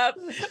ass up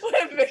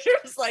when Victor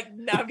was like,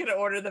 now I'm gonna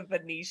order the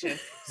Venetian.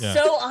 Yeah.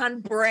 So on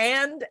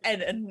brand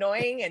and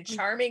annoying and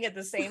charming at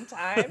the same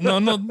time. No,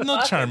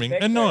 charming.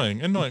 Victor.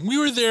 Annoying. We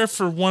were there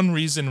for one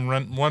reason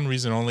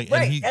only.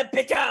 Right.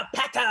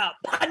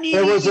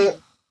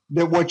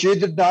 What you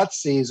did not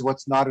see is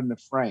what's not in the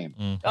frame.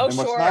 Oh, and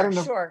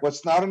sure.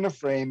 What's not in the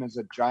frame is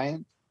a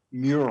giant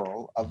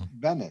mural of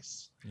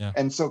Venice. Yeah.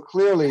 And so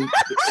clearly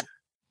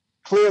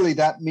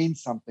that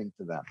means something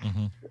to them.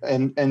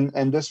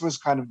 And this was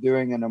kind of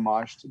doing an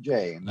homage to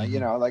Jay. And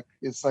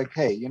it's like,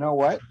 hey, you know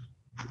what?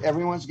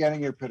 Everyone's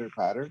getting your pitter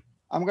patter.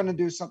 I'm going to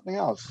do something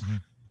else.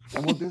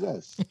 And we'll do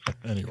this.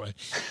 Anyway.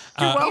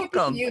 You're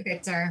welcome. You,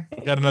 Victor.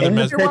 Got another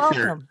message. You're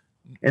welcome.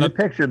 In the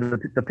picture,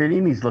 the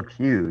paninis look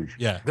huge.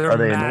 Yeah, they're Are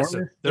they massive.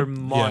 enormous? They're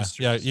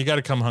monsters. Yeah, you got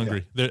to come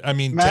hungry. I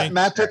mean,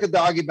 Matt took a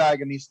doggy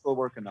bag and he's still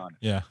working on it.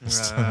 Yeah,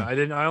 I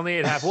didn't. I only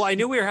ate half. Well, I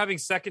knew we were having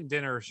second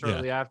dinner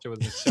shortly after with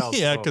Michelle.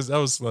 Yeah, because that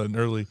was an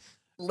early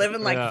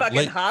living like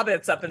fucking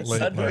hobbits up in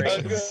Sudbury.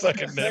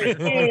 Sucking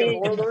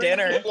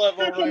dinner.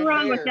 Nothing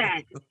wrong with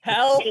that.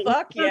 Hell,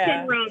 fuck yeah.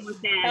 Nothing wrong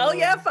with that. Hell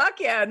yeah, fuck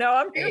yeah. No,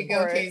 I'm here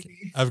for it.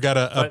 I've got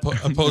a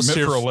post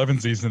here for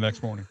 11s the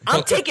next morning.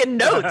 I'm taking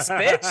notes,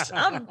 bitch.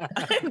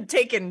 I'm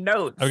taking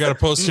notes. I've got a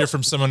post here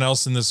from someone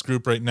else in this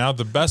group right now.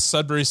 The best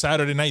Sudbury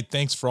Saturday night.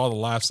 Thanks for all the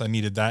laughs. I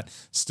needed that.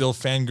 Still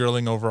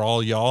fangirling over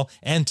all y'all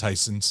and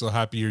Tyson. So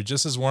happy you're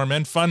just as warm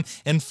and fun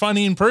and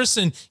funny in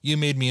person. You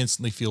made me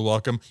instantly feel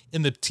welcome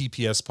in the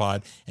TPS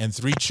pod. And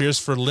 3 cheers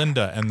for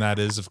Linda. And that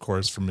is, of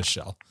course, from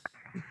Michelle.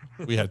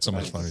 We had so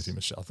much fun with you,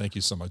 Michelle. Thank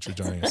you so much for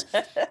joining us.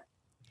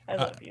 I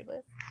love you,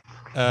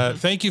 Liz.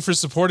 Thank you for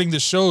supporting the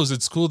shows.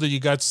 It's cool that you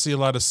got to see a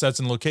lot of sets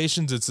and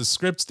locations. It's the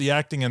scripts, the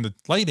acting, and the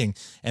lighting,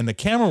 and the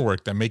camera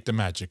work that make the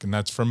magic. And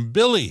that's from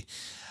Billy.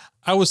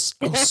 I was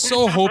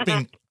so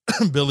hoping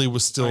Billy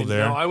was still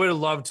there. I would have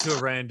loved to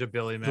have ran into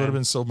Billy, man. It would have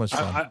been so much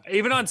fun.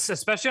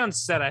 Especially on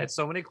set, I had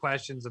so many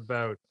questions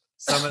about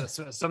some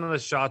of the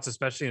shots,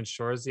 especially in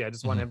Shoresy. I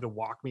just want him to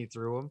walk me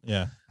through them.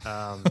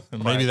 Yeah.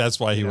 Maybe that's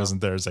why he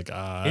wasn't there. It's like,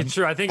 it's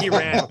true. I think he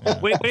ran.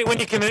 When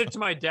he committed to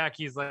my deck,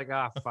 he's like,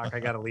 fuck, I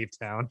got to leave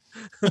town.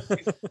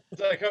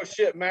 It's like, oh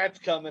shit, Matt's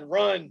coming,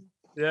 run.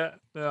 Yeah.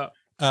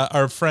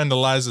 Our friend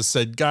Eliza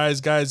said, guys,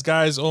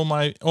 oh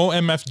my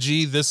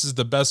OMFG, this is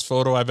the best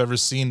photo I've ever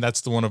seen. That's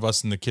the one of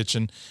us in the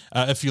kitchen.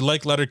 If you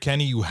like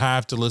Letterkenny, you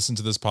have to listen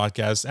to this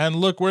podcast. And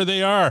look where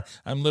they are.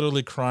 I'm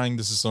literally crying.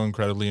 This is so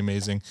incredibly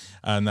amazing.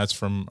 And that's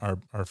from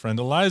our friend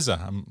Eliza.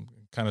 I'm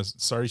kind of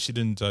sorry she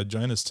didn't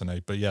join us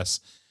tonight, but yes.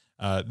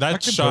 I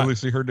can totally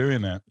see her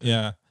doing that.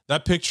 Yeah.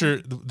 That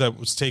picture that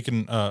was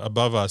taken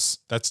above us,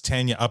 that's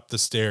Tanya up the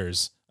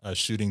stairs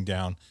shooting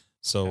down.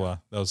 So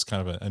that was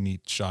kind of a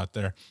neat shot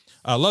there.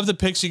 Love the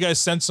pics you guys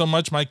sent so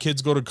much. My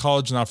kids go to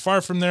college not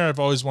far from there. I've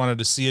always wanted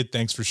to see it.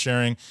 Thanks for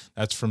sharing.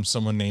 That's from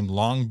someone named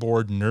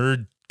Longboard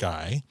Nerd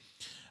Guy.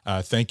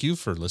 Thank you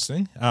for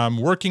listening. I'm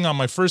working on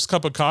my first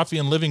cup of coffee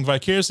and living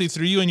vicariously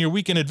through you and your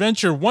weekend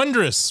adventure.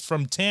 Wondrous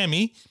from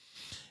Tammy.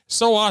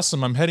 So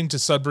awesome. I'm heading to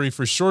Sudbury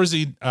for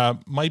Shoresy.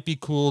 Might be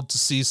cool to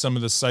see some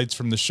of the sights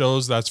from the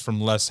shows. That's from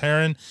Les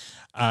Heron.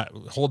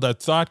 Hold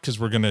that thought because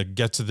we're going to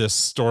get to this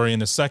story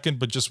in a second,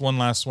 but just one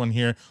last one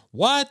here.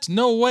 What?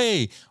 No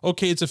way.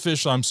 Okay, it's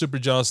official. I'm super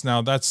jealous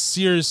now. That's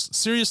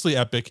seriously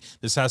epic.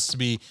 This has to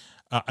be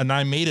an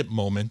I made it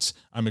moment.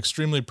 I'm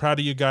extremely proud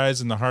of you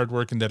guys and the hard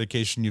work and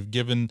dedication you've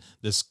given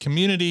this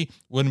community.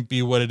 Wouldn't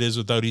be what it is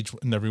without each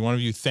and every one of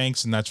you.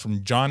 Thanks. And that's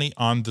from Johnny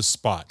on the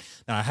spot.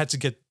 Now I had to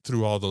get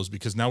through all those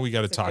because now we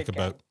got to talk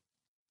about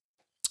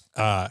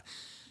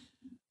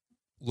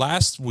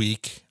last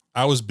week.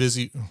 I was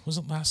busy. Was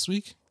it last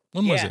week?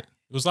 When was it?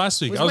 It was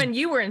last week. It was when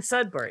you were in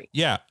Sudbury.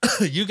 Yeah.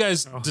 You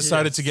guys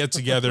decided to get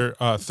together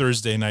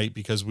Thursday night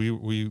because we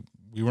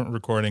weren't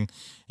recording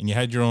and you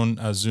had your own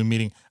Zoom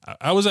meeting.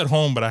 I was at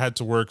home, but I had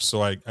to work.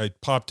 So I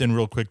popped in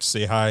real quick to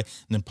say hi and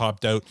then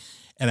popped out.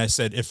 And I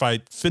said, if I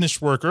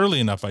finished work early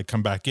enough, I'd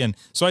come back in.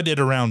 So I did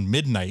around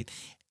midnight.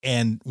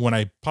 And when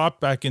I popped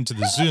back into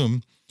the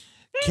Zoom,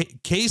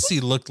 Casey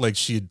looked like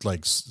she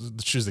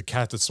was the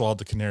cat that swallowed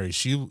the canary.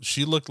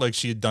 She looked like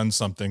she had done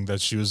something that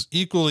she was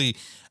equally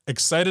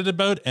excited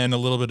about and a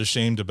little bit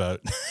ashamed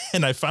about.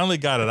 And I finally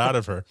got it out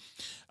of her.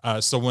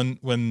 So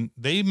when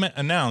they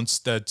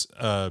announced that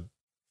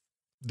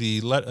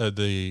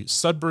the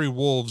Sudbury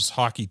Wolves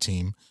hockey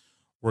team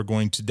were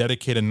going to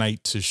dedicate a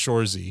night to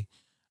Shoresy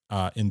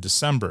in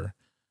December,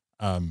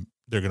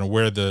 they're going to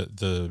wear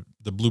the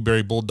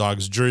Blueberry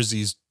Bulldogs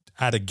jerseys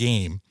at a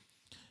game.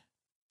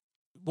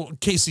 Well,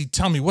 Casey,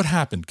 tell me what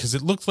happened because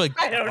it looked like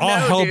all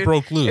hell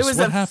broke loose. It was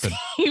what happened?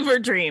 Fever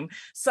dream.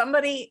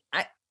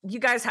 You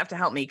guys have to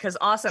help me because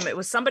awesome. It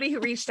was somebody who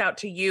reached out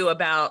to you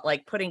about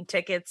like putting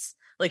tickets.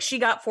 Like she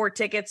got 4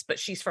 tickets, but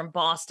she's from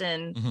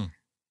Boston. Mm-hmm.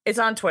 It's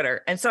on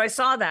Twitter, and so I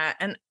saw that.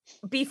 And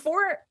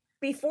before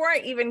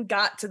I even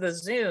got to the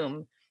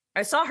Zoom,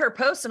 I saw her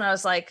post, and I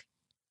was like,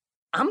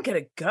 I'm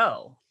gonna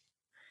go.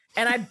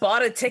 And I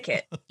bought a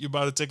ticket. You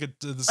bought a ticket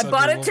to the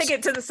Sudbury Wolves?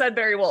 Ticket to the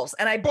Sudbury Wolves.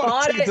 And I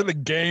bought it to the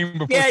game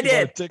before you bought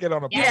a ticket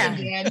on a plane.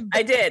 Yeah,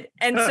 I did.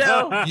 And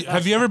so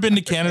have you ever been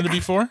to Canada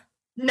before?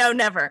 No,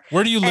 never.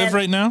 Where do you live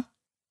right now?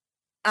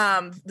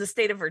 The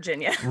state of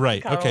Virginia.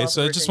 Right. Okay.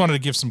 So I just wanted to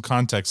give some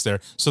context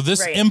there. So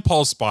this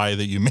impulse buy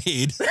that you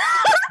made.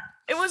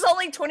 It was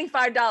only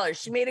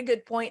 $25. She made a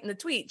good point in the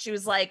tweet. She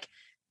was like,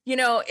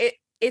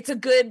 it's a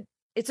good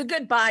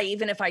buy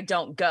even if I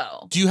don't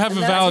go. Do you have a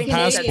valid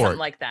passport? Something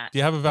like that. Do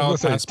you have a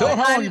valid passport? Tell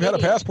how long you've had a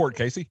passport,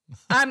 Casey.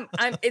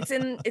 It's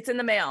in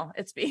the mail.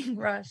 It's being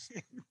rushed.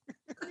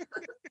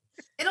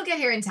 It'll get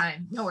here in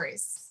time. No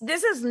worries.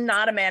 This is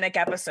not a manic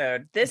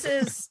episode. This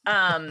is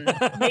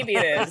maybe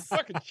it is.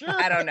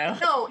 I don't know.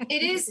 No,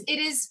 it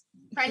is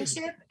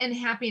friendship and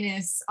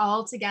happiness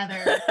all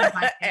together.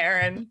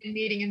 Aaron. And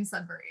meeting in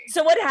Sudbury.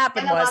 So what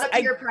happened and was a lot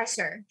of peer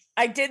pressure.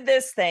 I did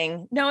this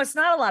thing. No, it's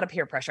not a lot of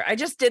peer pressure. I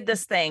just did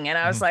this thing and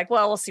I was like,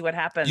 well, we'll see what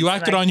happens. You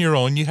acted on your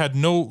own. You had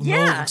no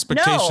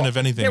expectation of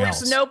anything else.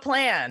 There was no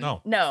plan.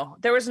 No,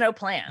 there was no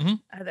plan.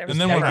 Mm-hmm. There was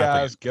and then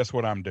guys, guess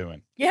what I'm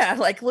doing? Yeah,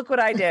 like look what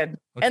I did.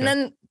 Okay. And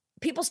then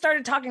people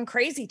started talking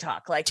crazy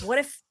talk. Like, what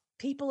if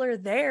people are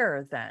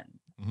there then?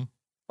 Mm-hmm.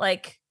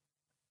 Like,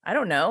 I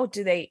don't know.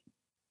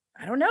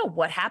 I don't know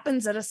what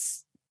happens at a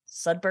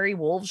Sudbury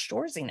Wolves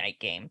Shoresy night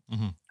game.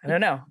 Mm-hmm. I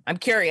don't know. I'm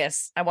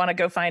curious. I want to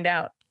go find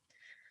out.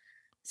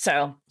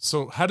 So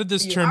how did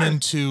this turn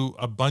into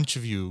a bunch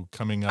of you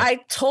coming up?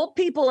 I told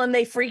people and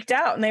they freaked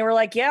out and they were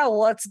like, yeah,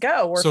 well, let's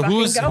go. We're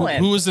fucking going.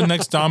 Who was the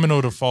next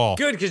domino to fall?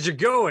 Good, because you're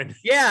going.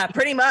 Yeah,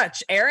 pretty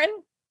much. Aaron,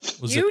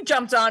 you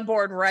jumped on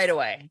board right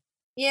away.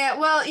 Yeah,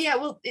 well,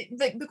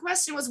 the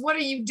question was, what are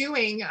you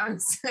doing on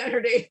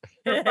Saturday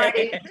or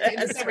Friday?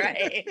 That's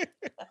right.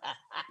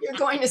 You're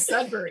going to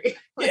Sudbury.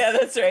 Yeah,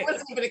 that's right. It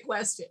wasn't even a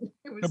question.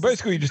 It was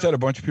Basically, you just had a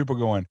bunch of people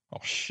going, "Oh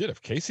shit!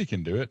 If Casey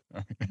can do it,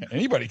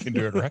 anybody can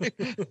do it, right?"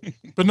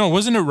 But no,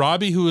 wasn't it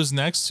Robbie who was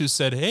next who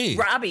said, "Hey"?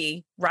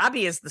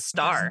 Robbie is the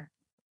star.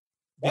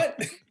 What?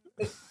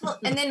 Well,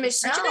 and then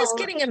Michelle. Aren't you guys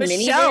getting a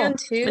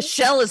minivan too?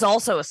 Michelle is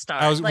also a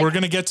star. We're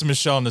gonna get to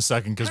Michelle in a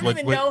second because I don't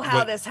even know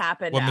how this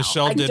happened. What now.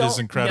 Michelle I did is don't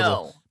incredible.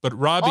 know. But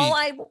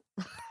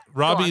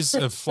Robbie's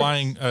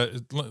flying. I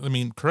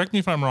mean, correct me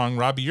if I'm wrong,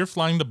 Robbie. You're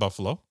flying to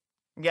Buffalo.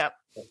 Yep.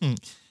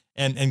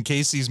 And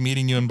Casey's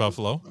meeting you in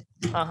Buffalo.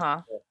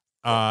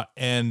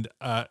 And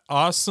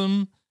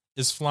Awesome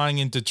is flying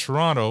into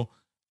Toronto.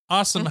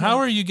 Awesome. How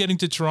are you getting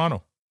to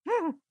Toronto?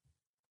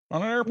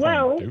 On an airplane.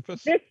 Well,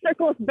 doofus. this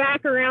circles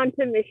back around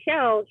to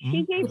Michelle.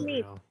 She gave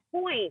me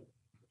points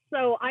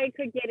so I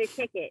could get a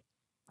ticket.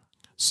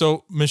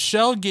 So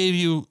Michelle gave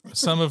you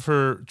some of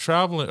her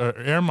travel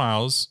air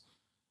miles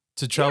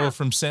to travel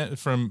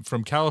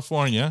from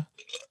California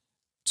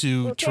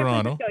to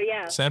Toronto,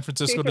 San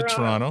Francisco to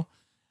Toronto.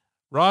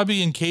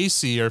 Robbie and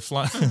Casey are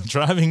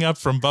driving up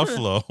from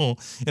Buffalo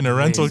in a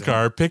rental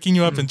car, picking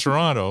you up in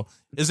Toronto.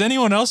 Is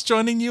anyone else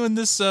joining you in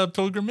this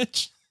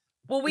pilgrimage?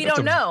 Well, we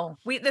don't know.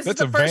 This is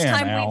the first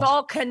time we've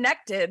all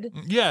connected.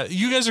 Yeah,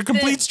 you guys are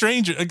complete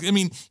strangers. I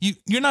mean,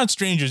 you're not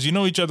strangers. You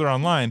know each other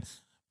online,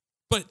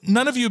 but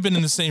none of you have been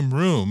in the same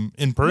room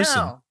in person.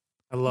 No.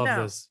 I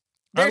love this.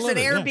 There's an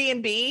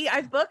Airbnb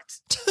I've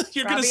booked.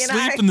 You're going to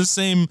sleep in the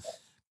same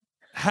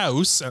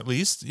house, at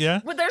least.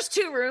 Yeah. Well, there's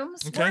 2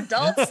 rooms. Okay. We're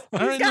adults. All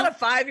We've right, got a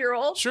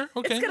 5-year-old. Sure.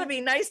 Okay. It's going to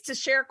be nice to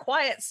share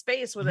quiet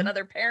space with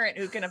another parent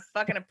who can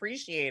fucking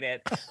appreciate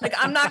it. Like,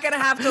 I'm not going to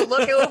have to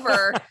look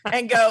over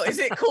and go, is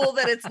it cool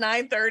that it's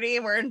 9:30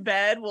 and we're in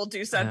bed? We'll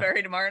do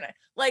Sudbury tomorrow night.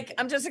 Like,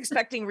 I'm just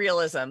expecting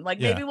realism.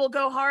 Like, maybe we'll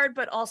go hard,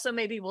 but also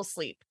maybe we'll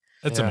sleep.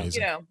 That's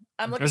amazing. You know,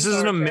 I'm looking This is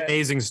an forward to it.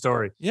 amazing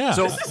story. Yeah,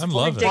 so I'm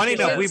loving it. Funny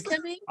enough,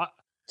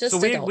 Just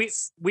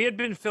we had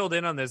been filled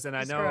in on this, and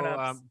I Just know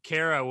grown-ups.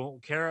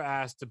 Kara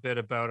asked a bit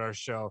about our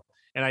show,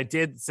 and I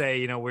did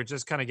say, we're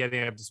just kind of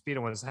getting up to speed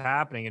on what's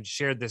happening, and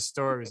shared this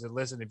story. We said,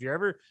 listen, if you're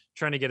ever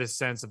trying to get a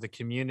sense of the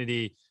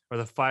community or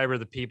the fiber of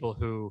the people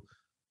who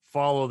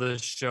follow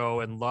this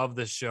show and love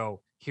this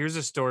show, here's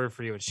a story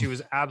for you. And she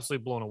was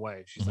absolutely blown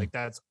away. She's like,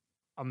 that's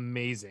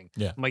amazing.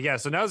 Yeah. I'm like, yeah.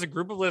 So now there's a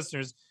group of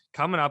listeners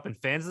coming up and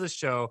fans of the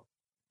show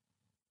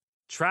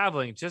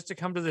traveling just to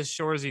come to this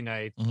Shoresy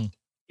night,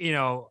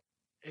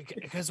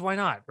 because why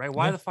not, right?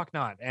 Why the fuck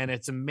not? And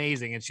it's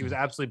amazing. And she was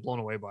absolutely blown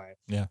away by it.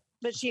 Yeah.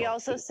 But she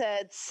also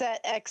said,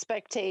 set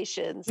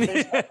expectations.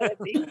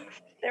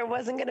 There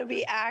wasn't going to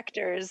be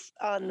actors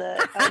on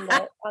the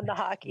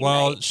hockey.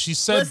 Well, night. she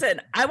said, listen,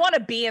 I want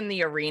to be in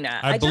the arena.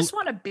 I just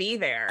want to be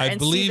there. I and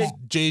believe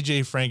see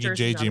JJ Frankie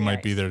jerseys on JJ the might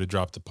ice. be there to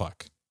drop the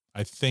puck.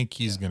 I think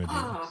he's going to be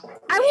there.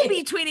 I will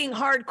be tweeting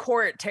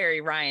hardcore at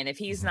Terry Ryan if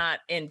he's not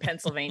in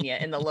Pennsylvania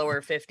in the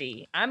lower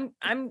 50. I'm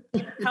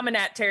coming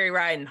at Terry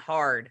Ryan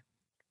hard.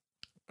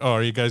 Oh,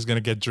 are you guys going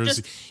to get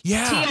jersey?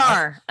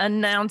 TR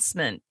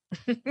announcement.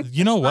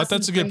 You know what? Awesome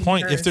That's a good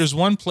point. If there's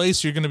one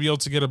place you're going to be able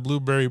to get a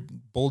Blueberry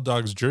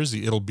Bulldogs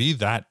jersey, it'll be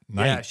that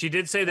night. Yeah, she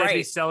did say they'd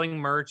be selling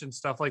merch and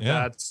stuff like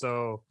that.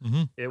 So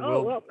it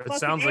will. well, it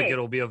sounds like hey.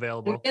 it'll be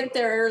available. We'll get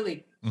there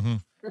early.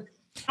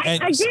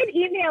 I did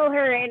email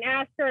her and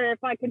ask her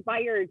if I could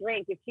buy her a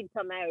drink if she'd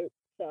come out.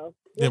 So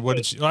Yeah, what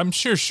did she? I'm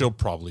sure she'll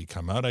probably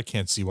come out. I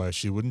can't see why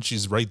she wouldn't.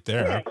 She's right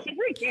there. Yeah, she's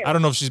right there. I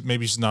don't know if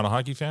she's not a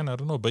hockey fan. I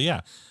don't know, but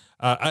yeah,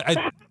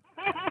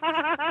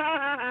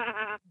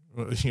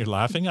 you're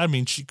laughing. I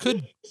mean, she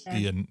could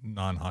be a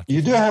non-hockey.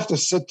 You do have to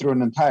sit through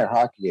an entire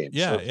hockey game.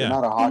 Yeah, so if you're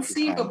not a hockey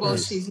Conceivable fan,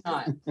 she's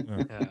not.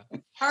 Yeah.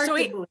 Hard So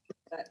to we- believe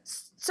that.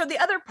 So the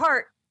other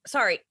part,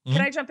 sorry, Mhm.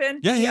 can I jump in?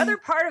 Yeah, The yeah. other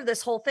part of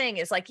this whole thing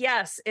is like,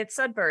 yes, it's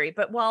Sudbury,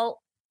 but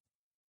while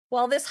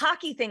this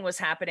hockey thing was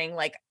happening,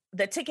 like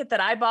the ticket that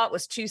I bought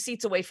was 2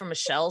 seats away from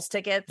Michelle's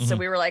ticket. So Mhm.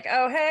 we were like,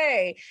 oh,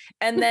 hey.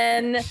 And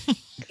then,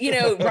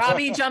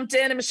 Robbie jumped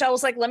in and Michelle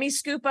was like, let me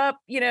scoop up,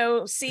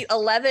 seat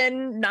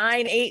 11,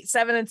 9, 8,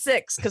 7, and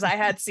 6. Cause I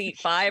had seat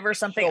 5 or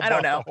something. I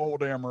don't know. The whole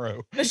damn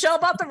row. Michelle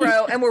bought the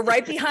row and we're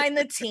right behind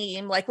the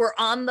team. Like we're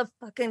on the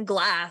fucking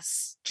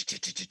glass.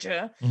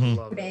 Mhm.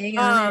 Love it. Bang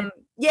on it.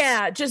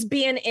 Yeah, just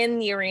being in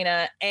the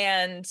arena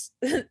and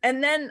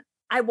then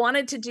I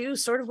wanted to do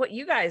sort of what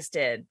you guys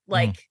did.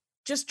 Like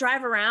just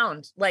drive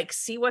around, like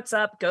see what's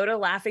up, go to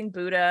Laughing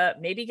Buddha,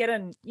 maybe get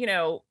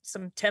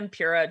some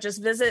tempura,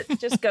 just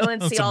go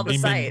and see all the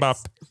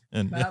sights.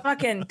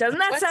 Fucking, doesn't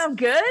that sound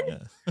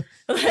good?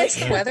 What's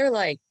the weather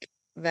like?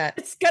 That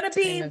it's gonna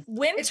be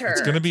winter.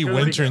 It's gonna be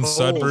winter in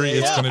Sudbury.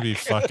 It's gonna be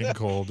fucking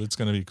cold. It's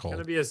gonna be cold. It's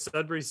gonna be a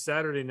Sudbury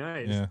Saturday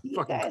night. Yeah. It's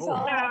fucking cold.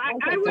 I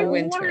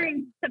was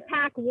wanting to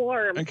pack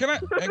warm. And can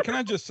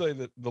I just say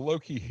that the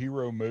low-key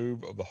hero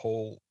move of the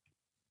whole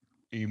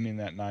evening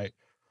that night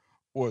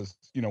was,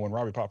 when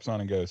Robbie pops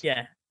on and goes,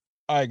 "Yeah,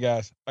 all right,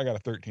 guys, I got a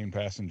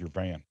 13-passenger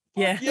van."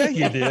 Yeah, yeah,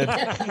 you did.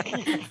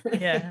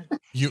 Yeah,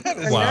 not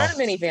a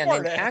minivan,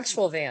 an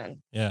actual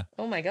van. Yeah.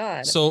 Oh my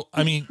god. So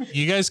I mean,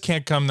 you guys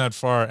can't come that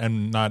far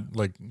and not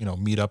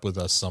meet up with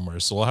us somewhere.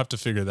 So we'll have to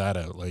figure that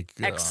out.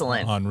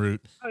 Excellent en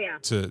route. Oh yeah.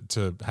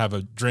 To have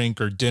a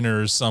drink or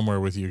dinner somewhere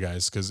with you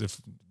guys, because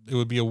if it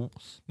would be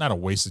not a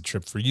wasted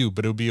trip for you,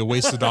 but it would be a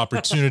wasted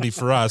opportunity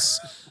for us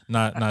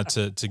not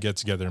to get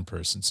together in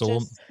person. So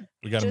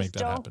we got to make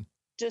that happen.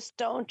 Just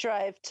don't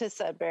drive to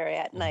Sudbury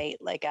at night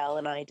like Al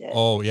and I did.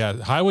 Oh yeah,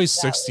 Highway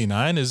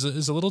 69 is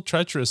a little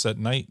treacherous at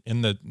night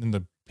in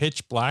the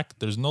pitch black.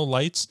 There's no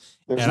lights.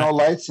 There's no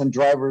lights, and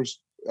drivers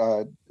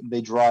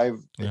they drive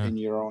in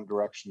your own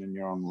direction in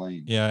your own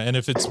lane. Yeah, and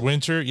if it's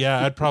winter,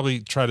 I'd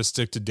probably try to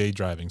stick to day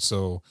driving.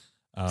 So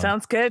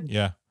sounds good.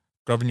 Yeah,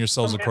 govern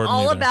yourselves accordingly.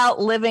 All about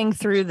living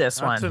through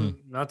this one.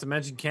 Not to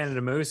mention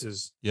Canada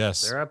mooses.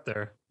 Yes, they're up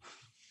there.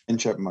 And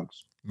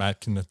chipmunks.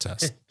 Matt can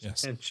attest.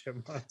 Yes. And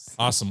chipmunks.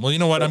 Awesome. Well, you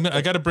know what? I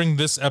got to bring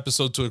this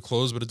episode to a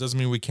close, but it doesn't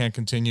mean we can't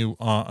continue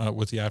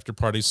with the after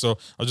party. So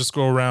I'll just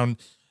go around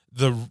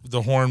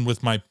the horn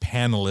with my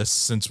panelists,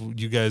 since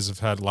you guys have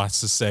had lots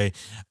to say.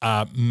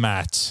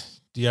 Matt,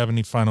 do you have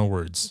any final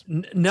words?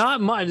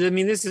 Not much. I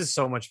mean, this is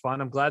so much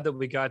fun. I'm glad that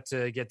we got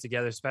to get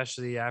together,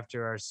 especially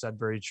after our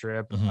Sudbury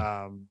trip.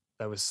 Mm-hmm.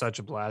 That was such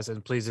a blast.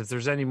 And please, if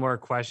there's any more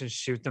questions,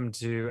 shoot them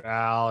to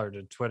Al or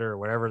to Twitter or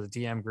whatever, the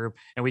DM group,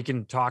 and we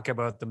can talk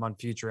about them on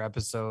future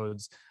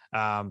episodes.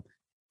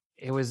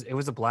 It was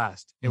a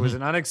blast. It was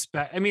an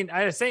unexpected. I mean,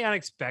 I say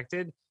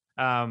unexpected,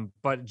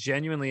 but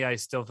genuinely, I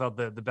still felt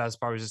the best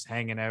part was just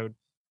hanging out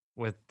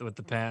with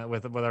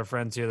our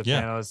friends here, the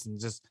panelists, and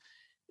just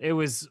it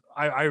was.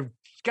 I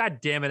God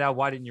damn it, Al,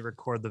 why didn't you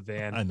record the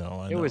van? I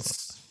know. It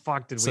was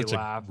fuck. Did Such we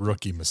laugh? A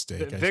rookie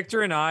mistake.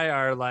 Victor and I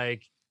are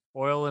like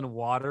oil and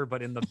water,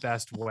 but in the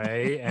best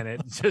way, and it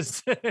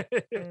just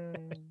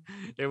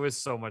it was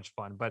so much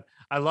fun. But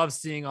I love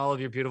seeing all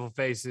of your beautiful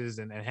faces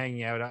and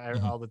hanging out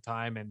all the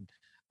time, and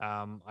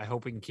I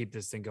hope we can keep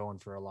this thing going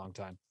for a long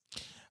time.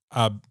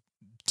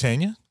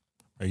 Tanya,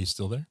 are you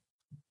still there?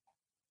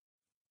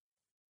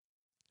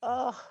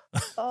 Oh,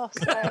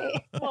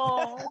 sorry.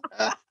 Oh,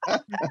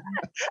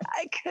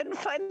 I couldn't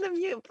find the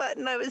mute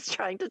button. I was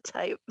trying to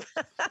type.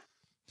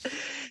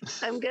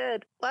 I'm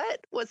good.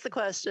 What's the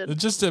question?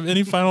 Just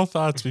any final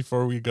thoughts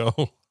before we go?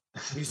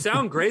 You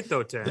sound great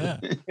though, Tim. Yeah.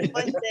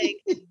 One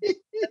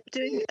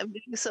thing, I'm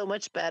doing so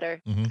much better.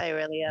 I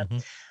really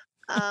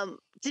am.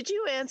 Did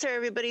you answer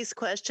everybody's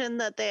question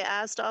that they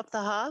asked off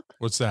the hop?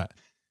 What's that?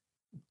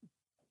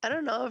 I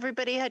don't know.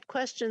 Everybody had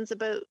questions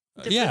about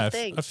different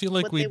things. I feel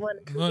like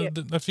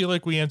I feel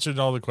like we answered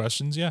all the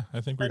questions. Yeah,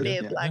 I think we did. May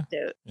have blacked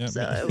out. Yeah,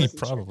 so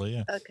probably.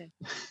 Sure. Yeah. Okay.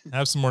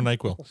 Have some more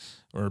NyQuil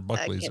or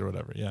Buckley's or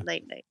whatever. Yeah.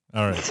 Night.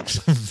 All right,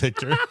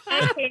 Victor.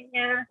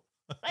 Tanya.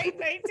 Night,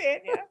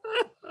 Tanya.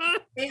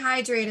 Stay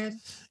hydrated.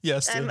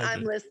 Yes.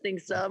 I'm listening,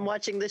 so I'm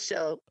watching the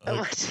show.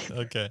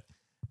 Okay.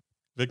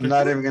 Victor? I'm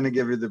not even going to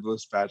give you the blue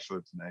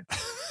spatula tonight.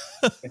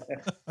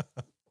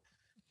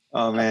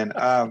 Oh man.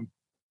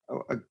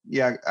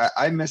 Yeah,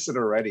 I miss it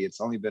already. It's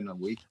only been a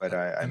week, but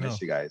I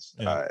miss you guys.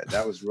 Yeah.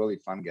 That was really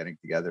fun getting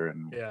together,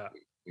 and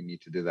we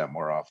need to do that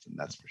more often.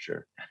 That's for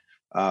sure.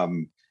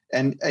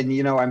 And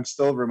I'm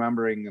still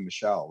remembering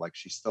Michelle. Like,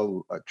 she's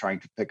still trying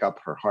to pick up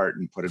her heart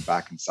and put it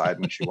back inside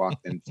when she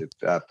walked into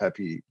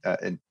Pepe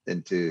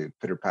into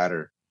Pitter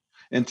Patter,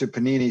 into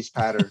Panini's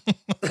Patter.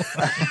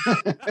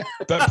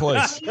 That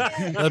place.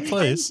 That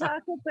place.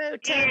 Talk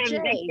about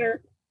J.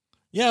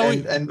 Yeah,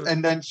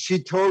 and then she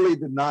totally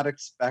did not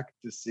expect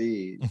to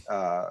see,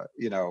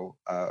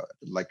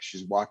 like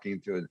she's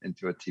walking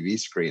into a TV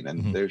screen,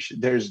 and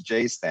there's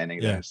Jay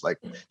standing there. It's like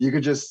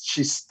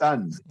she's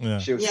stunned. Yeah.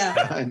 She was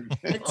stunned.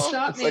 It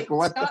stopped me. Like,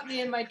 what Stopped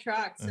me in my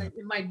tracks.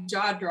 My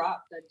jaw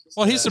dropped.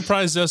 Well, he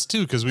surprised us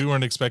too, because we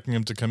weren't expecting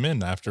him to come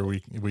in after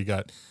we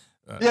got.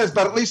 Yes,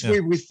 but at least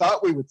we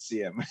thought we would see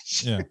him.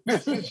 Yeah.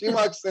 She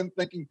walks in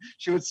thinking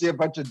she would see a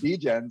bunch of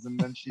D-gens, and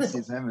then she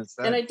sees him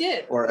instead. And I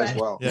did. As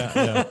well.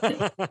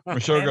 Yeah.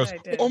 Michelle goes,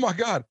 "Oh my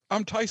God,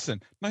 I'm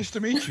Tyson. Nice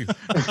to meet you."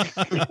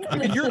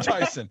 You're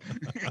Tyson.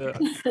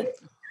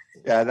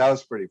 Yeah, that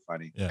was pretty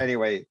funny. Yeah.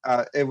 Anyway,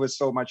 it was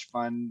so much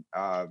fun.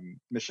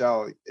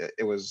 Michelle,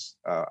 it was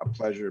a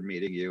pleasure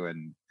meeting you,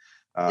 and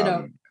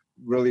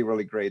really,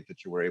 really great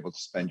that you were able to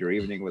spend your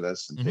evening with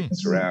us and take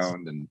us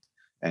around and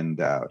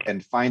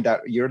find out.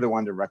 You're the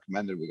one that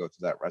recommended we go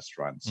to that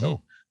restaurant,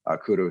 so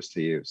kudos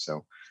to you.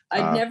 So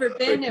I'd never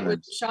been. It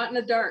was shot in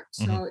the dark,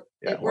 so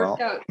it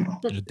worked out.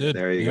 It did.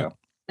 There you go.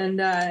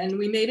 and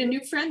we made a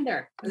new friend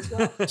there as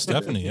well.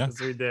 Stephanie, yeah. Yes,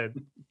 we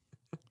did.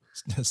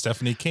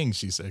 Stephanie King,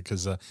 she said,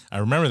 because I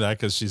remember that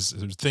because she's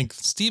think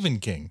Stephen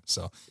King.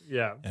 So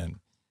Yeah. and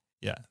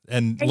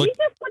And you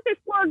just put this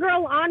poor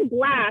girl on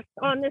blast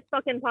on this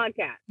fucking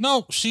podcast.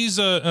 no, she's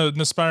an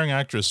aspiring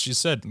actress. She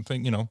said,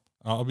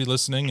 I'll be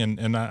listening,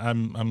 and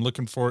I'm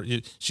looking for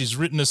it. She's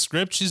written a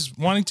script. She's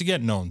wanting to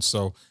get known,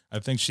 so I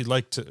think she'd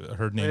like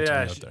her name to be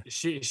out there.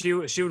 She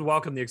would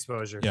welcome the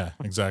exposure. Yeah,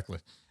 exactly.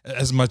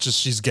 As much as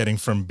she's getting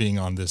from being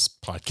on this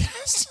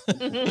podcast.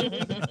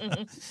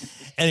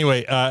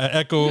 Anyway,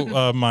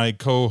 echo my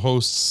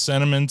co-host's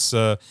sentiments.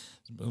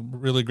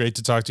 Really great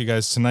to talk to you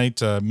guys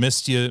tonight.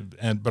 Missed you,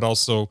 but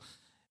also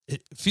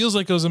it feels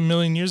like it was a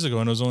million years ago,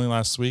 and it was only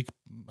last week.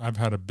 I've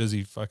had a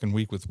busy fucking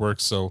week with work,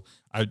 so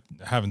I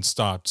haven't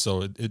stopped.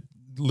 So it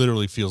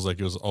literally feels like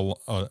it was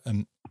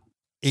an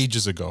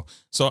ages ago.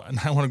 So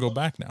I want to go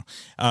back now.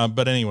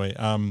 But anyway,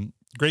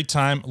 great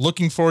time.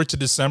 Looking forward to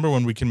December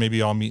when we can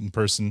maybe all meet in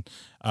person.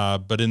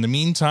 But in the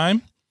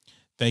meantime,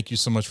 thank you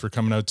so much for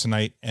coming out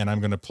tonight. And I'm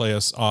going to play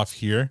us off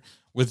here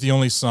with the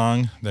only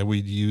song that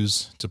we'd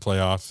use to play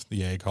off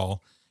the Egg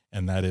Hall.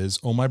 And that is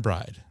Oh My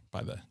Bride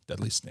by the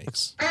Deadly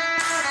Snakes.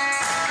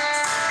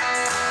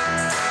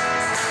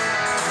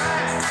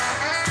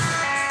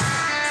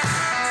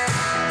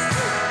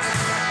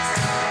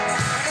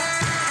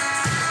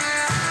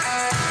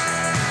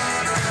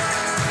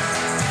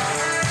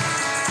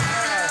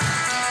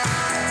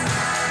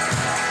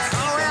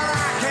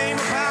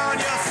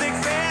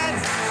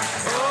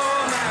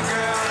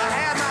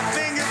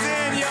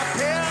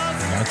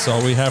 That's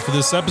all we have for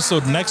this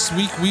episode. Next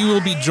week, we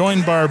will be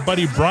joined by our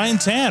buddy Brian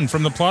Tan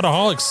from the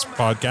Plotaholics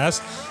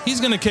podcast. He's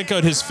going to kick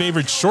out his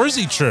favorite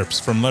Shorzy chirps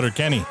from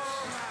Letterkenny.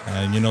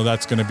 And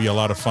that's going to be a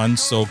lot of fun.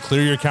 So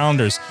clear your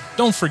calendars.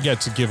 Don't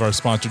forget to give our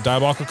sponsor,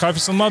 Diabolical Coffee,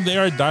 some love. They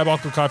are at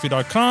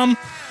diabolicalcoffee.com.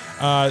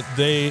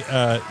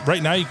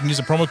 Right now you can use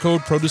a promo code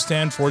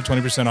ProduceStand for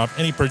 20% off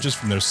any purchase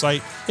from their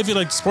site. If you'd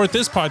like to support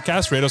this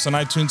podcast, rate us on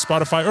iTunes,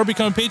 Spotify, or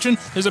become a patron.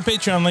 There's a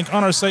Patreon link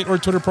on our site or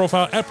Twitter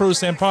profile at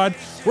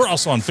ProduceStandPod. We're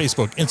also on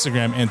Facebook,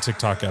 Instagram, and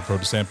TikTok at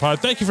ProduceStandPod.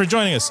 Thank you for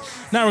joining us.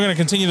 Now we're going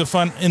to continue the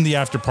fun in the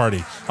after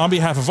party. On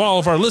behalf of all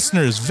of our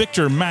listeners,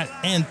 Victor, Matt,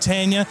 and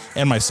Tanya,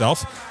 and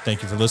myself,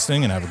 thank you for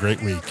listening and have a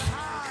great week.